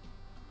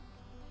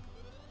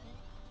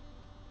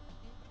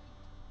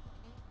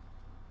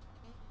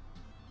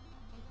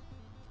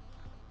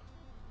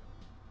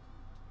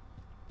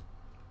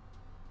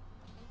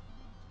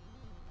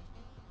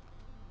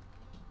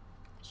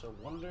 So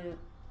wonder.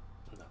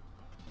 No.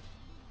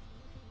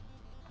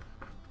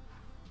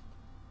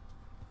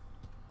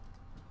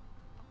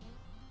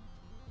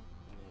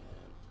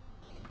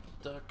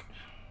 And duck.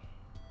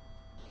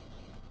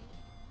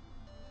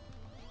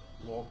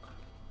 Walk.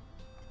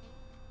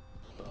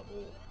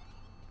 Bubble.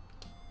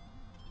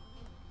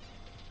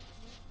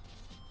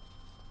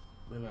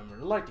 Remember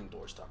the lightning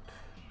door stuck.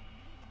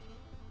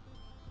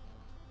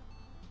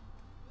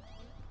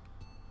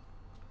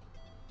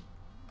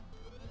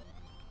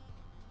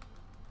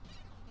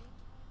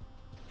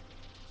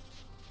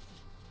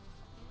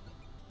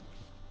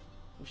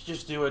 If you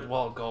just do it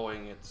while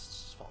going,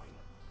 it's fine.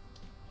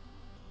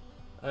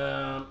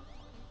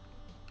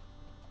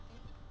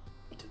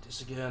 Do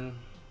this again.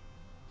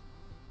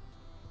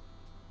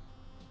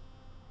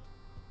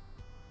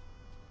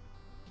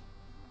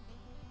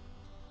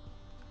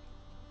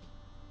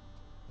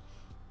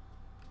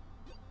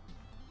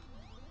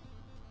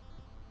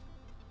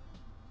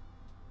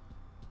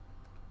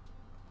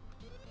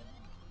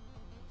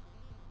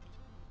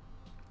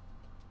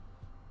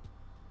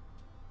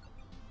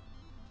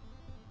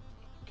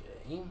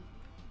 Okay.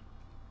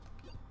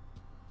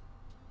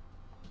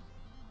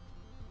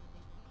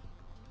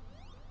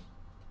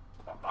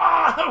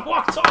 Ah, I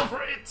walked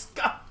over it!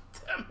 God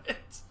damn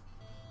it!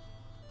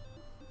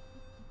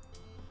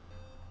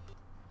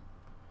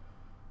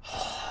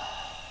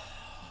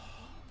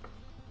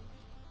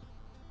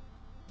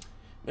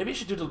 Maybe I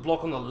should do the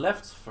block on the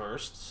left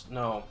first.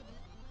 No.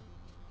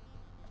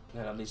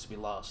 Yeah, that needs to be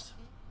last.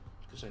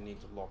 Because I need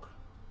the block.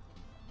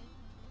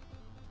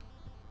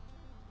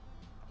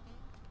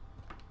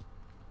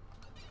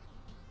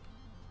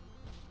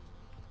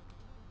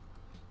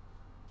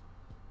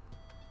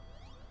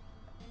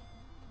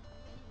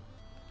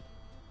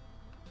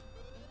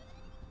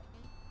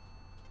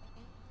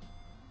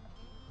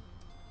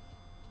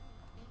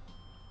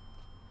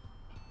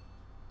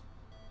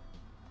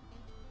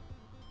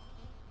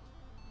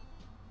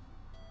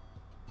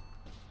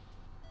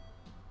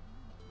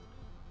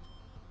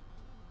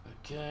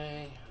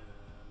 Okay,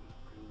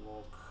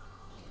 block,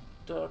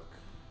 duck,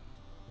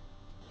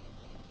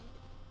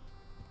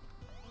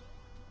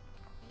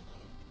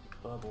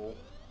 bubble,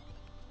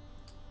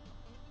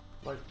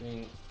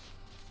 lightning,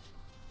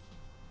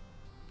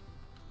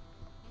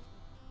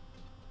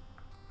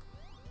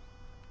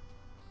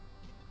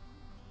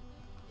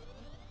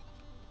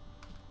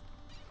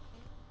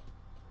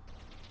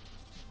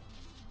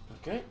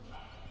 okay.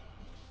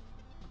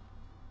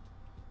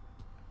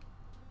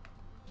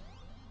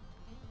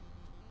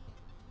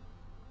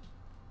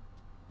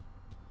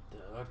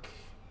 Duck.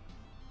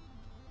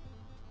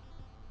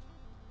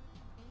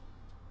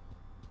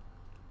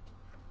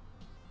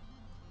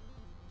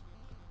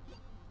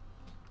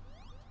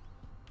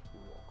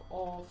 Walk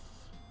off.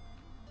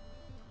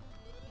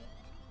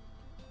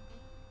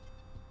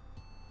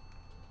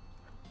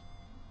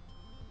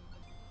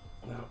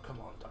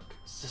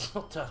 It's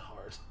not that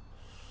hard.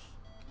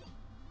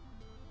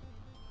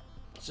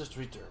 It's just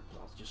return.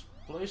 I'll just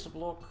place the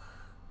block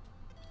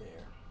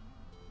there.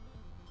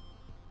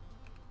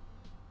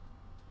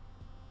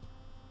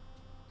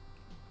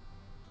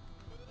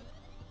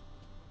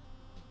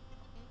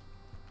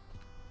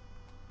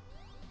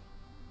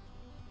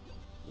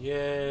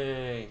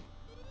 Yay!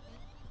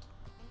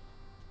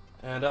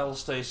 And that'll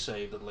stay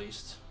saved at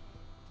least.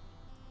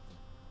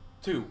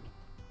 2.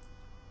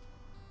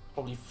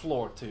 Probably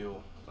floor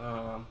 2.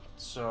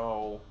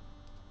 So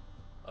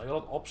I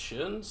got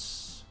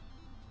options.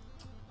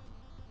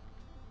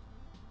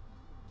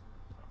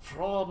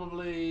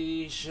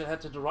 Probably should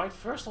head to the right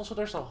first. Also,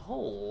 there's a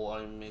hole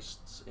I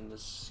missed in the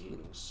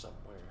ceiling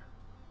somewhere,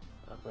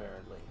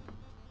 apparently.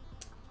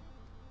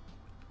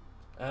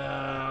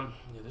 Yeah,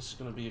 this is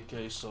gonna be a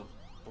case of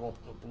drop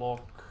the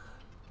block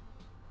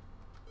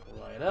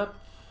right up.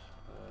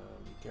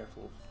 Be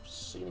careful of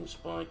ceiling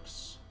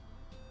spikes.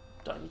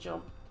 Tiny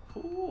jump.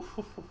 Ooh,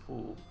 hoo, hoo,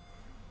 hoo.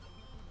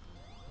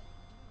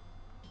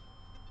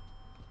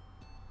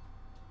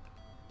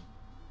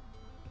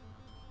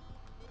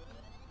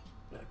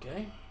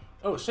 Okay.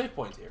 Oh, save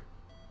point here.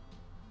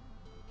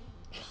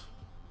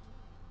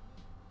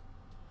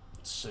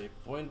 Save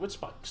point with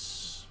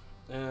spikes.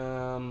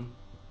 Yeah,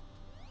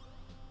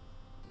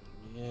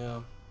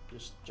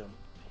 just jump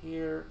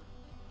here.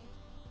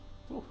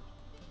 Ooh.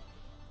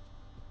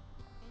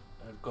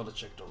 I've got to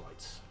check the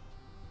right.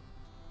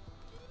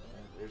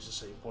 And there's a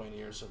save point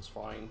here, so it's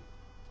fine.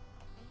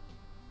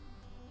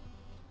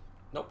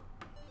 Nope.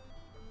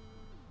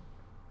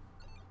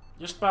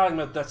 Just bang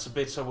that's a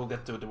bit, so we'll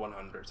get to the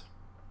 100.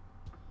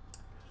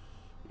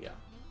 Yeah.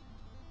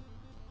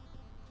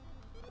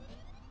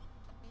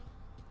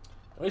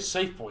 Nice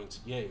save point,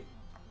 yay.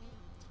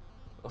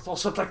 I'd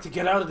also like to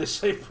get out of this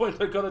save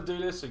point. I gotta do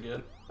this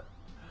again.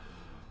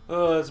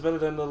 Oh, it's better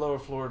than the lower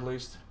floor at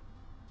least.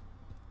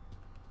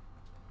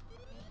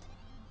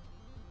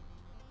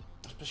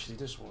 Especially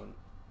this one.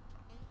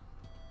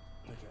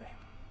 Okay.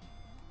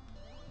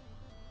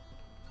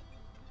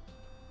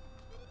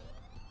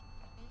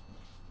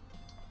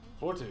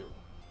 Floor 2.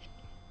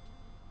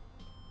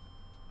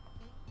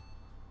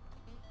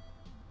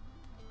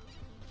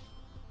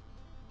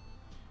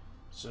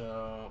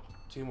 So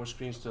 2 more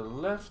screens to the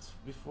left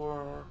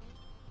before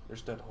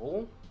there's that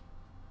hole.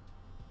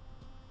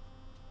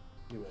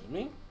 You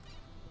enemy.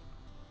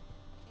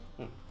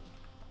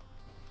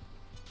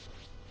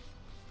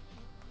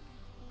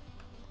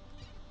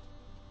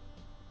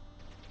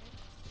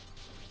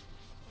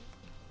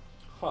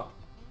 Huh.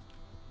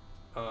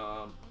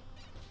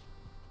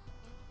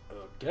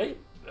 Okay.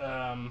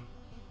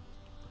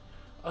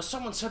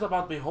 Someone said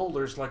about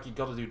beholders, like you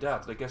gotta do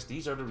that. I guess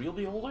these are the real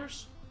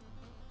beholders?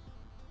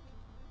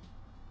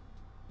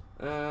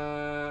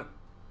 There's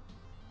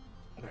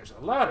a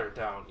ladder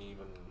down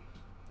even.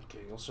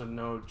 Okay, also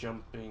no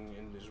jumping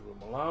in this room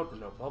allowed,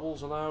 no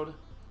bubbles allowed.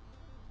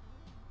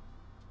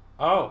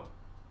 Oh.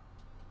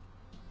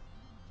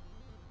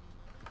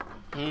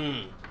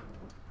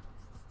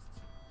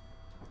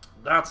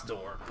 That's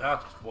door.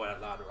 That's why I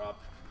ladder up.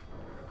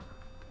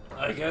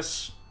 I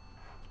guess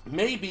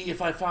maybe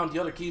if I found the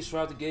other keys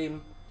throughout the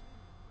game,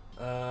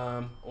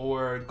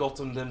 or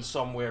gotten them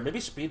somewhere. Maybe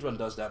speedrun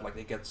does that. Like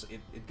it gets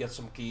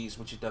some keys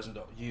which it doesn't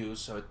use,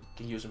 so it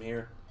can use them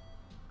here.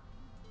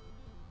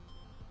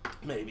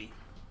 Maybe.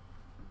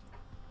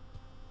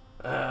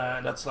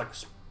 That's like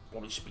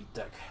probably speed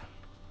tech.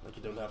 Like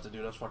you don't have to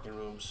do those fucking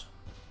rooms.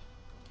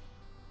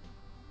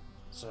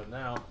 So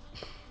now,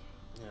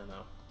 yeah,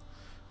 no.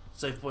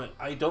 Save point.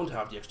 I don't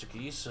have the extra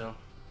keys, so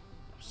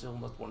still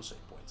not one save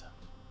point.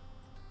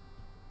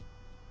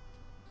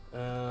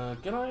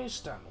 Can I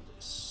stand on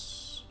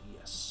this?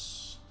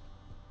 Yes.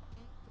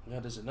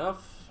 That is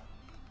enough.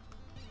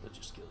 Let's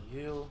just kill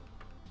you.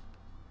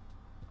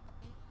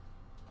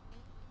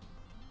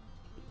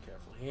 Be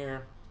careful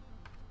here.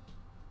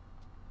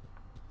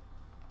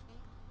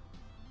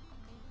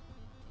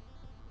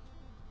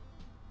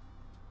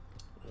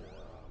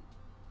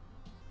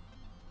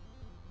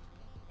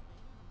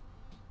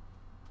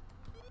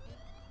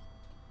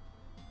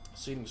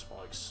 Ceiling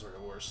spikes are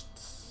the worst.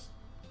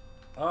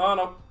 Oh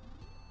no.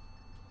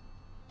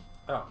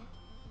 Oh.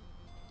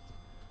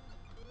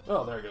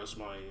 Well, there goes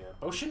my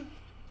potion.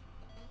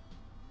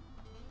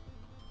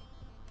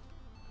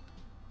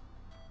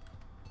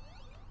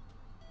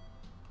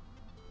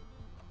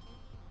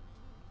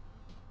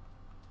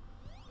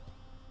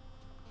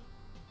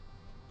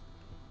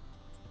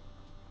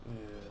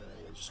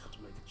 I just got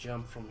to make a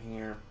jump from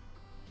here.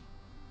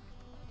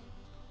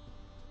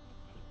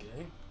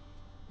 Okay.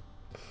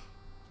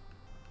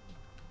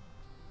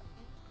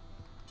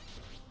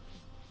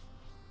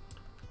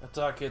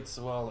 Attack it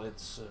while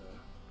it's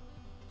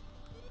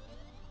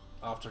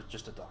after it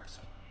just attacked.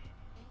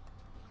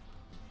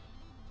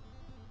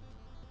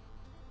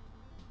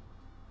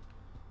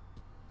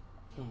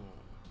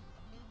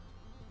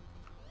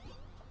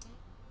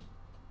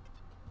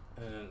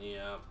 And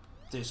yeah,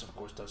 this of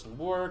course doesn't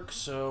work,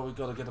 so we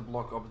gotta get a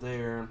block up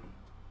there.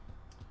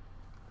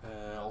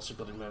 Also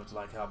gotta remember to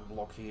like have a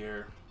block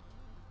here.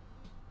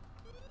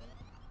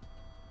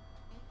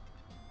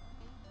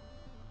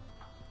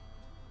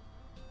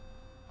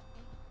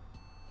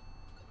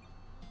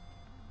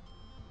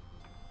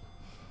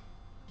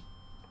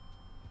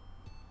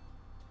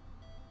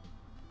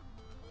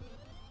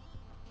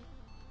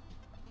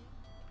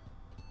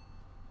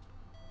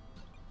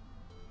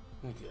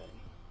 Okay.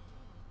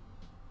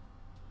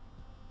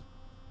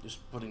 Just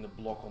putting the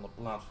block on the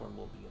platform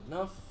will be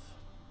enough.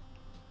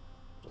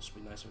 Just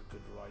be nice if we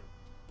could ride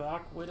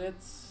back with it.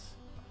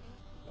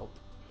 Nope.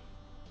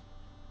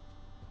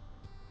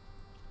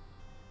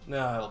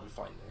 Nah, it'll be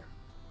fine there.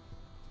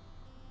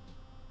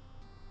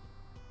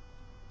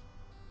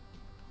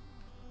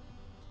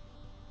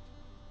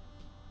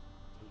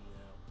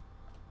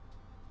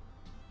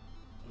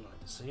 No.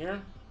 Right, this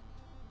here.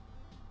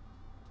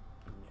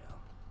 Yeah.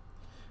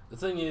 The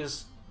thing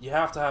is, you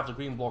have to have the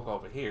green block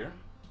over here.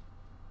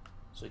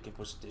 So you can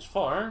push it this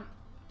far.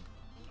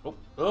 Oh,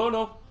 oh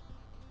no.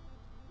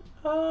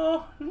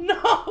 Oh, no!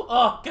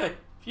 Oh, okay,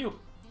 phew.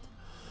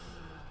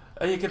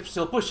 You can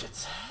still push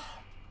it.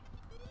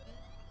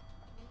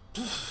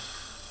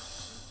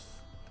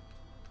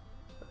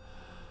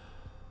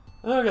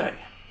 Okay.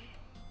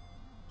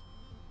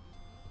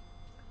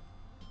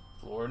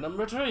 Floor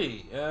number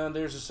 3. And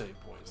there's a save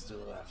point to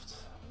the left.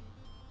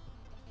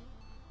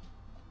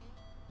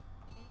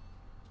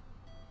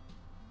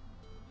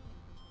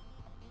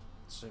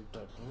 Same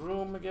type of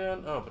room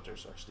again. Oh, but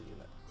there's actually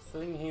a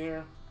thing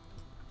here.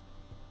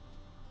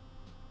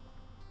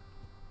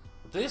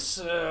 This,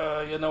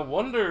 no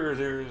wonder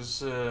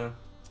there's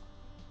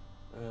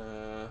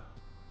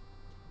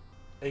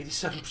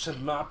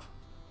 87% map.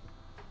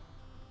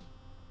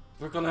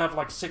 We're gonna have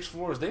like 6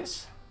 floors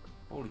this?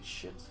 Holy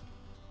shit.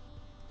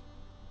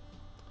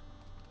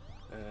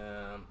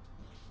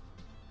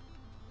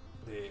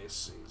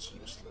 This is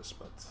useless,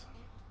 but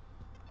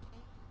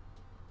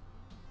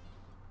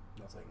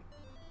nothing.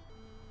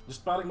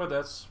 Just padding my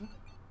deaths.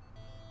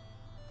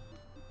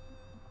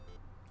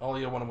 All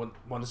you want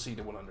to see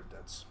the 100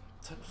 deaths.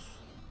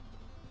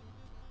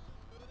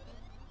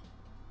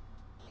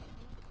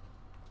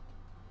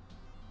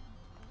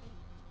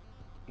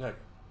 Okay.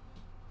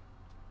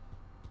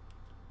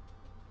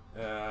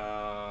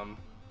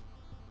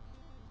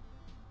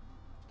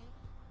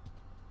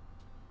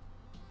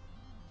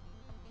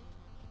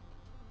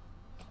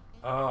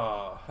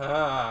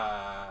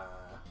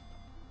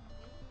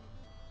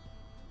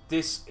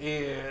 This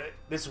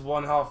is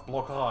 1/2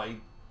 block high.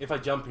 If I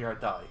jump here, I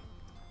die.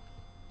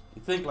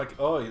 You think like,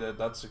 oh, yeah,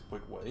 that's a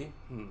quick way.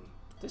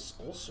 This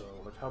also,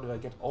 like, how do I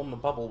get on the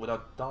bubble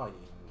without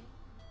dying?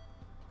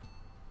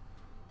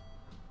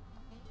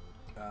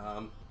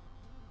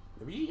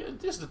 Maybe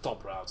this is the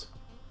top route.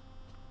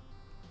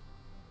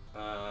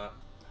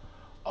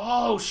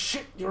 Oh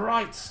shit! You're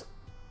right.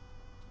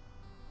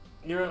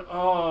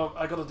 Oh,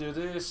 I gotta do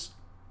this.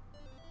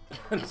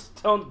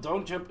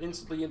 don't jump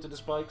instantly into the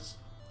spikes.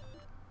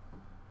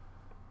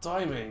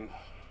 Timing.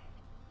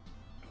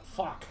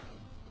 Fuck.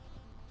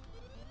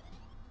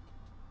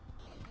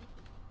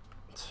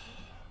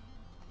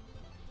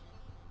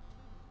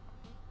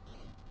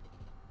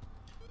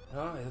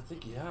 I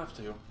think you have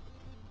to. You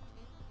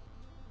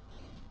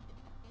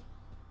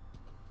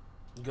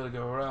gotta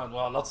go around.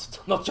 Well,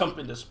 not jump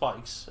into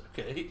spikes,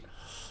 okay.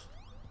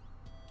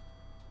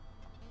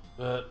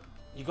 But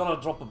you're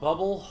gonna drop a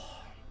bubble.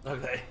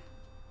 Okay.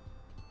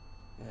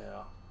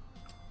 Yeah.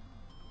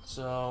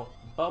 So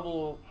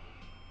bubble.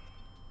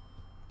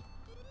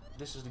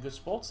 This is the good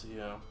spot.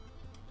 Yeah.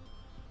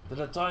 Then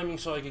the timing,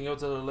 so I can go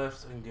to the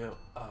left and go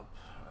up.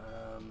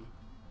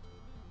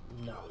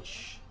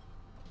 Nowish.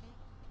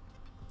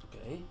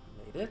 Okay,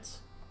 made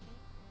it.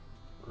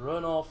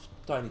 Run off,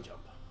 tiny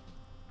jump.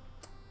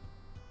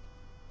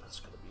 That's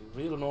gonna be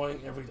real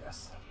annoying every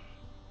death.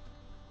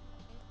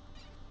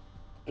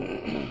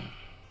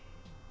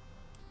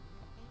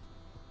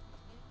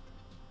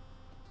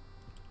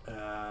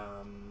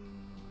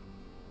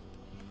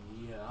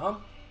 Yeah.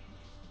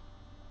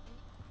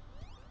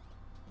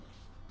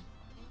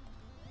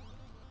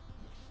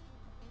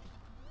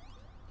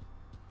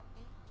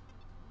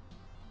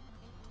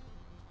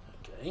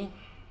 Okay.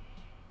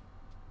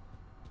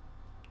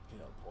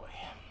 Oh boy.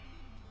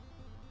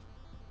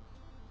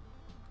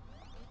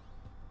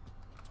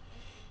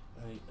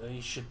 I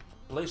should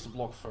place the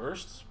block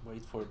first,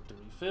 wait for it to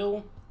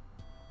refill,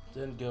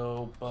 then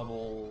go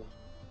bubble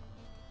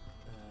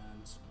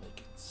and make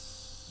it.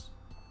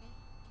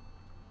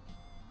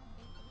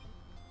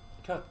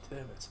 God damn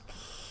it.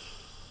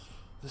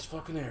 This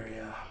fucking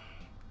area.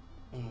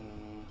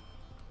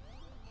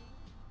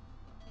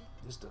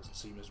 This doesn't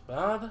seem as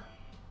bad.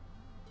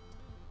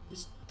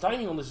 This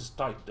timing on this is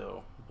tight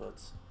though,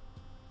 but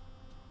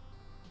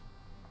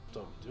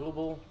totally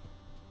doable.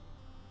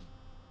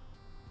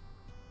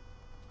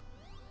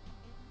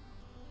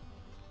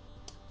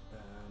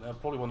 And I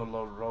probably want to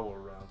load rower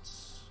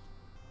routes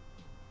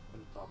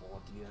and bubble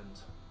at the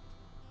end.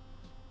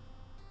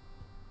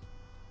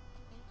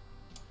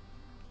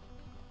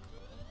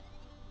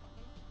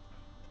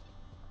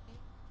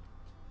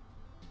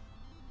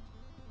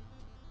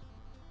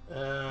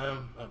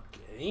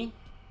 Okay.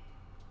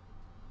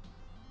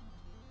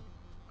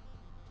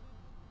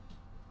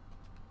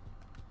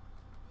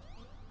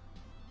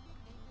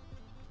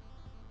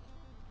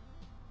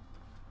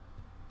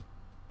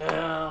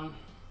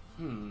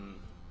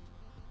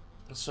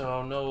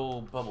 So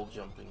no bubble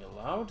jumping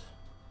allowed.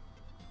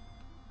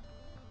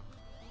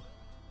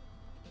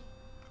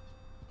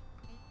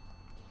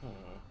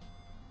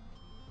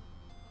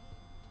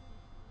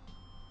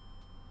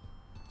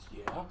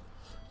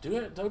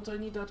 Don't I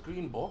need that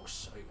green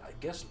box? I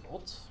guess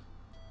not.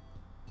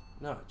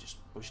 No, I just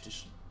push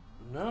this.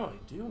 No, I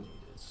do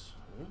need it.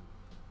 Huh?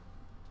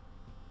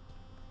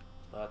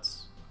 But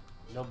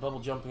no bubble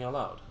jumping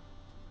allowed.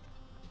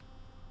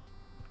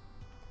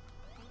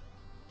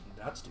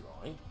 That's too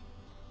high.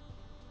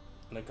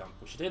 And I can't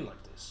push it in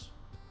like this.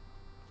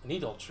 I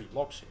need all 3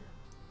 blocks here.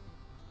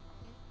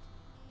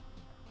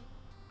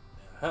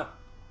 Aha.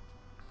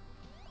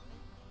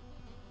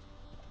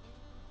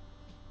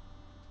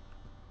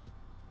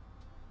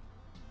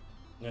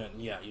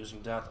 And yeah,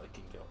 using that I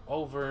can go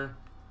over.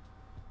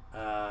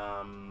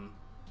 I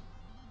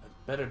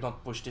better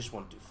not push this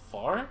one too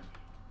far.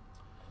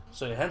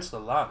 So hence the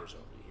ladders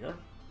over here.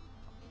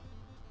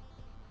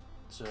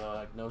 So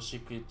like no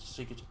secret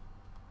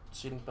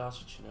seating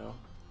passage, you know.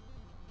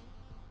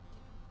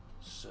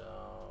 So,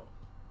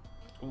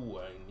 ooh,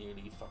 I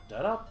nearly fucked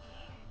that up.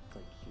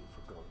 Thank you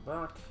for going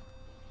back.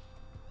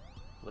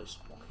 Place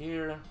a block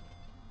here.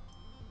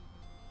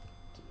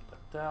 Do it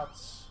like that.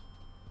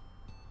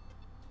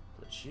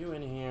 Place you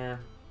in here.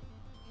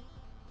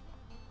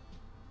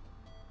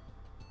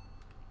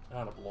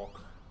 And a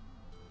block.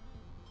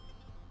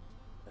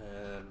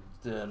 And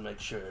then make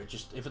sure,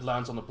 just if it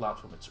lands on the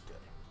platform, it's okay.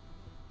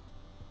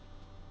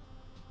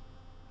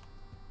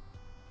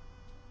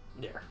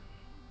 There.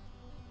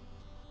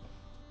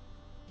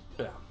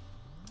 Yeah.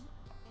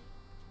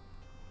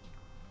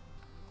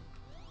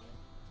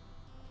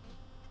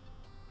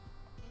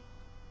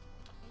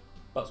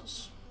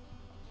 Puzzles.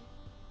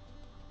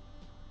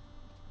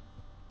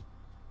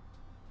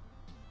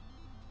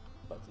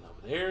 Button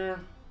over there.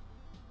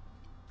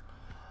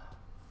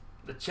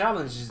 The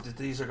challenge is that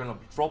these are gonna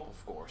drop,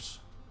 of course.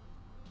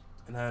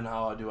 And then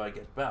how do I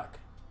get back?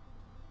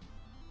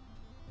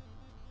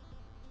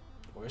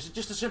 Or is it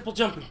just a simple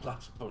jumping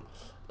platform?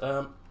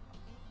 Okay,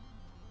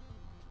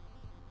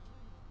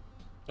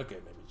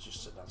 maybe it's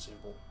just that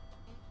simple.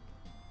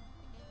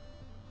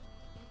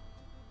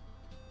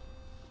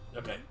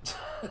 Okay.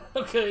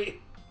 Okay.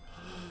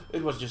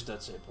 It was just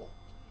that simple.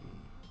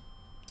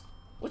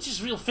 Which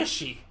is real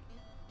fishy.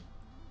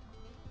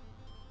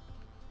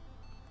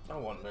 I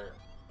wonder.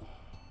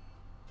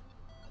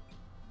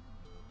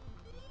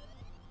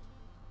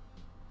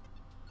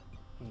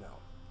 No.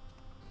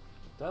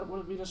 That would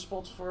have been a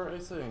spot for a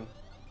thing.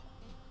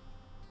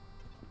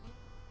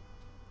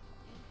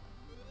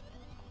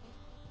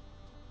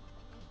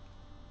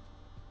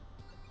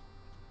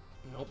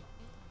 Nope.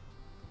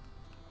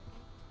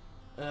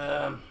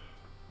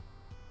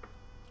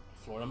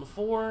 Floor number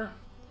 4.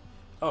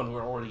 Oh, and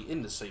we're already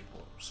in the save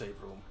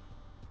room.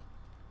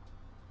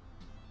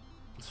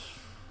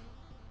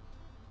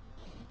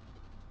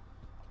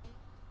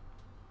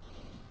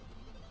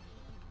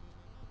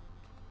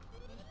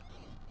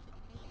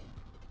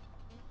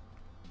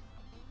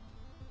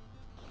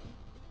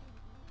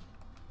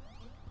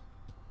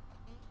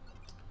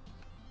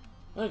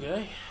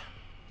 Okay.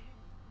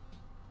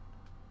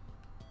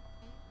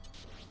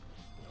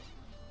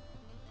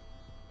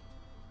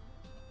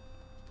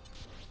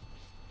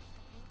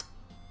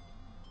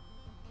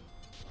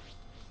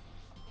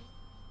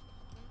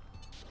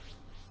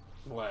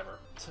 Whatever.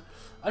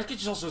 I could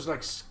just also just,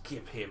 like,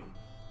 skip him.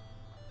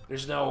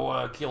 There's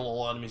no kill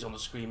all enemies on the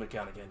screen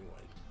mechanic anyway.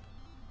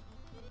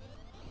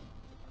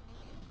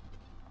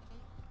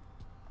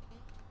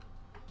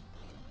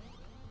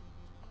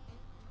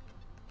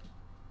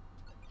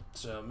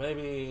 So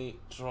maybe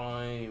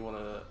try one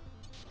of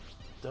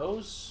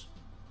those.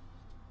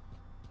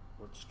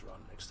 Or just run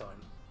next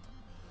time.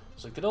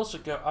 So I could also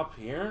go up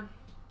here.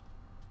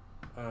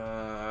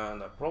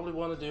 And I probably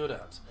want to do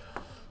that.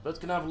 But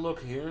can have a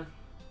look here.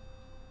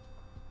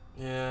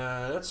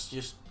 Yeah, that's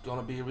just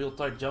gonna be real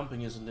tight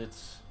jumping, isn't it?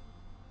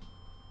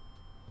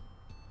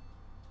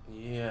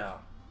 Yeah.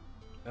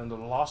 And the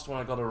last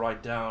one I gotta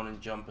write down and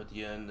jump at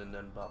the end and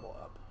then bubble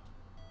up.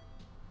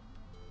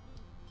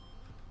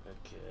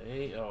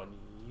 Okay, oh, and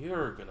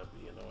you're gonna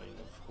be annoying,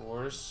 of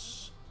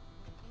course.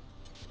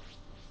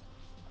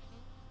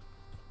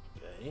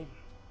 Okay.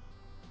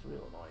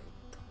 Real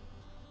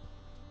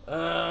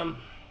annoying.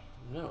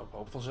 Nou, op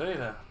hoop van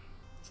zegen.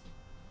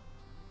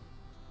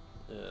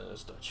 Dat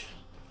is Dutch.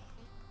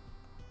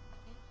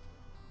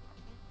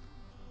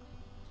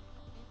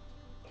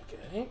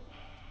 Okay.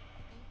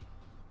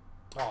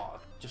 Oh,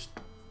 just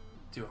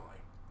too high.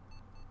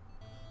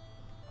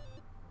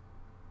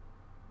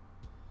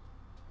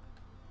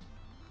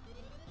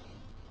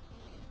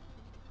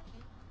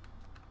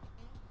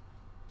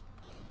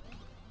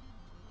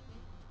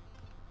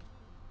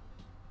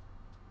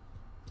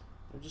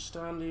 We just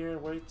stand here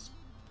and wait.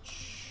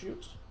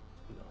 Shoot.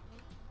 No.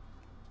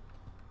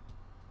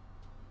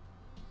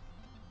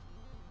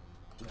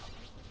 No.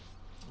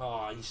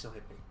 Oh, he still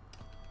hit me.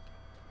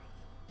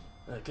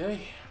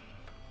 Okay.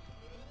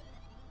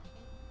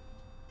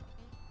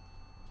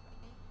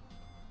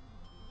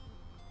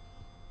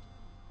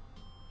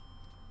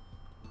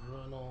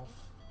 Run off.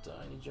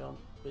 Tiny jump.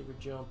 Bigger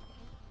jump.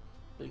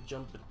 Big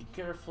jump, but be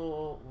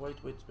careful. Wait.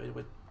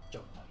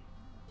 Jump.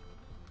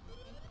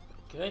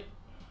 Okay.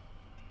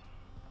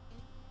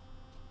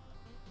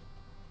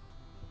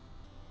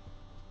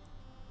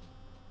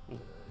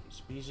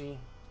 Easy peasy.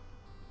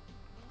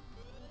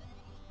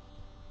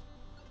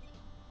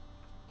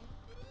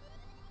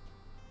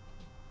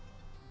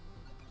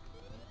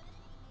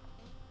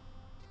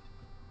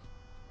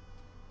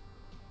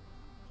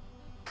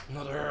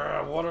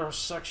 Another water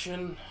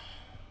section.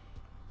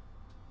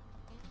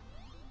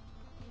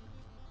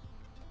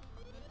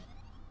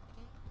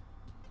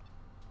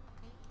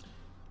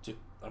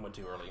 I went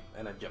too early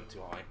and I jumped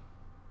too high.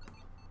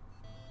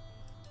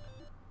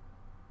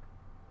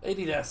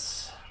 80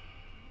 deaths.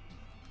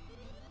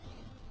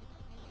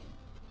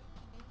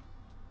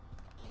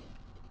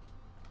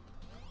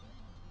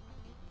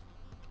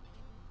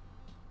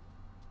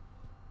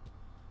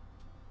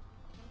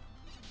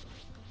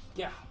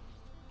 Yeah.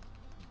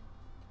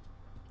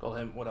 Call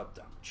him without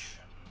damage.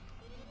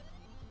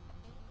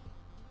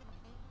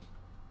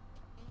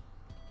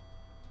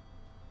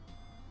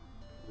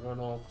 Run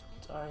off,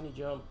 tiny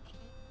jump,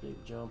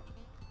 big jump,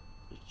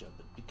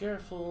 but be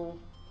careful.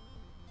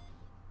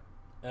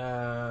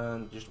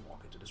 And just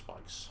walk into the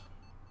spikes.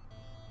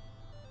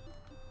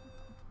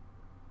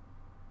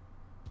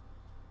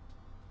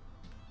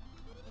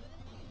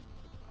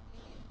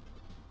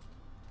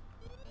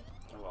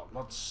 Well,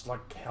 not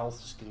like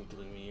health is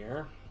killing me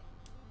here.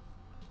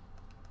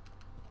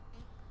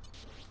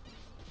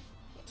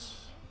 But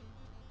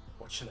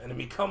watch an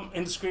enemy come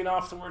in the screen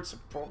afterwards. I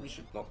probably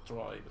should not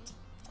try, but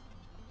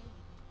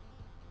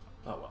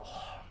oh well.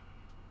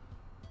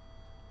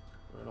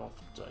 Run off,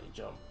 tiny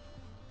jump,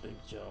 big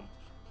jump,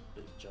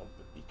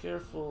 but be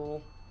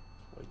careful.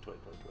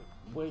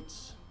 Wait.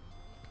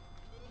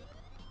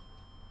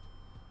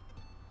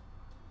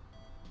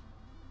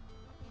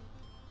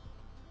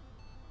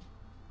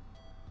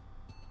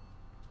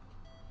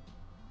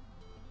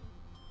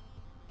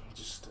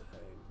 Just,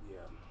 yeah,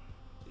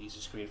 easy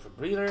screen for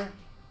breather.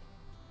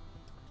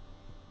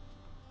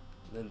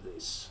 Then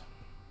this.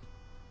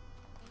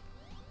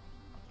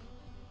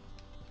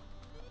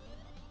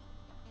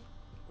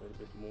 Wait a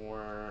bit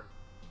more.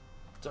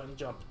 Tiny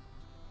jump.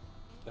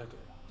 Okay.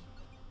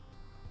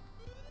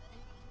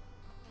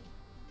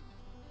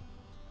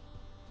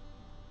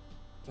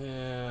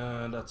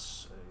 And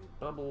that's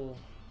a bubble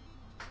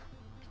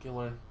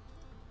killer.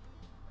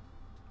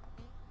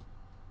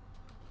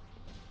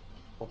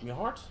 Pop me a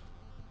heart?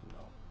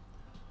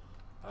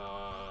 No.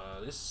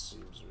 This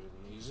seems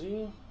really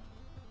easy.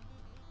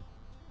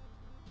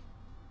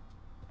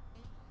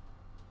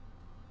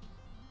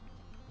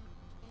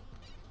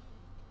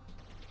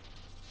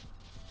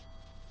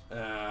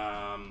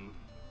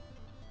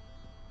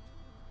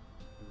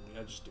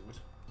 Yeah, just do it.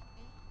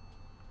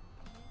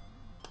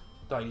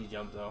 Tiny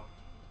jump though.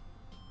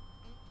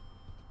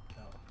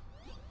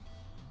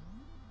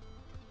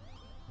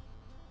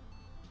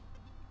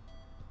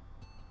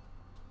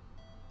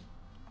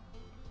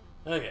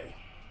 Oh. Okay.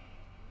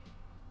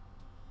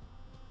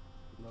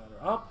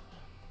 Ladder up.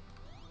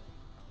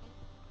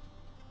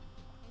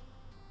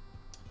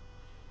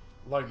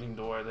 Lightning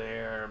door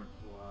there.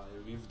 Well,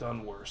 we've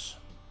done worse.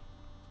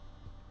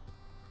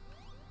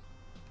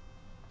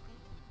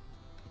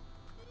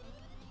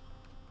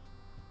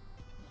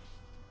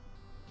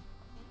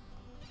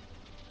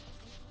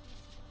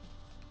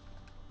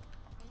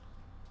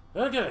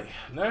 Okay,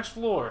 next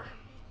floor.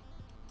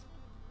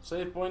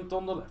 Save point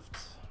on the left.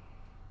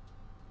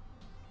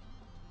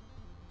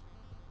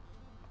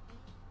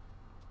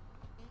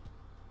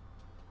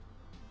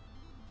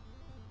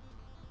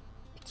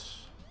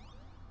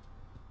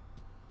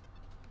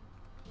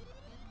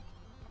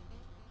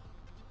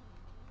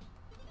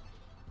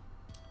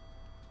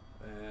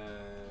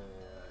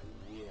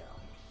 Yeah.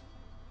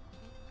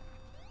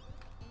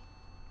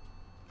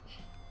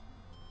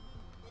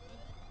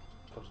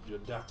 Got to do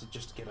adapted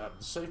just to get out of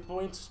the save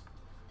points.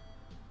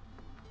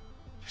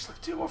 There's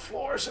like 2 more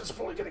floors, it's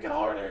probably gonna get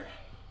harder.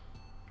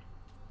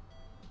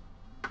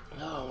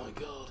 Oh my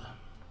god.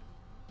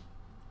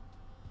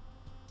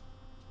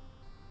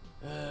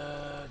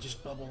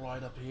 Just bubble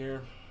right up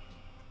here.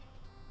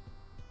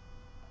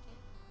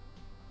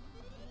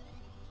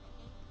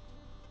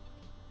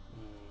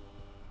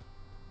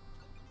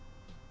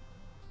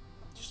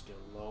 Just go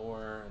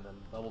lower and then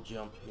bubble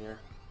jump here.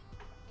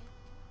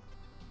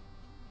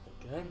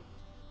 Okay.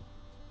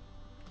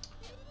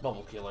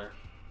 Bubble killer.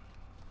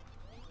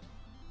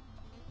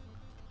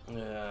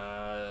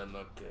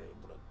 Okay,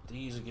 but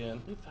these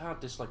again. We've had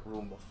this like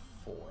room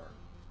before.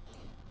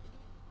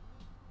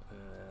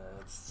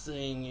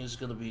 Thing is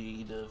gonna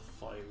be the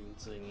firing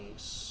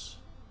things.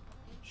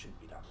 Shouldn't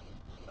be that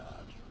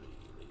bad, really.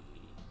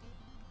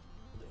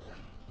 There.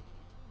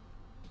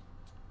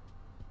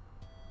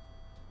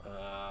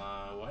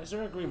 Why is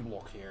there a green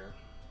block here?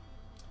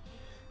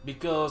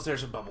 Because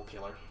there's a bubble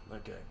killer.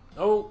 Okay.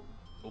 Oh,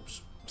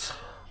 oops.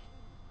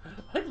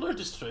 I've learned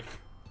this trick.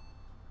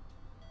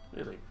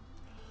 Really.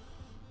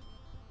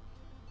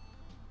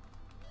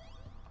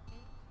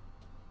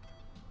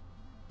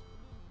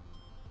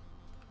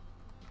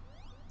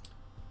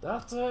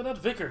 That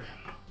vicar.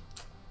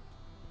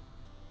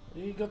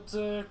 He got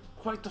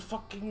quite the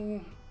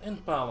fucking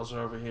end palace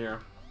over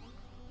here.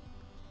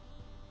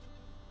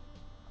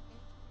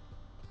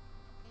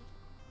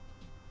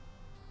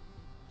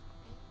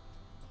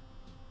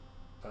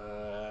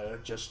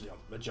 just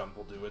a jump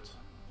will do it.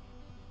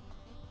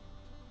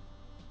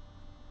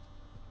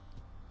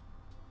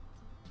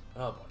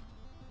 Oh boy.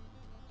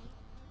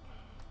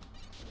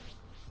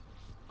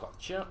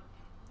 Gotcha.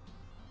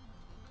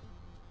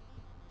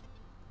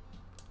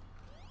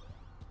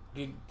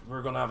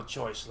 We're gonna have a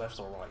choice, left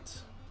or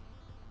right.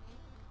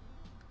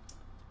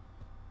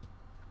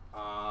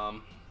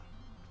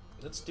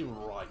 Let's do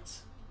right.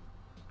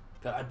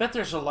 I bet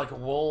there's like a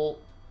wall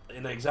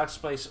in the exact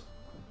space,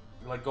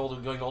 like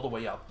going all the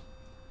way up,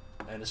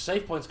 and the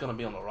save point's gonna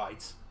be on the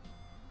right.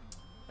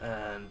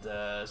 And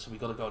so we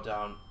gotta go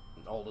down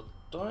all the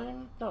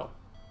time. No.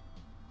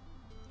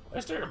 Why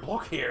is there a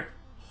block here?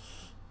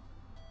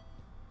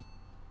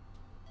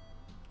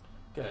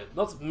 Okay,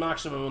 not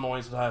maximum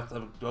annoyance that I have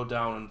to go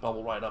down and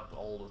bubble right up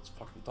all the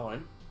fucking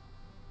time.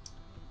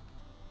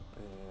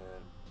 And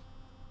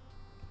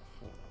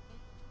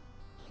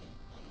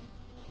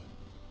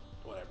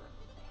whatever.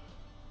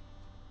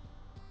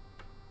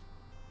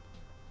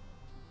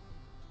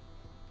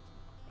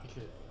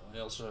 Okay, I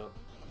also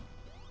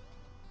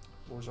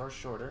floors are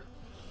shorter.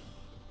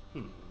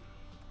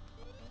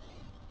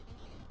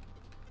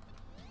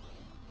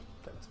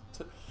 Damn it.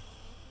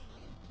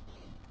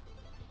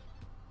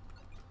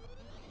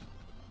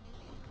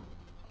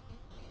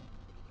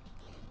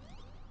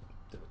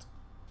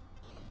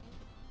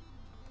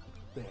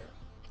 There.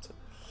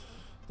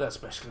 That's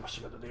basically what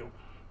you gotta do.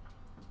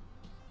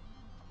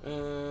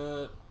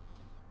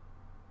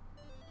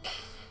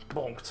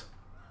 Bonked.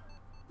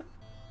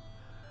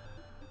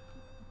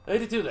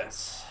 82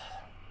 deaths.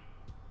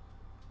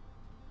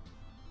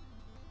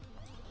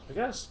 I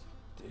guess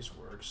this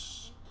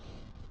works.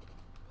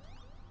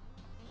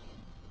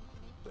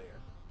 There.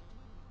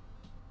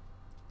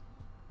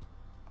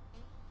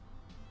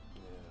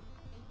 Yeah.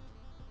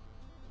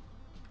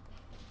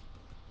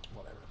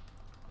 Whatever.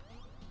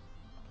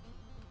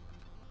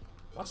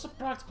 What's the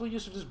practical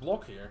use of this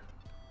block here?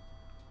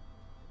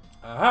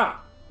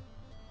 Aha!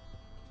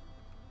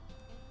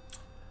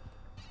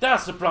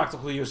 That's the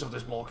practical use of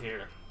this block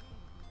here.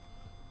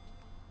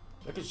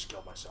 I could just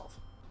kill myself.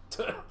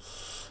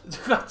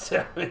 God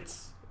damn it.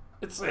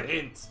 It's a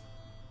hint.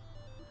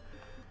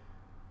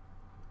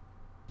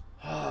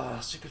 Ah,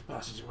 secret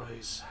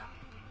passageways.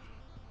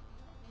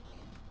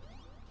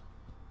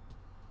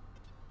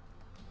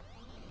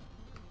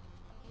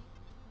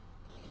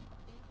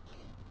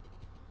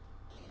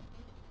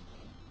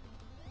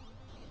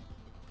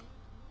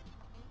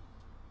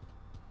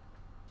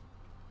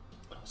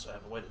 So I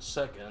have to wait a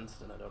second,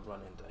 then I don't run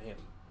into him.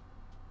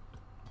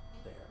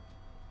 There.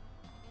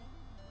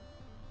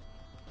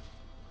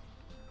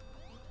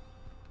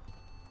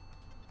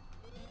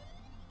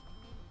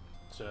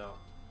 So,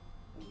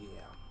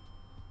 yeah.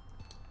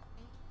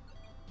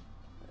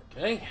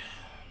 Okay.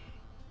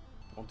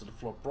 Onto the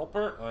floor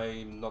proper.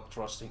 I'm not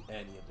trusting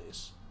any of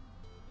this.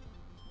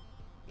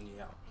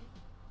 Yeah.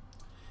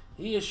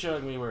 He is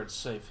showing me where it's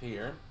safe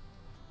here.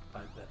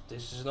 I bet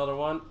this is another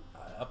one.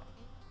 Yep.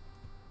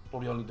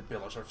 Probably only the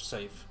pillars are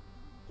safe.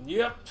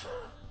 Yep.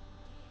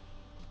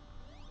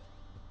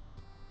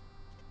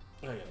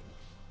 Okay.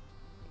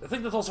 I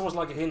think that also was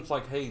like a hint,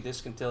 like, hey,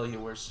 this can tell you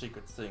where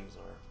secret things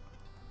are.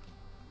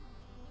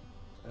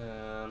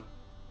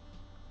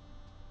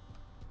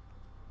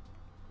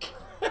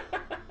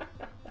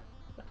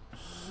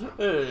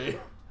 Hey.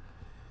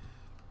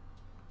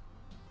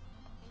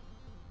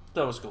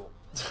 That was cool.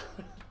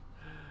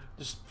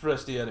 Just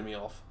press the enemy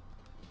off.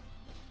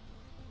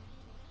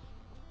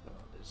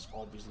 There's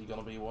obviously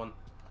gonna be one.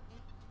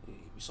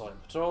 We saw him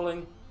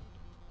patrolling.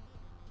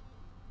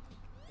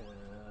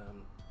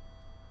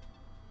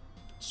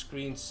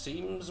 Screen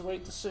seems way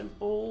too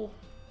simple.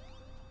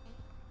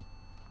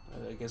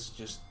 I guess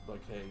just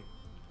like, hey,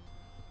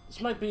 this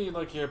might be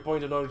like your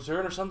point of no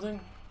return or something.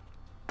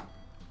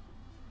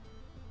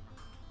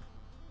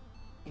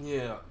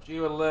 Yeah,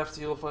 you are left,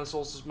 you'll find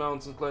Solstice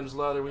Mountain, climb this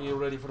ladder when you're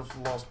ready for the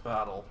last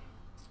battle.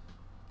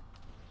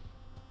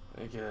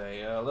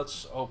 Okay,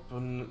 let's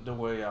open the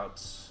way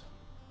out.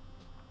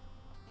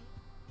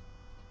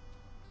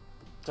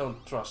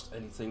 Don't trust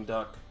anything,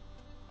 Duck.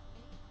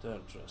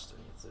 Don't trust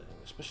anything,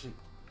 especially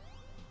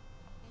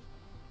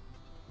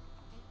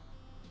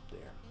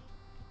there.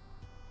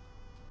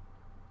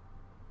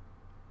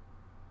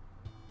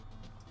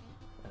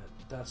 And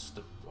that's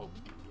the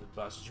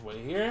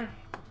passageway here.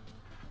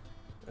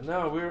 And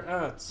now we're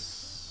at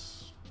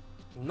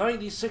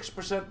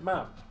 96%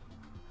 map.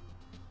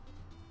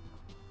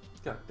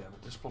 God damn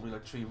it, there's probably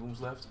like 3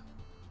 rooms left.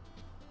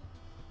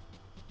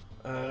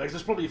 Like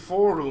there's probably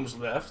 4 rooms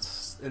left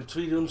and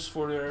 3 rooms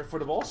for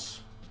the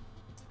boss.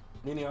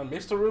 Meaning I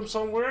missed a room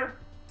somewhere.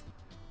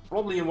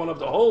 Probably in one of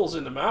the holes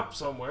in the map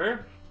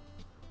somewhere.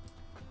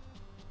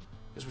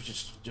 Guess we should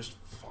just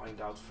find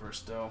out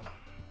first though.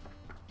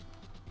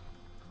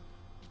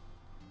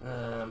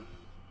 I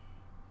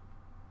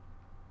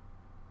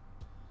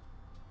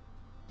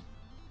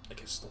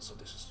guess also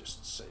this is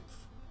just safe.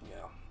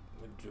 Yeah,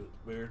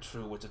 we're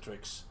through with the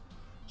tricks.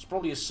 There's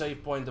probably a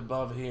save point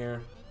above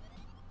here.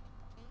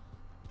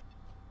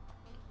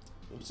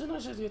 It's a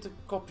nice idea to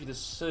copy the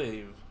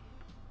save.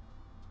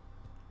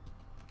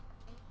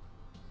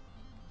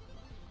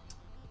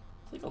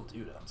 think I'll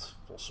do that.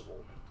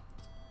 Possible.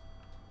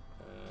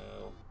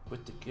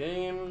 Quit the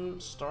game.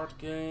 Start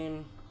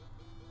game.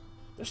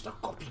 There's no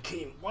copy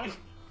game. Why?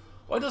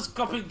 Why does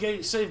copy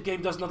game save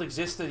game does not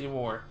exist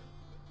anymore?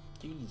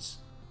 Jeez.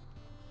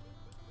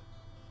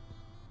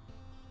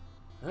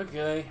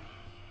 Okay.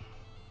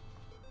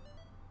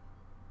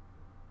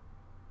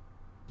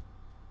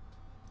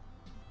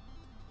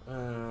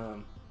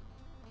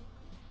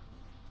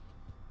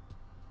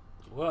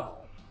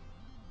 Well.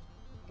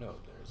 No,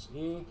 there's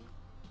E.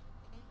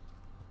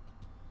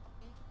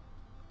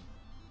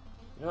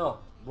 No,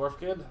 dwarf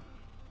kid.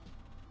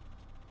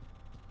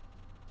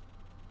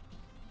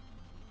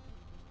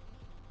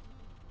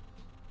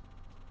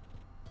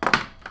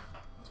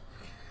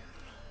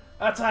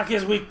 Attack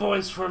his weak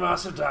points for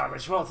massive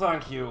damage. Well,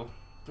 thank you.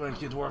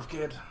 Thank you, dwarf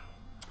kid.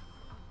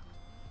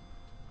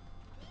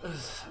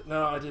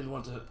 No, I didn't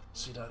want to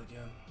see that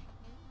again.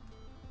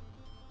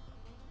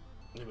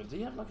 Yeah, but do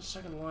you have like a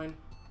second line?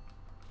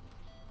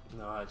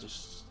 No, I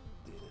just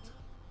did it.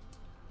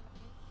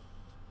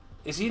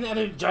 Is he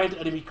an giant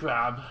enemy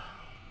crab?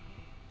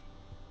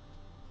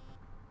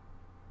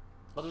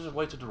 Oh, there's a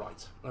way to the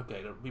right.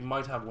 Okay, we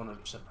might have 100%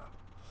 map.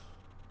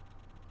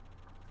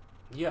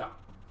 Yeah.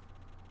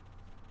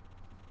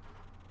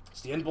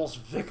 It's the end boss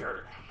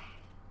Vicar.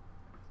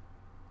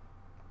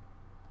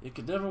 You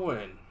could never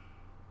win.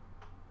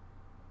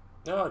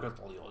 No, I got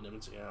all the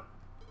elements, yeah.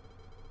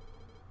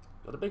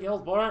 Got a big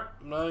health bar.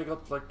 Now you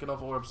got like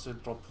enough orbs to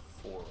drop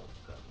 4 of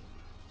them.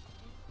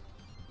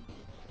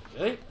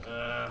 Okay,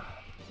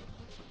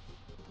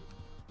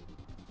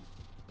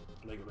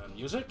 Mega Man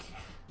music.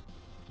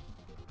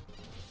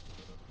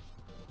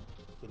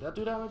 Did that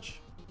do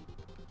damage?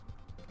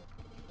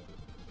 Oh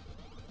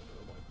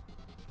boy.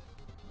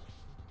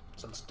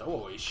 Sounds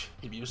Toho-ish,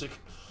 the music.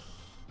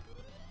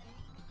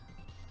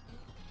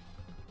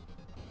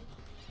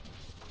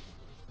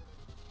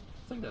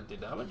 I think that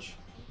did damage.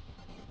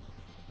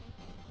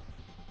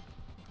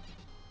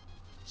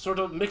 Sort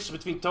of mix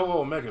between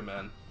Toho and Mega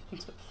Man.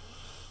 Oops.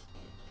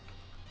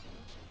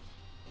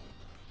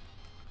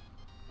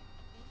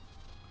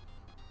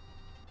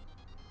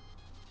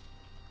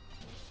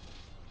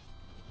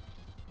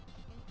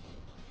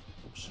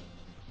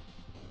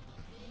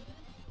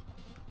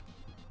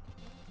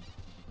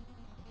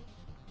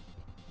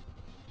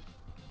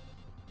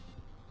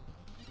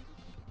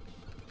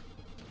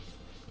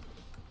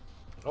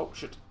 Oh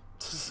shit.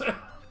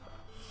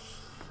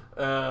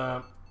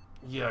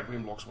 Yeah,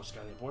 green blocks was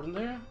kind of important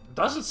there.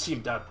 Doesn't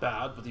seem that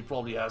bad, but he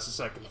probably has a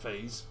second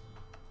phase.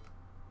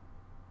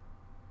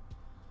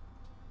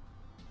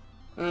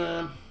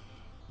 So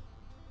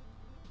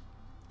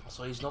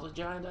he's not a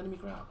giant enemy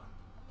crab.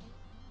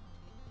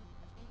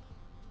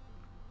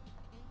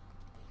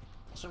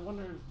 So I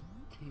wonder.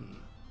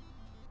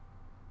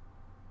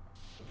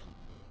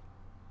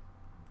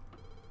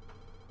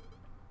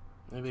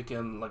 Maybe we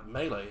can like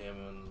melee him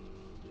and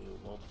do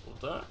multiple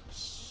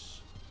attacks.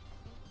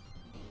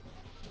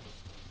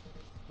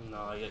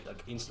 No, he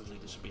like instantly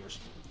disappears.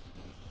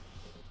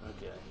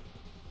 Okay.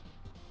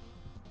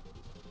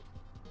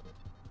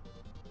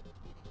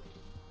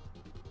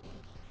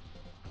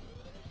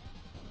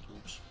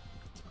 Oops.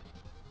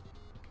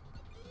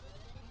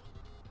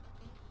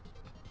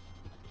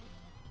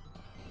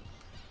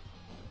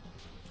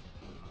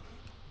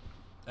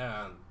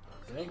 And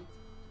okay.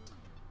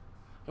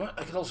 Well,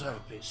 I can also have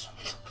a piece.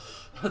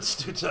 Let's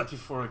do that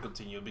before I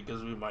continue,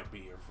 because we might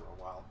be here for a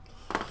while.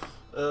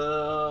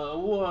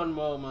 One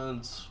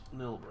moment,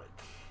 nil break.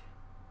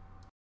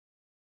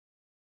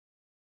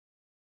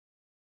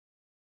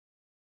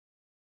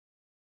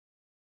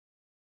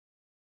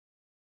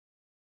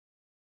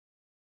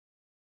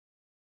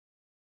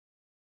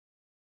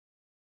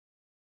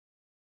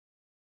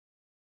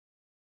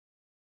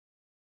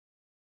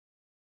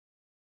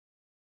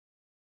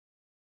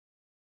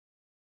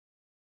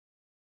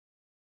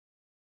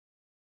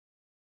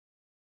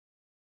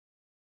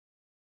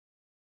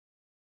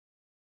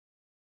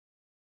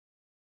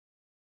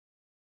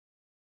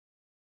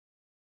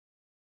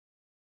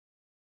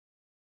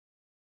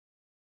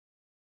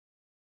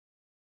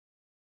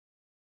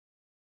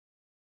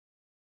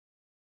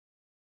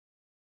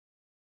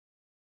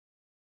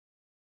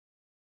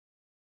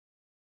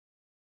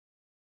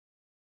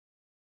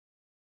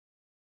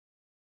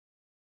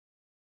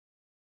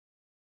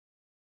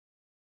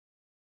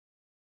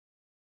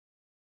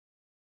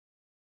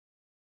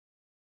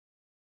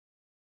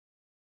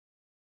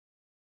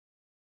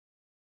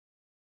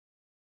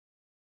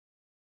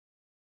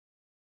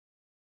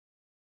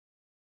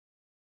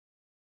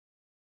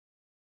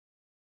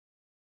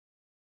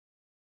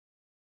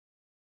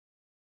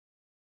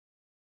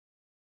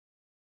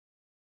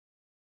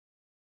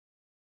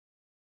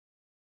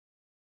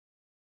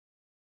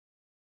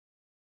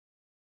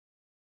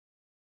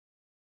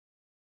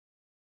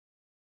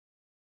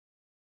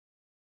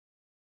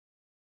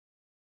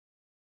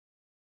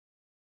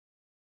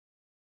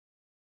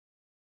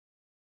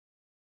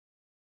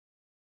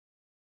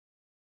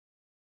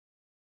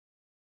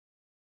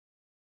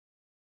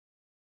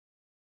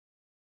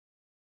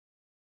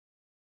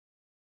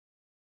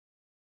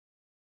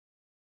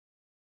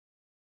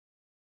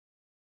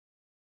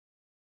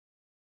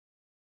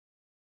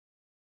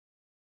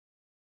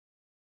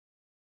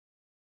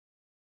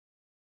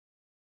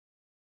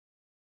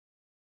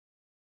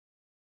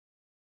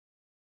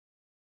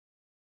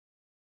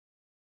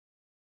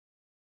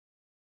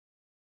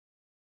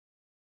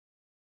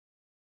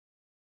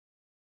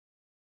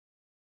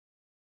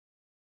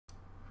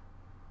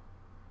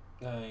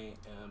 I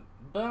am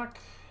back.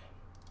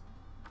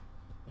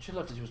 I should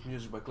have to use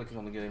music by clicking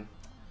on the game.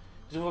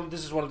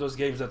 This is one of those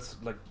games that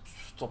like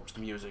stops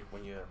the music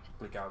when you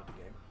click out of the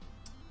game.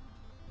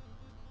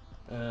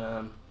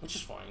 Which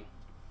is fine,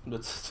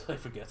 but I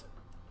forget.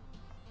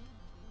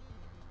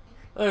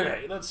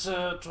 Okay, let's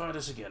try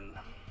this again.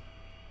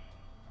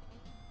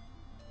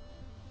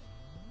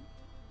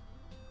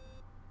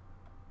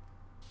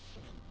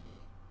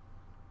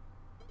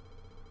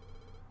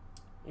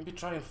 Maybe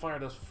try and fire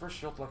that first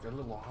shot like a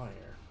little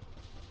higher.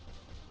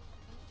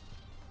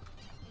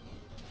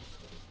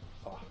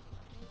 Oh.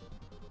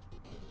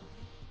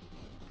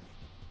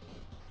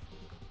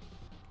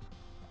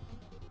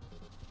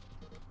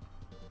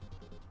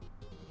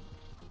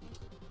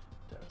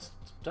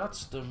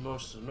 That's the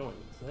most annoying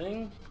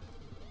thing.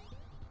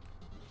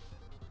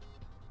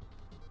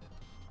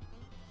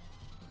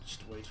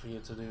 Just wait for you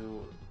to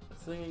do a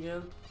thing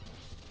again.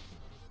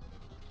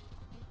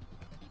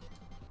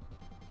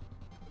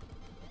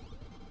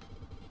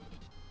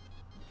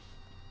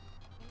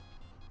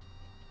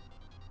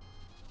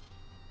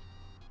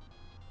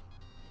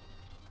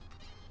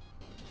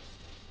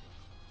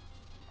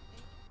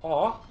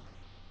 Aw.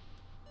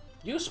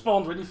 You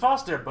spawned really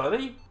fast there,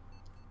 buddy.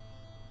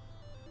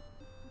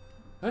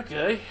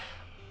 Okay.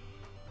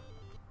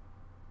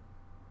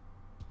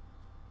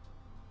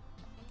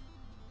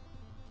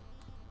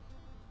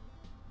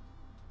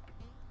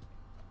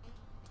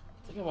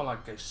 I think I want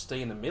like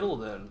stay in the middle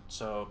then,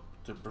 so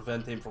to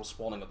prevent him from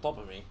spawning on top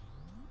of me.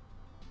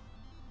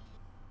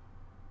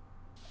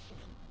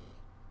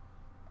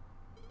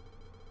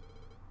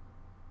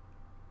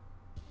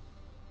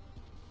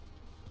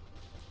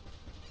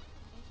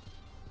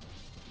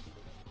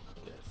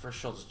 Okay, first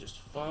shot is just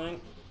fine.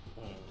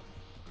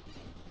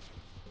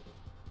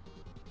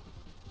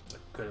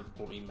 Could have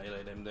probably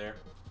meleeed him there.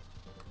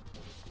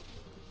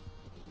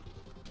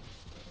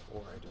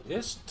 Or I do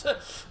this.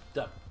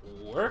 That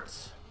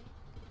worked.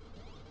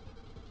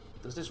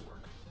 Does this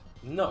work?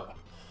 No.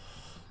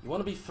 You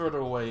want to be further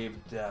away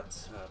if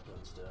that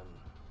happens then.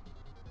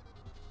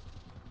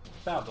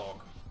 Bad dog.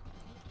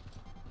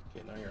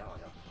 Okay, now you're high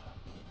up.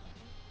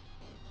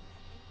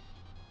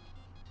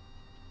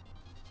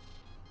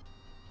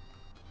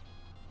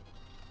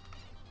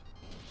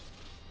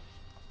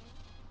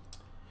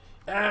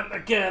 And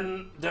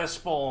again, there's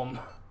spawn.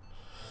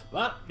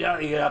 But yeah,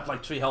 he had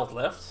like 3 health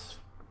left.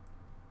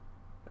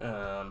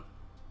 Not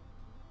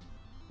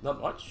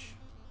much.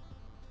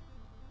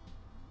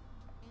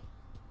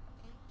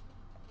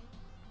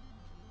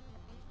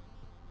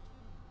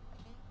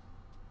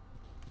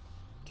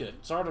 Okay,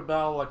 start the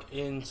battle like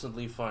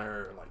instantly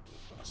fire lightning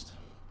fast.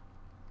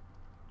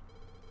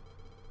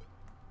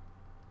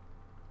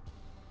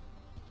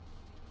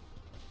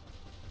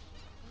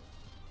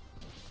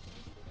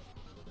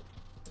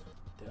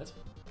 Dead.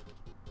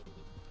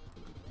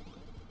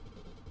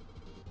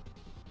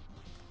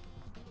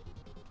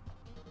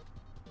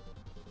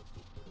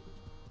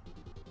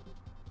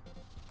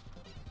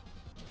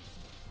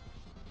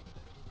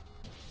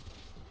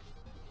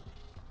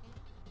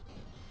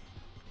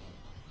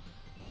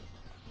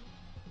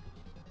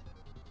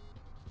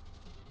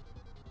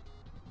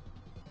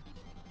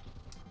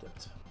 Dead.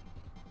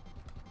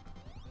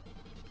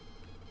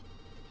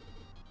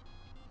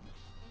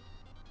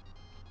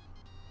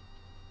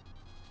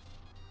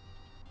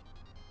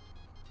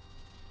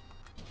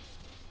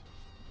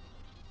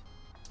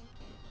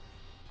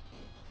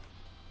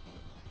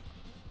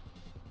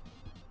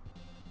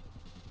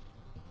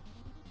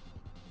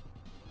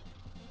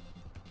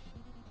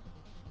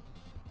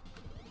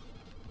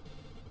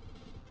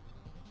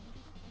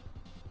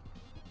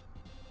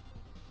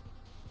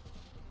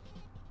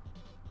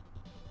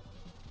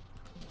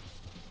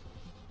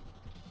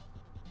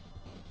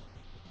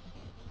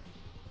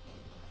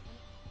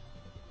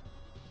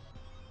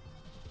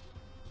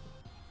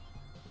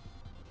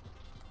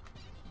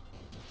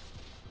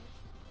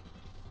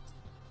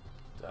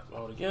 That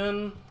mode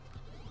again.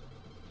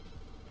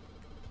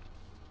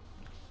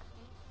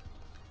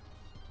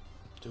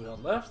 Two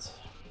health left.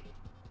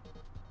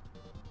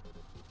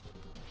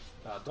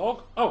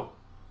 Dog. Oh!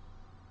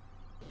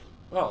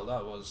 Well,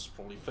 that was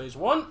probably phase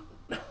 1.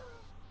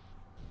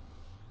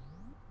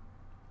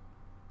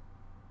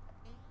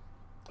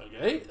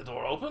 Okay, the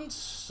door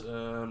opens.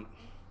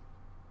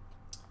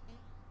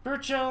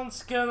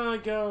 Perchance, can I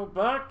go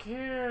back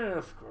here?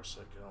 Of course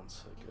I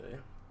can't. Okay.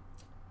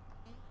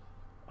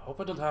 I hope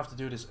I don't have to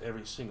do this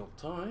every single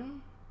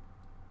time.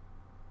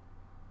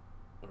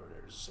 Or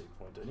there's a save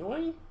point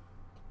anyway.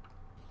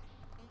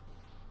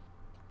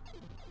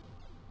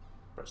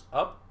 Pressed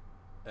up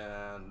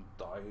and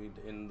died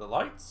in the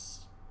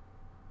lights.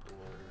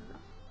 Or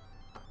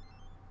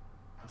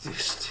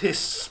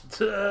this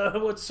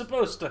what's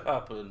supposed to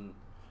happen?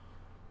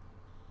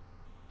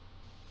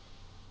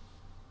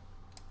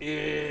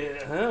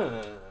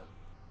 Yeah,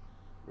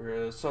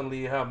 we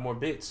suddenly have more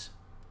bits.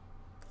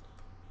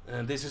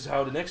 And this is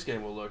how the next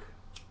game will look.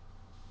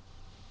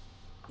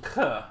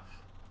 Huh.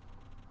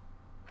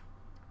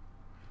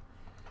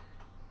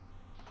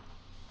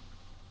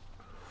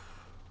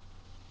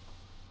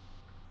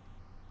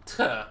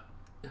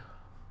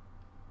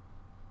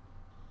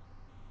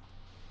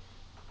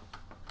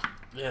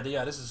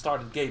 Yeah, this is the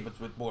start of the game, but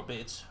with more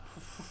bits.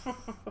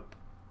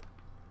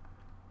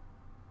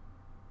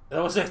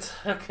 That was it.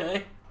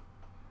 Okay.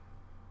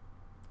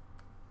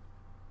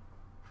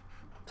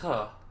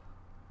 Huh.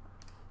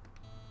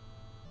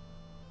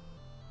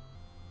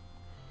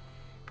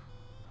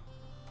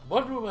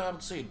 One room I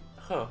haven't seen.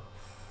 Huh.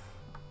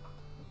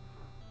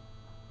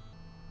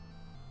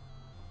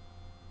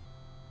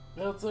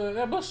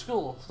 That was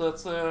cool.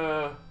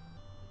 That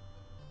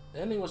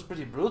ending was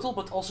pretty brutal,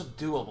 but also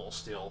doable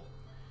still.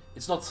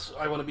 It's not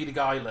I want to be the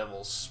guy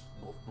levels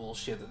of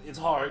bullshit. It's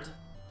hard.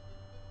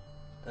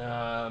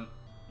 I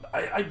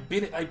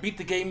beat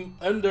the game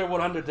under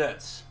 100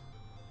 deaths,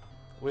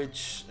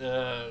 which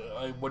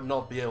I would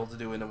not be able to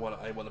do in a one.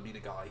 I want to be the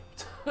guy.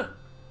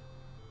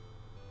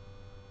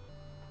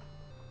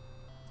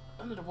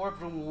 Under the warp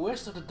room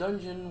west of the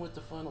dungeon with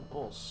the final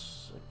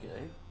boss.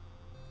 Okay,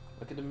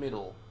 like in the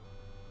middle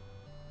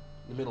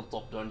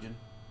top dungeon.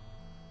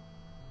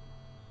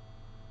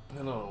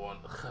 Another one.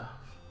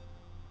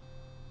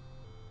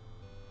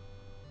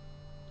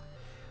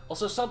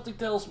 Also, something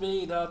tells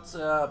me that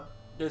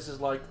this is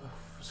like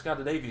a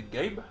Scandinavian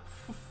game.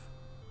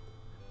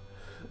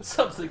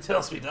 Something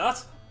tells me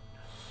that.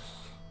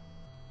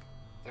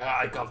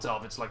 I can't tell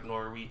if it's like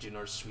Norwegian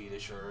or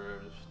Swedish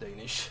or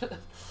Danish.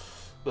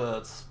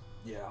 But,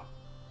 yeah.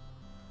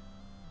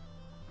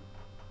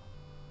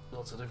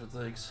 Lots of different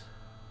things.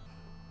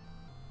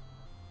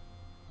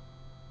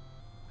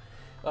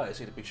 Oh, I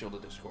see the picture on the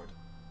Discord.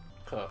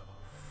 Huh.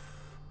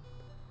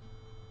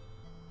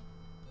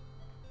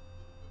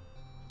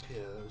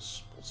 Yeah, those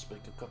spots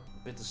make a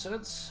bit of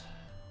sense.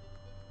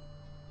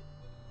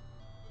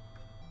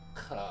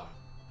 Huh.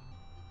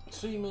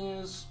 Stream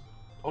is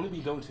only be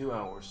going 2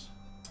 hours.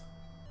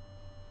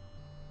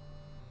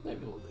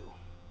 Maybe we'll do.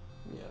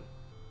 Yeah.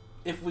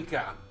 If we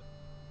can.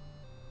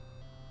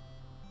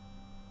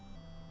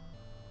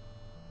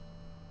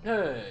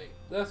 Hey,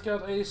 Death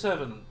Count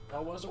 87.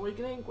 Alwa's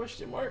Awakening?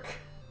 Question mark.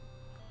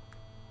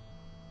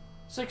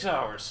 6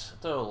 hours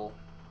total.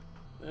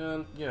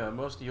 And yeah,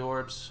 most of the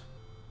orbs.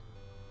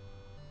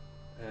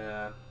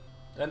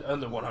 And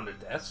under 100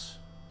 deaths.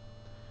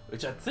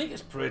 Which I think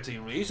is pretty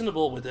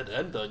reasonable with that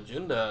end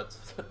dungeon, that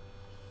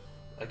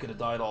I could have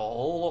died a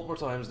whole lot more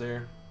times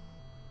there.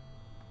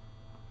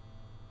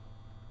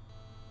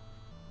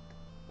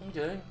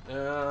 Okay,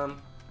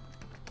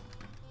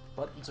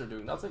 buttons are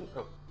doing nothing.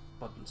 Oh,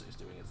 buttons is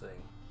doing a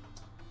thing.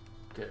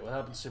 Okay, what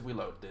happens if we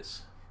load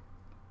this?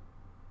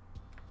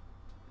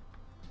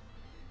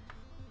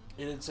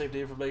 It didn't save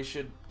the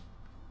information.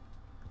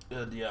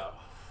 And yeah,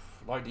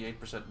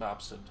 98%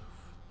 maps, and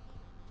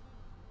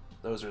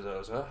those are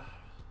those, huh?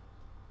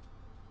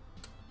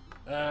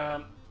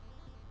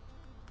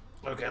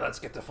 Okay, let's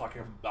get the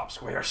fucking map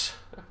squares.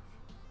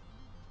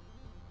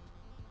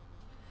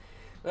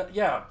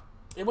 Yeah,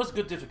 it was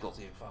good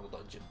difficulty in Final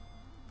Dungeon.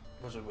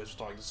 Was what I was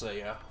trying to say,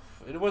 yeah.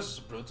 It was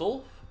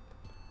brutal,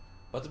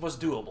 but it was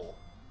doable.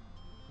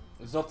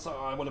 It's not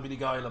I want to be the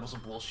guy levels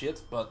of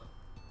bullshit, but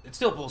it's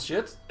still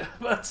bullshit,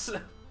 but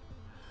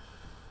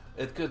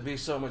it could be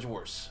so much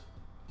worse.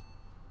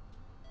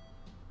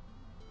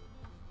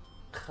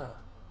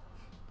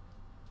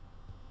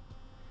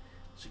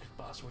 Secret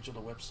passwords on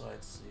the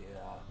website,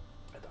 yeah,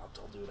 I doubt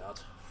I'll do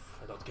that.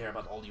 I don't care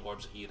about all the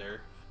orbs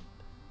either.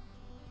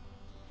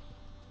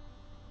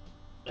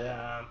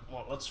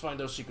 Well, let's find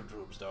those secret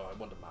rooms though, I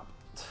want a map.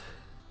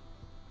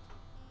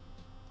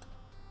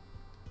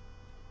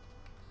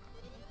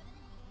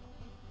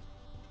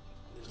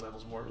 This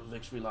level's more of a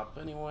victory lap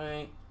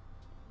anyway.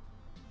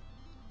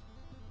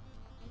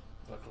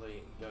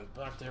 Luckily, going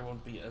back there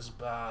won't be as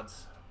bad.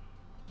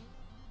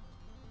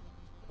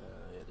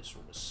 Yeah, this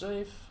room is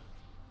safe.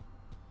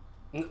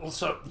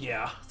 Also,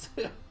 yeah.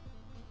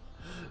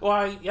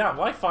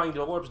 Why find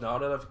the orbs now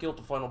that I've killed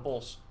the final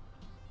boss?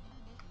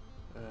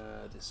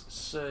 This is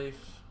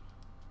safe.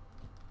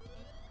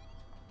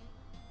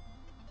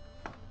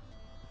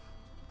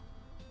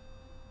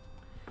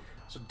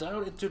 So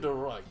down into the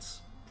right,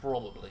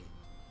 probably.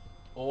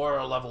 Or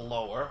a level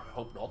lower, I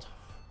hope not.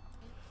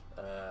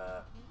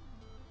 I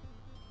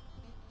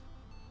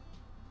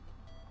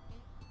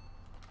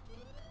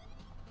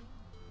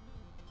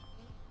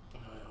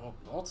hope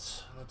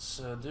not.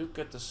 Let's do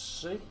get the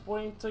save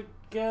point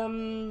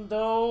again,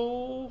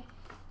 though.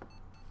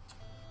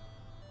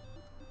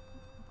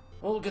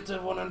 We'll get to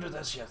 100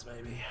 as yet,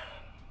 maybe.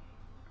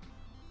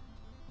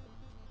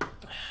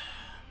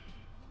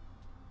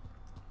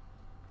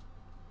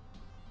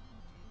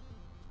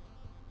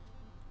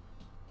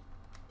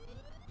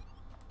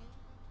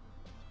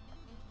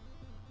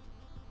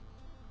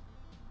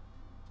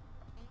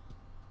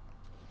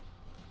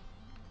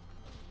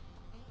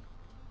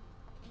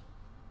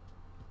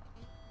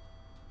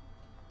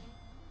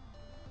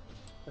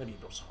 Maybe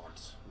those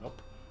hearts.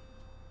 Nope.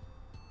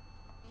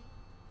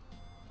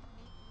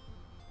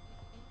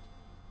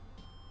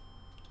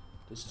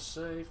 This is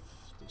safe.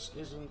 This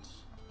isn't.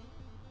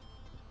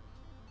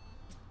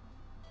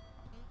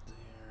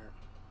 There.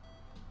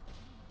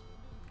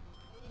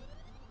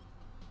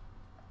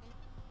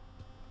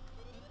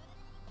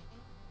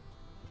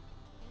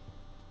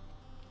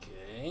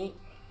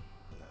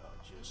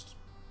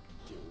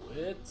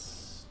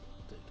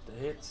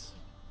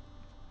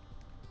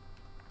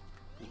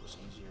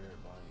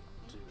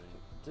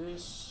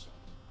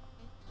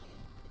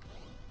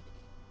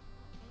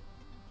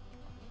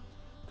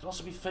 Could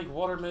also be fake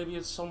water maybe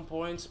at some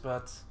points,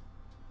 but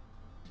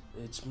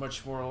it's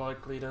much more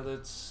likely that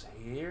it's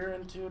here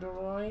and to the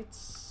right.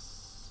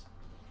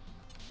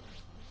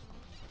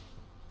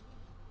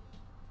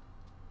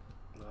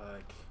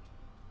 Like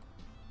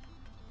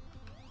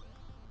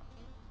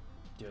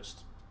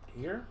just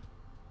here?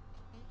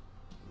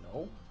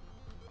 No.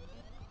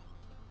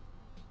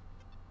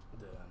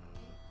 Then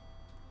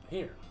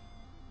here.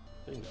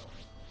 Bingo.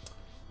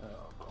 Oh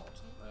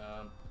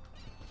god.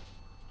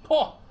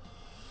 Oh!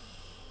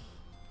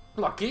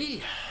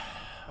 Lucky.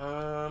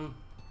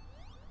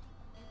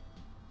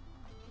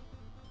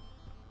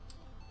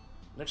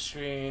 Next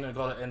screen, I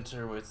gotta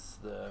enter with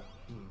the.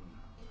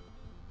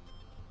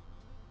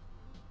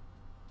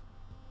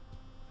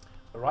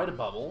 Write a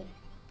bubble.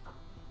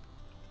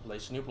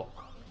 Place a new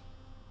block.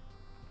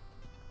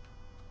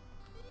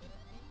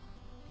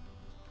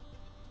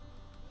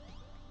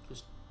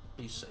 Just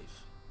be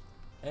safe.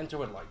 Enter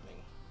with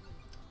lightning.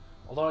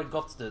 Although I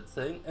got the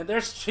thing, and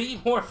there's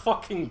 3 more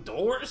fucking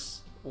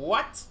doors.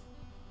 What?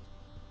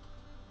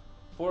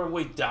 For a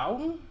way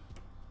down?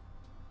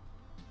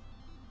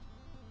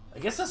 I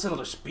guess that's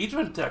another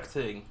speedrun tech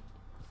thing.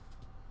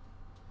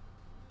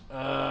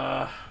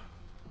 Yeah.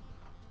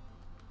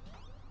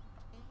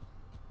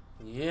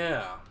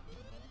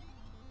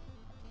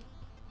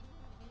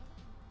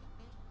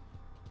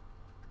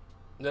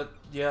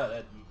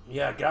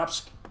 Yeah, gap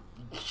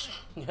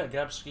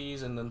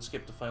skis and then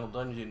skip the final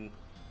dungeon.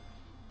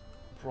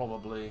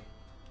 Probably.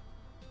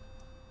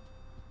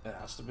 It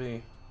has to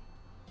be.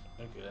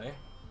 Okay.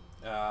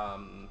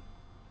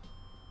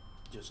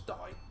 Just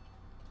die.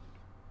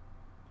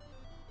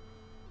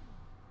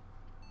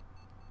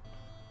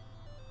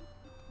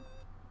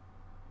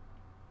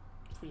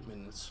 Three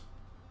minutes.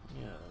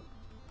 Yeah.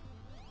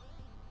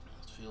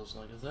 It feels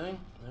like a thing.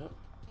 Yep.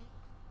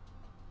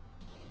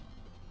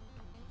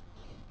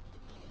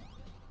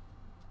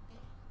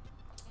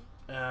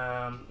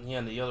 Yeah,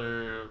 and the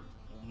other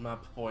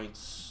map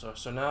points.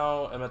 So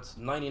now I'm at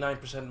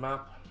 99%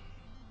 map.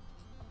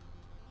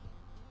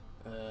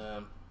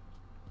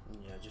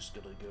 Yeah, just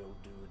gotta go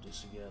do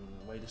this again.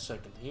 Wait a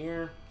second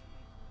here.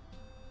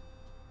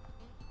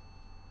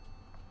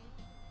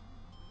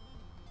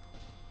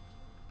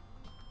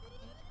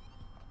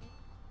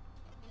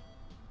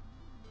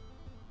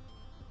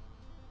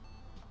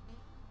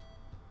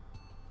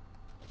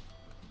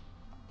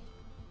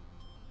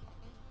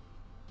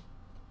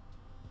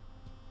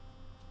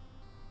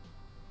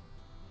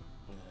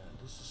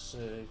 This is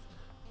safe.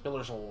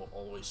 Pillars are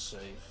always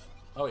safe.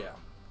 Oh yeah.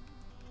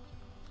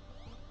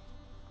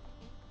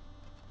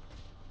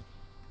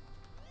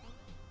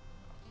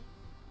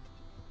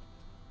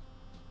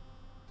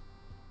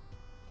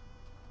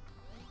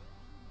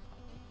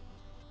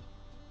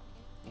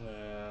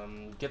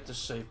 Get the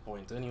save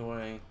point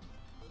anyway.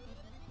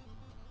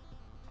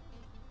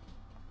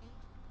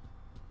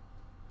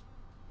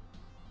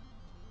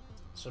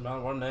 So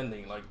now one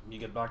ending, like you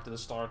get back to the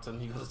start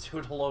and you gotta do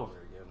it all over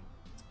again.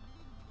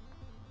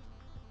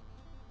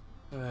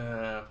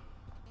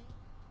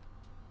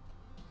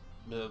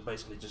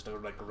 Basically just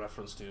like a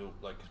reference to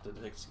like the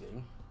next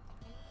game.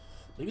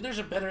 Maybe there's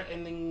a better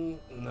ending.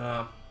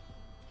 Nah,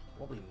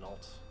 probably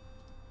not.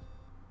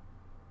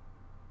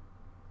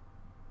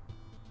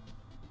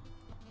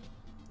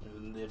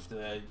 And if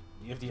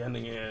the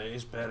ending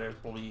is better,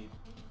 it probably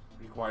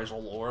requires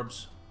all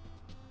orbs.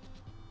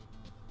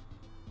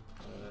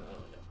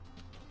 Yeah.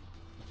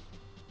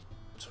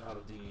 So out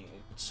of the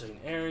insane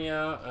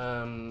area,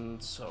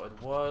 so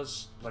it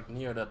was like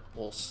near that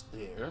boss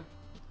there.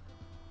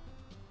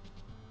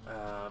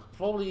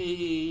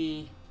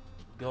 Probably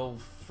go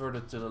further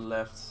to the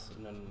left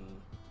and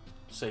then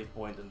save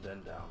point and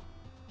then down.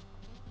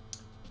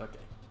 Okay.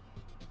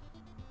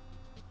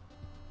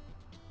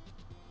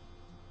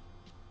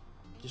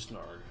 Just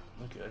Narg.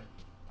 Okay.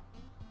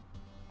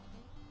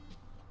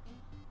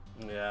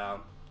 Yeah.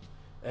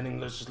 Ending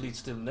just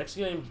leads to the next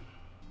game.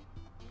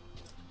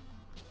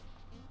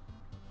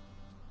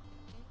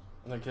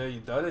 Okay, you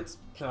done it.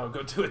 Now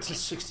go do it in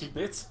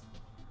 60-bit.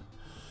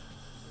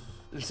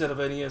 Instead of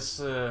NES,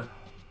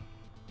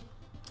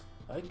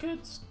 I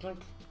could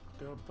like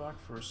go back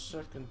for a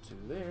second to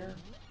there.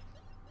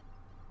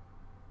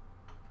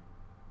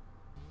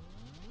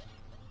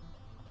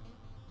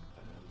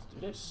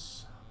 And do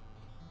this.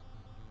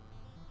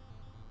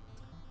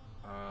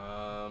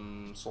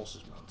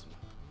 Solstice Mountain.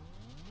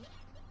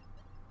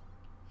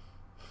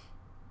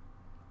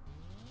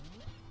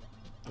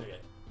 Okay.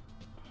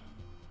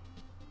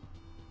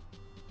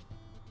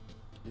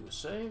 Do a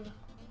save.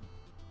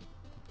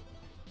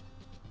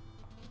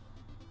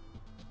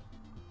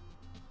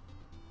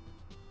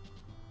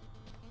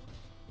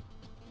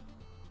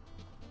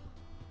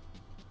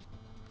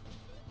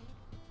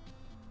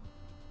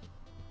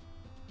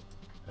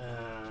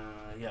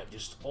 Yeah,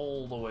 just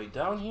all the way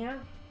down here.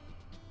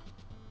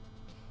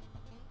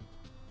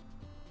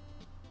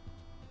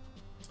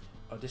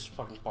 Oh, this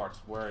fucking part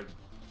where I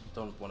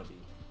don't want to be.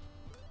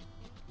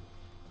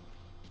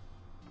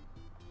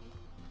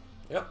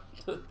 Yep.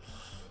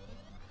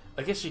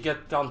 I guess you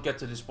can't get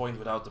to this point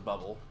without the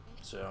bubble,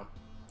 so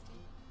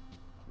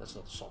that's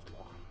not a soft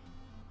lock.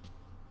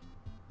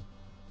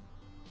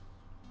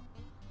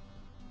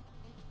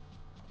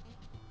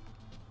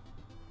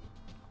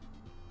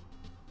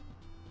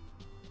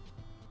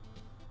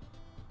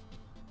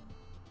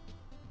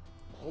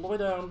 All the way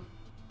down.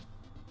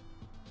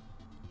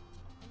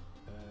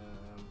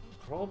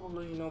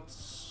 Probably not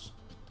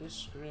this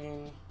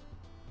screen.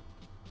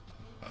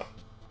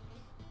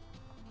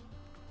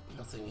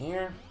 Nothing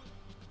here.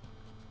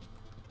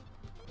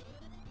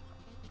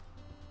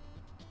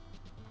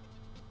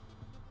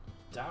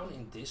 Down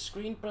in this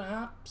screen,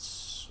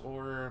 perhaps?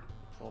 Or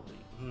probably...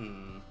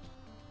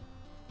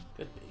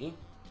 Could be.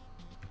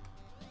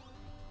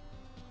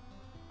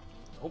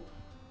 Nope.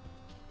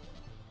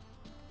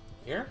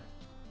 Here?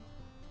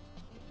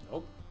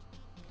 Nope.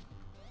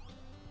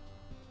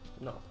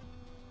 No.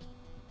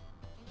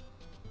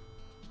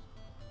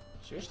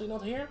 Seriously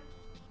not here?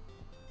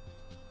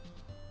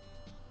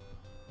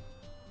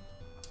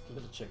 I'm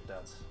gonna check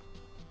that.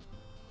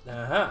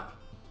 Aha!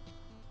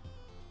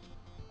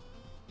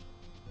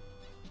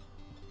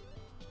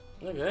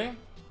 Okay.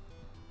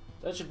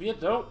 That should be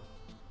it though.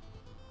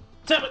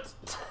 Damn it!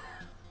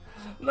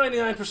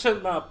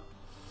 99% map.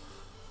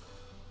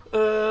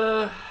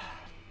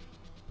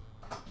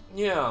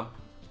 Yeah.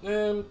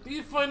 Do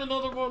you find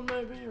another one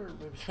maybe? Or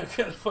maybe I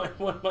can find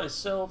one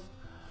myself.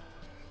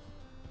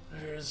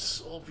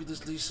 There's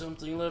obviously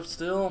something left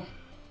still.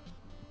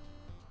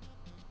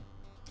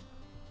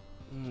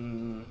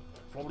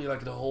 Probably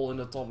like the hole in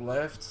the top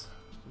left,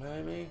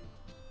 maybe.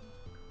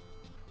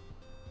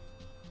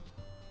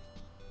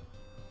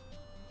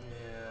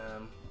 Yeah,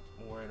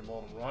 or in the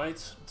bottom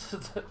right.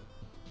 There's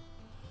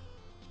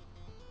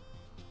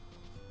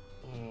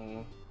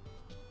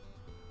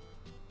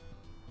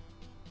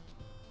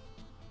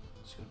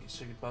gonna be a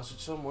secret passage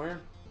somewhere.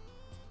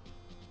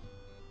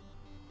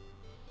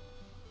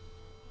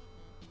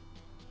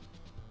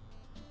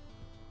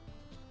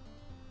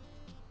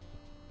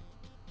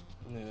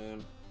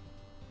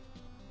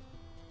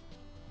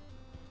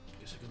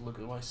 Guess I could look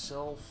at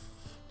myself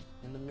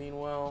in the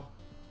meanwhile.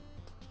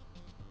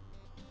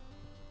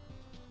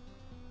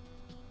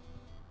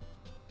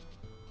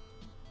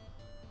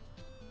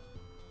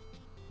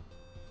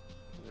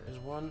 There is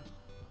one.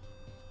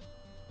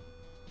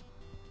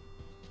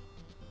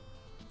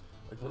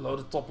 Like below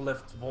the top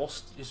left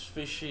boss is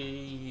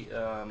fishy.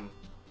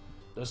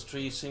 There's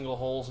 3 single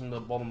holes in the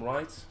bottom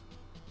right.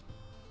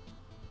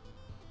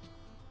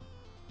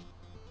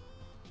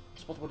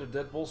 Spot where the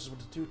dead bosses with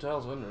the 2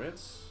 tiles under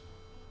it.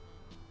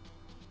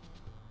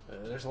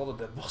 There's a lot of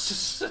dead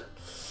bosses.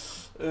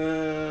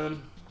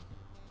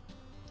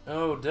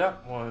 Oh,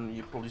 that one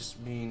you probably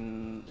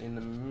mean in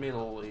the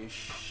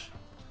middle-ish.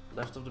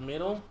 Left of the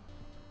middle.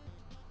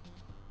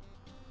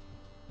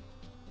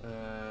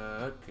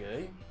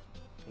 Okay.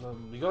 Well,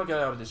 we gotta get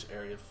out of this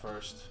area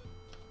first.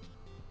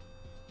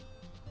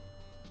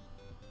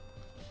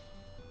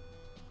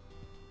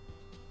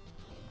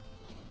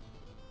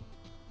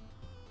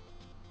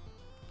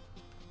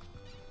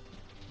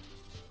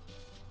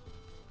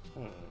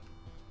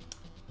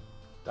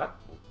 That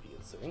would be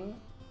a thing.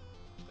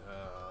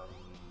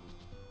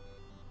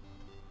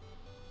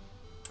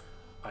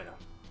 I know.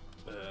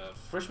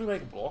 First we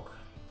make a block.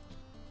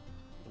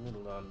 In the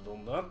middle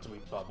on that, we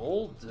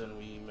bubble, then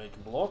we make a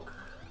block,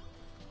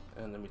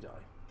 and then we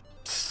die.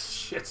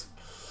 Shit.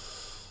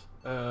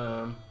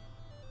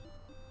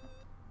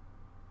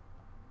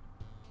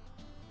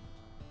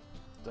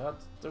 That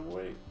the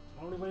way,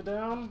 only way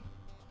down?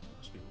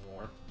 Must be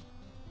more.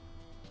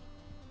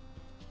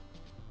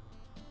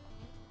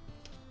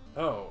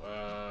 Oh,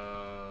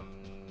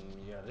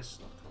 yeah, this is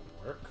not gonna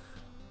work.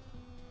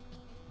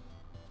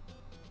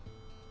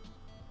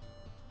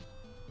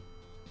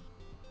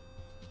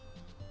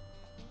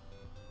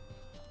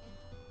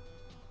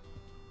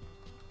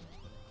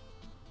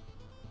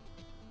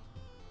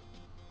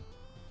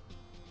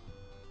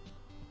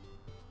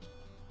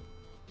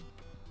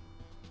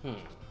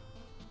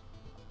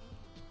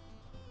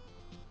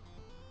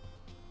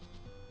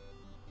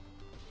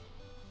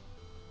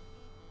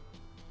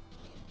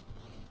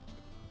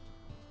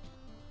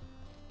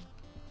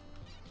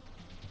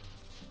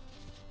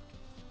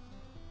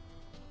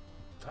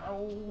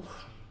 Ow.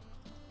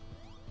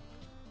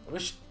 I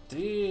wish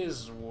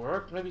this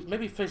worked.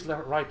 Maybe face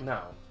left right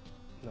now.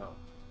 No.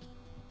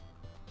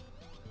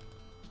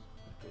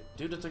 Okay,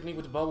 do the technique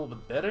with the bubble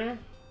but better.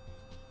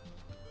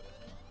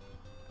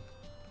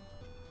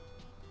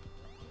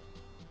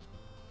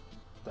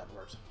 That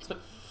works.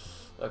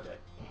 Okay.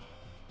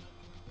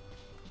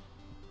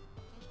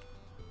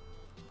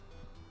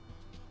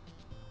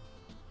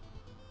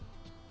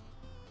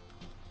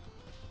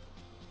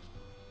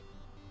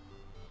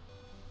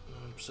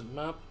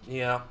 Map?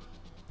 Yeah.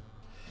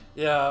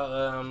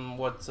 Yeah,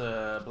 what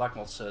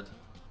Blackmoth said.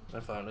 I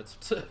found it.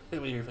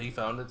 He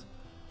found it.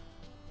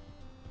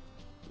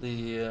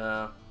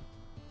 Yeah.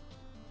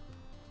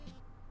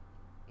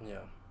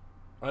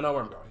 I know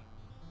where I'm going.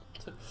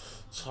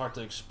 It's hard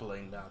to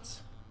explain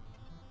that.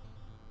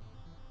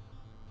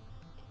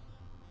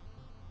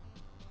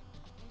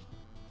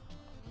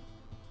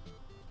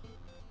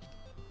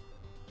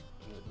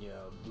 yeah,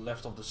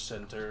 left of the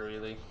center,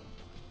 really.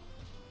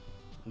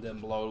 And then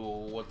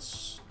below,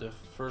 what's the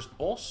first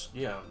boss?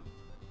 Yeah,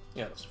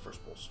 that's the first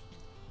boss.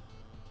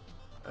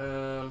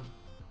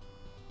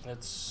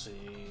 Let's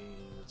see.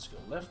 Let's go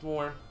left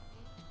more.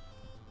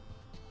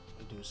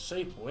 And do a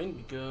save point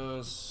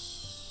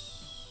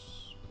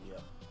because, yeah.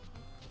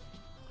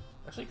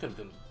 Actually, could have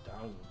gone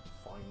down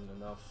fine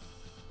enough.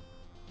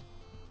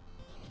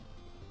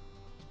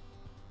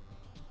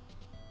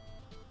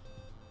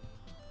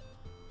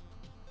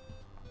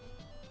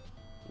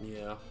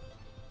 Yeah.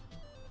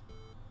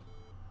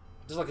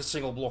 There's like a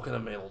single block in the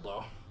middle,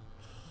 though.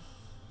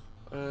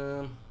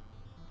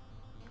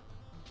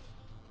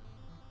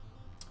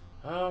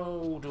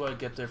 How do I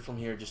get there from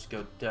here? Just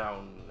go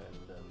down and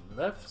then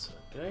left.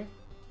 Okay.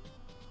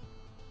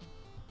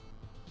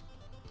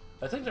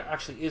 I think there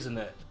actually is an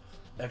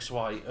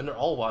XY under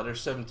Alwa.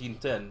 There's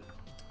 1710,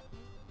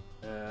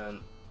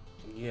 and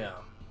yeah,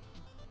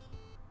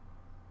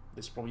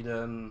 it's probably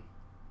then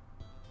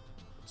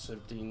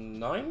 17.9,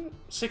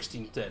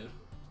 1610.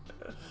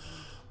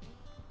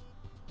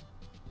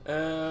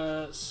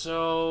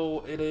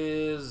 So it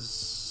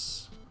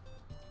is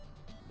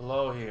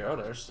below here. Oh,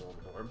 there's still an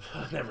orb.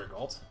 I never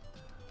got.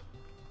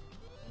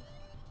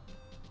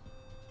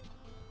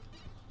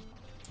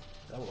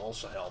 That would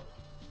also help.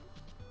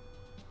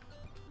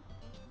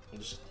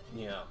 Just,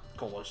 yeah,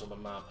 colors on the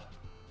map.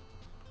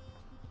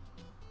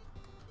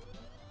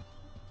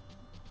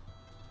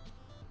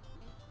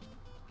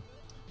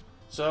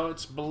 So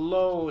it's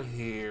below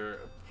here.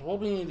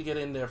 Probably need to get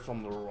in there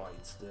from the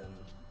right then.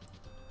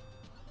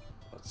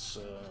 Let's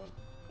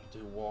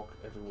do walk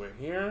everywhere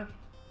here.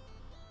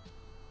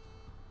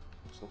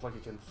 It's not like I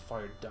can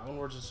fire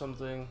downwards or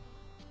something.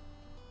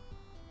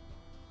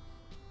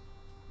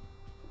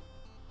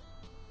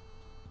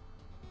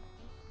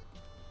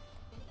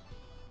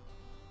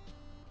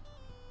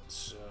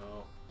 So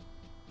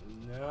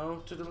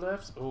now to the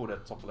left. Oh,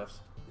 that top left.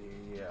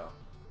 Yeah.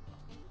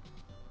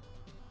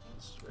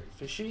 This is very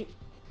fishy.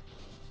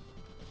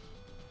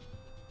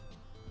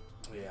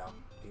 Yeah,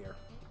 here.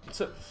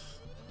 So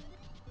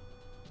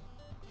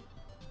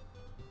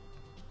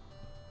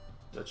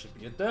that should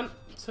be it then.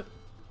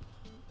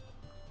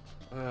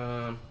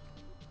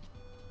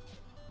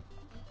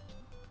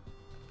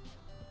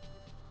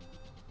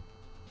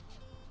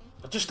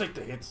 I'll just take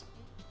the hit.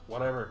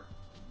 Whatever.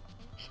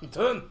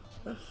 Done.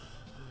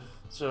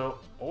 So,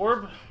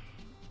 orb.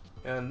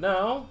 And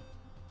now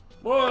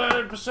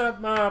 100%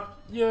 map.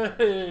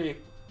 Yay!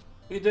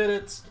 We did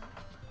it.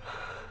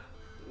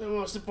 The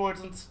most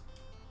important.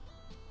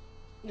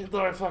 The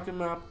entire fucking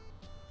map.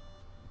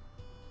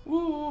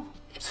 Woo!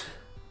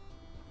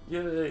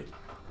 Yay.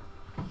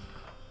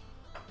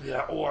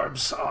 Yeah,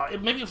 orbs.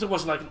 Maybe if there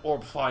wasn't like an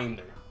orb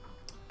finder,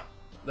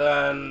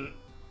 then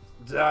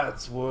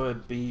that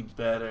would be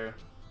better.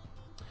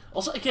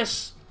 Also, I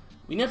guess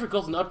we never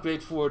got an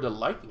upgrade for the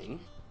lightning.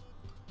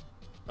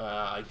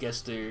 I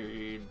guess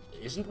there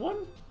isn't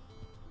one?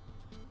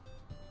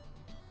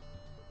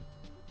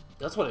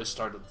 That's what I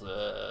started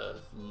to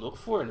look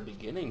for in the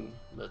beginning,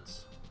 but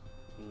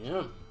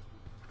yeah.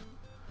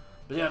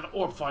 But yeah, an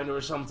orb finder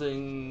or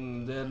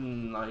something,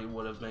 then I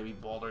would have maybe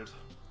bothered.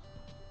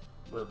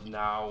 But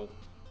now,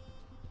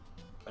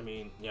 I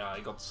mean, yeah, I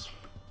got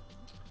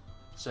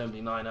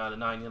 79 out of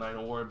 99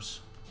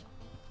 orbs.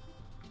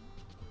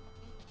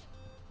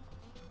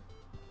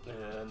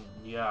 And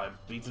yeah,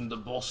 I've beaten the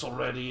boss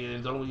already,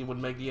 and it only would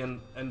make the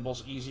end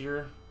boss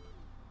easier.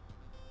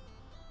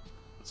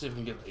 Let's see if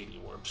we can get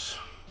 80 orbs.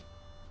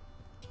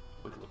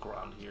 Quick look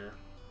around here.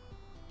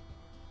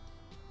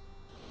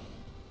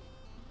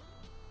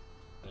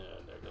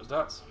 And there goes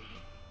that.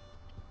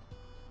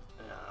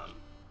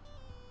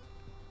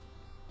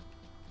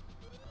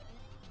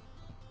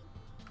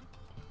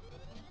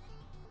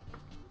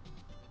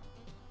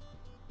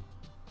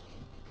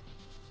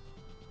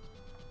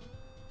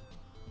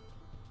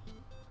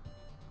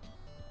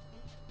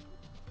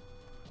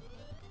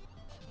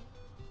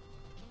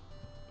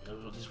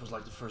 This was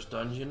like the first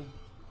dungeon.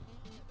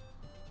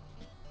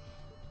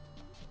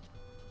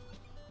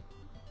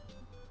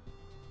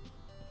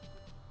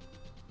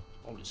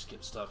 I'll just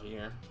skip stuff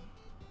here.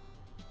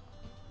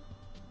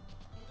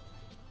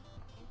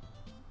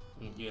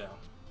 Yeah.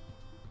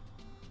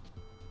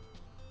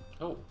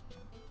 Oh.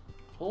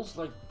 Holes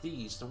like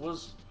these. There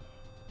was...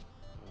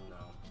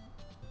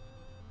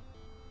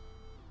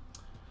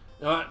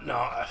 No.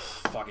 No,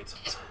 fuck it.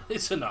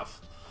 It's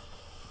enough.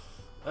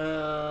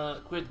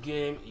 Quit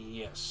game,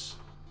 yes.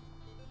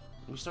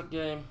 Restart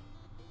game.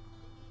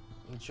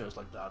 It shows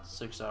like that,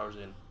 6 hours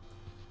in.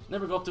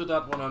 Never got to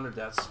that 100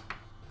 deaths.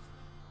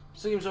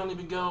 Seems only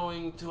been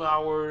going 2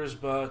 hours,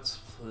 but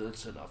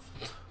it's enough.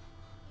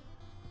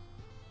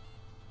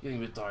 Getting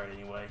a bit tired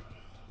anyway.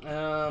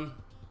 Yeah.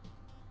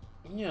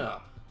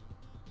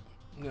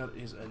 That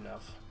is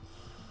enough.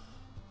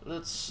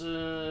 Let's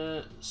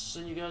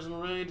send you guys on a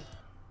raid.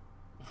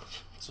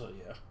 So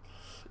yeah.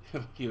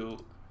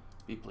 You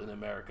people in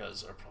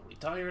Americas are probably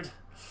tired.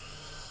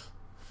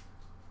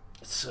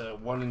 It's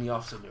 1 in the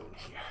afternoon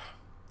here.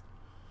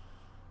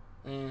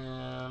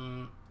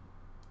 No,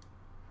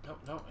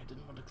 I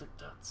didn't want to click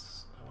that.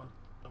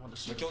 I want to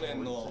see. 去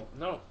年の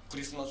No, ク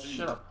リスマスイ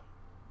shut ブ up.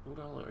 Who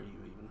the hell are you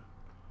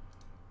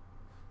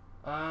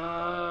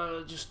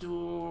even? Just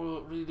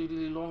do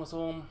really long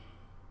thumb.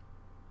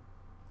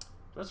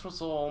 Retro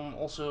Thumb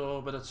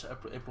also, but that's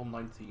April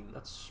 19.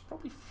 That's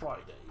probably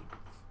Friday.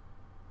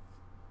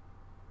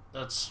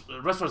 That's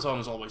Retro Thumb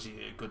is always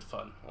good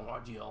fun on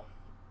RGL.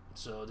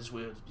 So this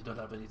weird you don't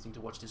have anything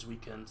to watch this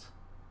weekend,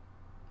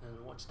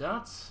 and watch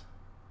that.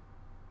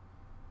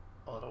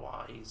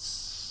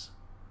 Otherwise,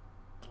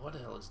 what the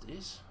hell is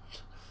this?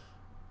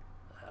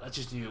 Let's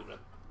just do a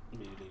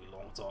really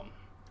long thumb.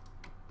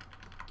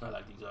 I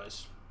like these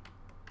guys.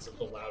 It's a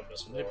little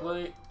loudness. They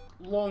play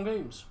long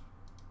games.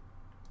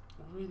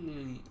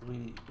 Really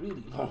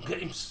long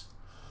games.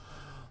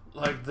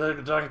 Like the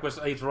Dragon Quest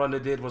 8 run they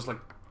did was like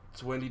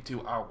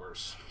 22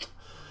 hours.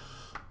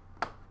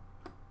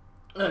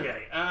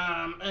 Okay,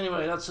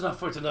 anyway, that's enough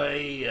for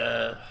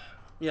today.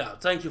 Yeah,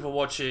 thank you for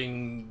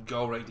watching.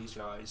 Go rate these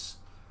guys.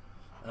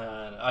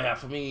 Yeah,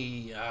 for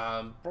me,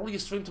 probably a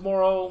stream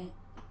tomorrow.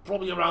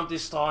 Probably around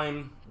this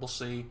time. We'll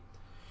see.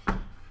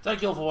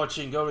 Thank you all for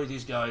watching. Go rate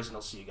these guys, and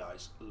I'll see you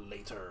guys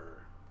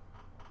later.